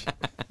discharge.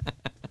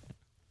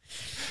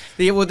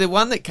 The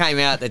one that came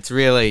out that's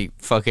really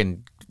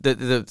fucking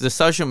the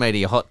social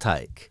media hot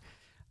take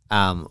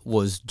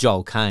was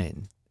Joel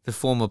Caine, the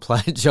former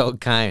player Joel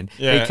Caine.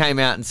 Yeah. He came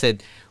out and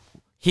said,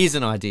 "Here's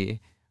an idea.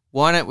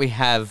 Why don't we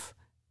have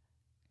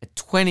a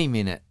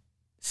 20-minute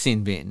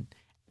sin bin,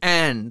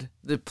 and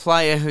the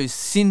player who's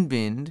sin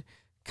binned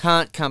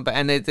can't come back?"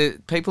 And the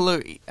people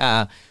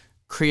are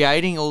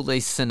creating all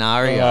these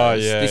scenarios. Oh,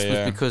 yeah, this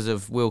yeah. was because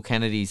of Will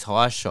Kennedy's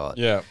high shot.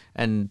 Yeah.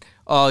 And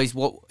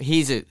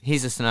here's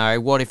a scenario.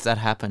 What if that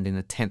happened in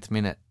the 10th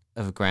minute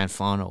of a grand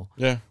final?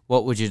 Yeah.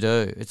 What would you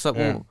do? It's like,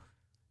 well,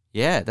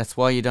 yeah, that's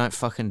why you don't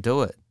fucking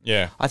do it.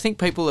 Yeah. I think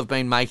people have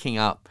been making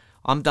up.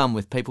 I'm done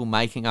with people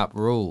making up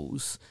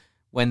rules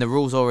when the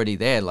rule's already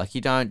there. Like,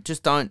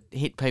 don't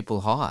hit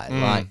people high.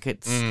 Like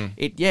it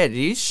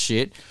is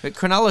shit. But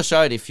Cronulla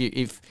showed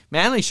if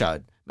Manly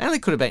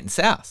could have beaten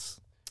South.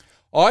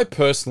 I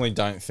personally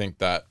don't think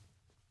that.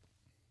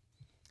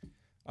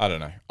 I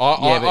don't know.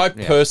 I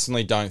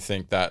personally don't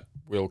think that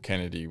Will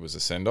Kennedy was a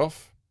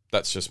send-off.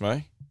 That's just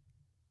me.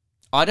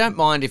 I don't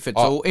mind if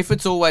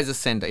it's always a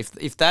send.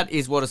 If that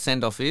is what a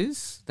send-off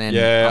is, then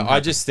Yeah, I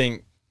just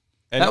think.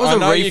 And That was I a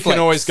know you reflex. can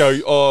always go,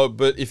 oh,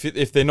 but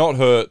if they're not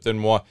hurt,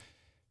 then why?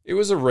 It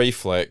was a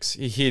reflex.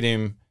 He hit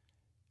him.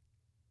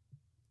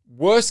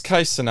 Worst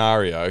case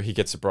scenario, he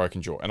gets a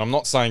broken jaw, and I'm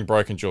not saying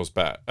broken jaw's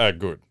bad,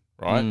 good,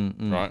 right?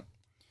 Right.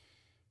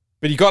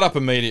 But he got up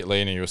immediately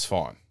and he was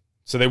fine.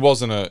 So there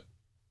wasn't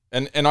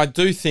and I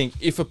do think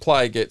if a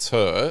player gets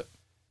hurt,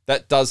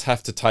 that does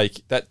have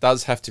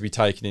to be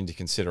taken into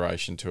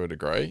consideration to a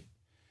degree.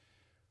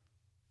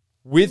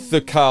 With the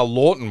Carl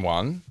Lawton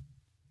one,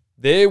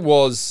 there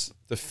was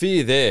the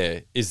fear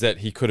there is that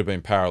he could have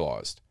been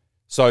paralysed.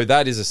 So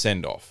that is a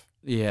send-off.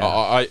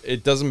 yeah.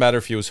 It doesn't matter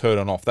if he was hurt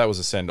or not. That was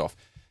a send-off.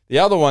 The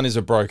other one is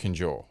a broken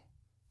jaw.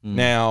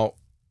 Now,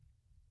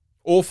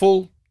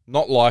 awful,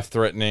 not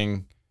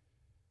life-threatening.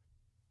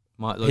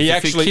 Might lose a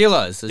few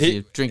kilos as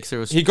you drink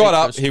through a He got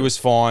up, he was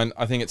fine.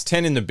 I think it's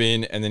 10 in the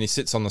bin, and then he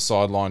sits on the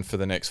sideline for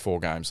the next 4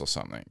 games or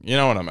something. You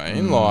know what I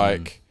mean?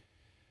 Like,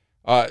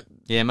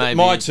 yeah, maybe.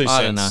 my 2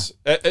 I don't know. cents.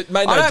 It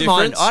made no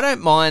difference. I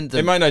don't mind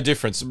It made no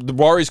difference. The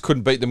Warriors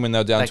couldn't beat them when they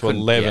were down They to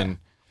couldn't, 11. yeah.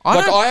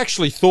 I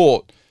actually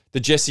thought the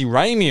Jesse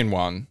Ramian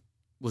one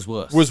was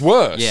worse. was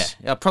worse.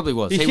 Yeah, it probably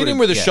was. He hit him would've-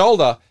 with a yeah.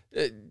 shoulder.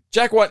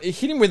 Jack White, he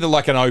hit him with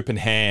like an open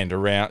hand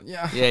around.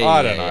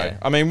 I don't know. yeah.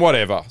 I mean,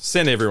 whatever.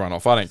 Send everyone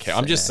off. I don't care.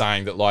 I'm just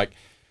saying that, like,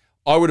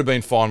 I would have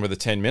been fine with a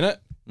 10-minute.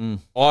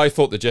 I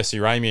thought the Jesse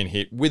Ramian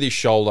hit with his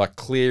shoulder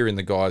clear in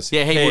the guy's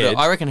Yeah, he head. would.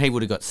 I reckon he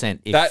would have got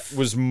sent. If, That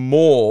was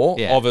more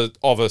Yeah.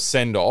 of a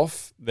send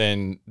off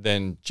than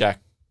Jack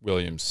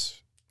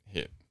Williams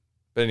hit.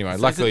 But anyway,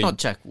 So luckily, is it not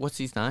Jack. What's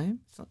his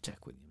name? It's not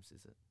Jack Williams,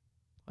 is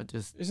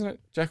it? isn't it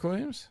Jack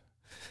Williams?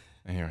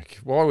 Anyway,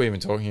 why are we even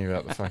talking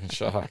about the fucking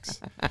Sharks?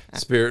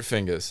 Spirit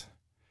fingers,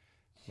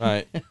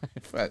 mate.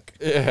 Fuck.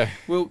 Yeah,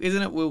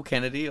 Isn't it Will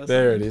Kennedy or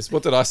there it something? is.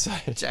 What did I say?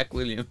 Jack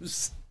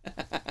Williams.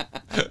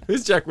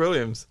 Who's Jack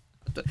Williams?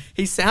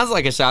 He sounds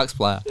like a Sharks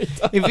player.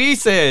 If you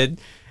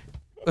said,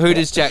 who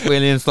does Jack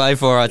Williams play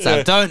for? I'd say,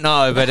 I don't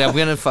know, but I'm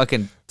going to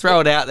fucking throw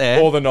it out there.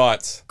 All the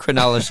Knights.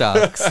 Cronulla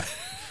Sharks.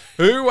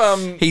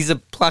 Who? He's a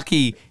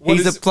plucky.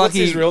 What's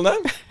his real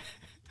name?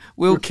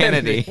 Will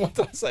Kennedy. What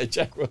did I say?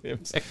 Jack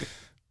Williams.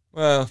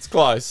 Well, it's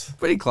close.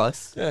 Pretty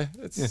close. Yeah,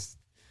 it's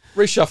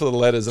reshuffle the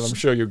letters, and I'm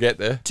sure you'll get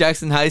there.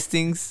 Jackson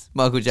Hastings,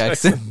 Michael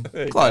Jackson.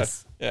 There you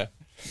Close. go.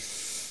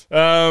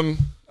 Yeah.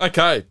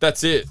 Okay,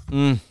 that's it.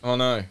 Mm. Oh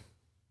no,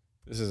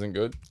 this isn't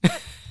good.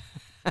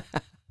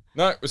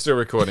 No, we're still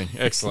recording.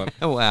 Excellent.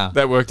 Oh, wow.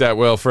 That worked out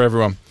well for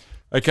everyone.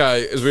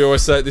 Okay, as we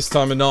always say at this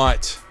time of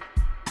night,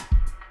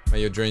 may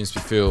your dreams be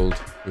filled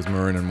with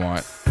maroon and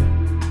white,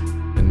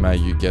 and may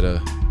you get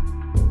a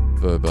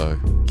Verbo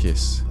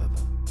kiss.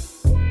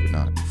 Good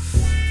night.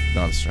 Good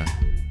night, Australia.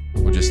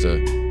 Or just a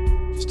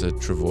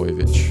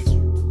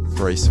Travojevic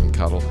threesome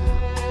cuddle.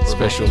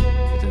 Special.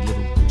 With a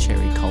little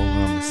cherry cola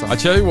on the side. I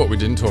tell you what we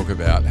didn't talk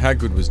about. How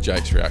good was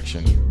Jake's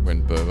reaction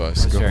when Burbo I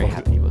was scored? very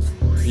happy,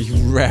 wasn't he?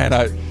 He ran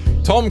over.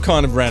 Tom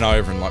kind of ran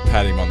over and like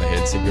patted him on the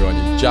head, said good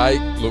on you. Jake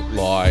looked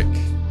like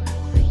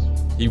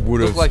he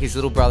would have. Looked like his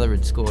little brother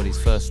had scored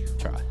his first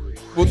try.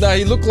 Well, no,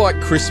 he looked like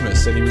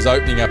Christmas and he was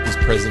opening up his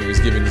present. He was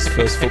giving his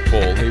first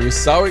football. He was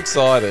so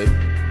excited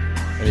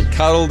and he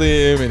cuddled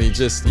him and he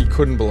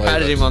couldn't believe it.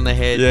 Patted him on the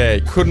head. Yeah,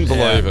 he couldn't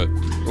believe it.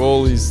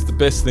 The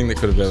best thing that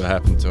could have ever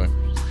happened to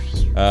him.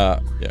 Yeah,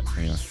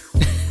 anyway.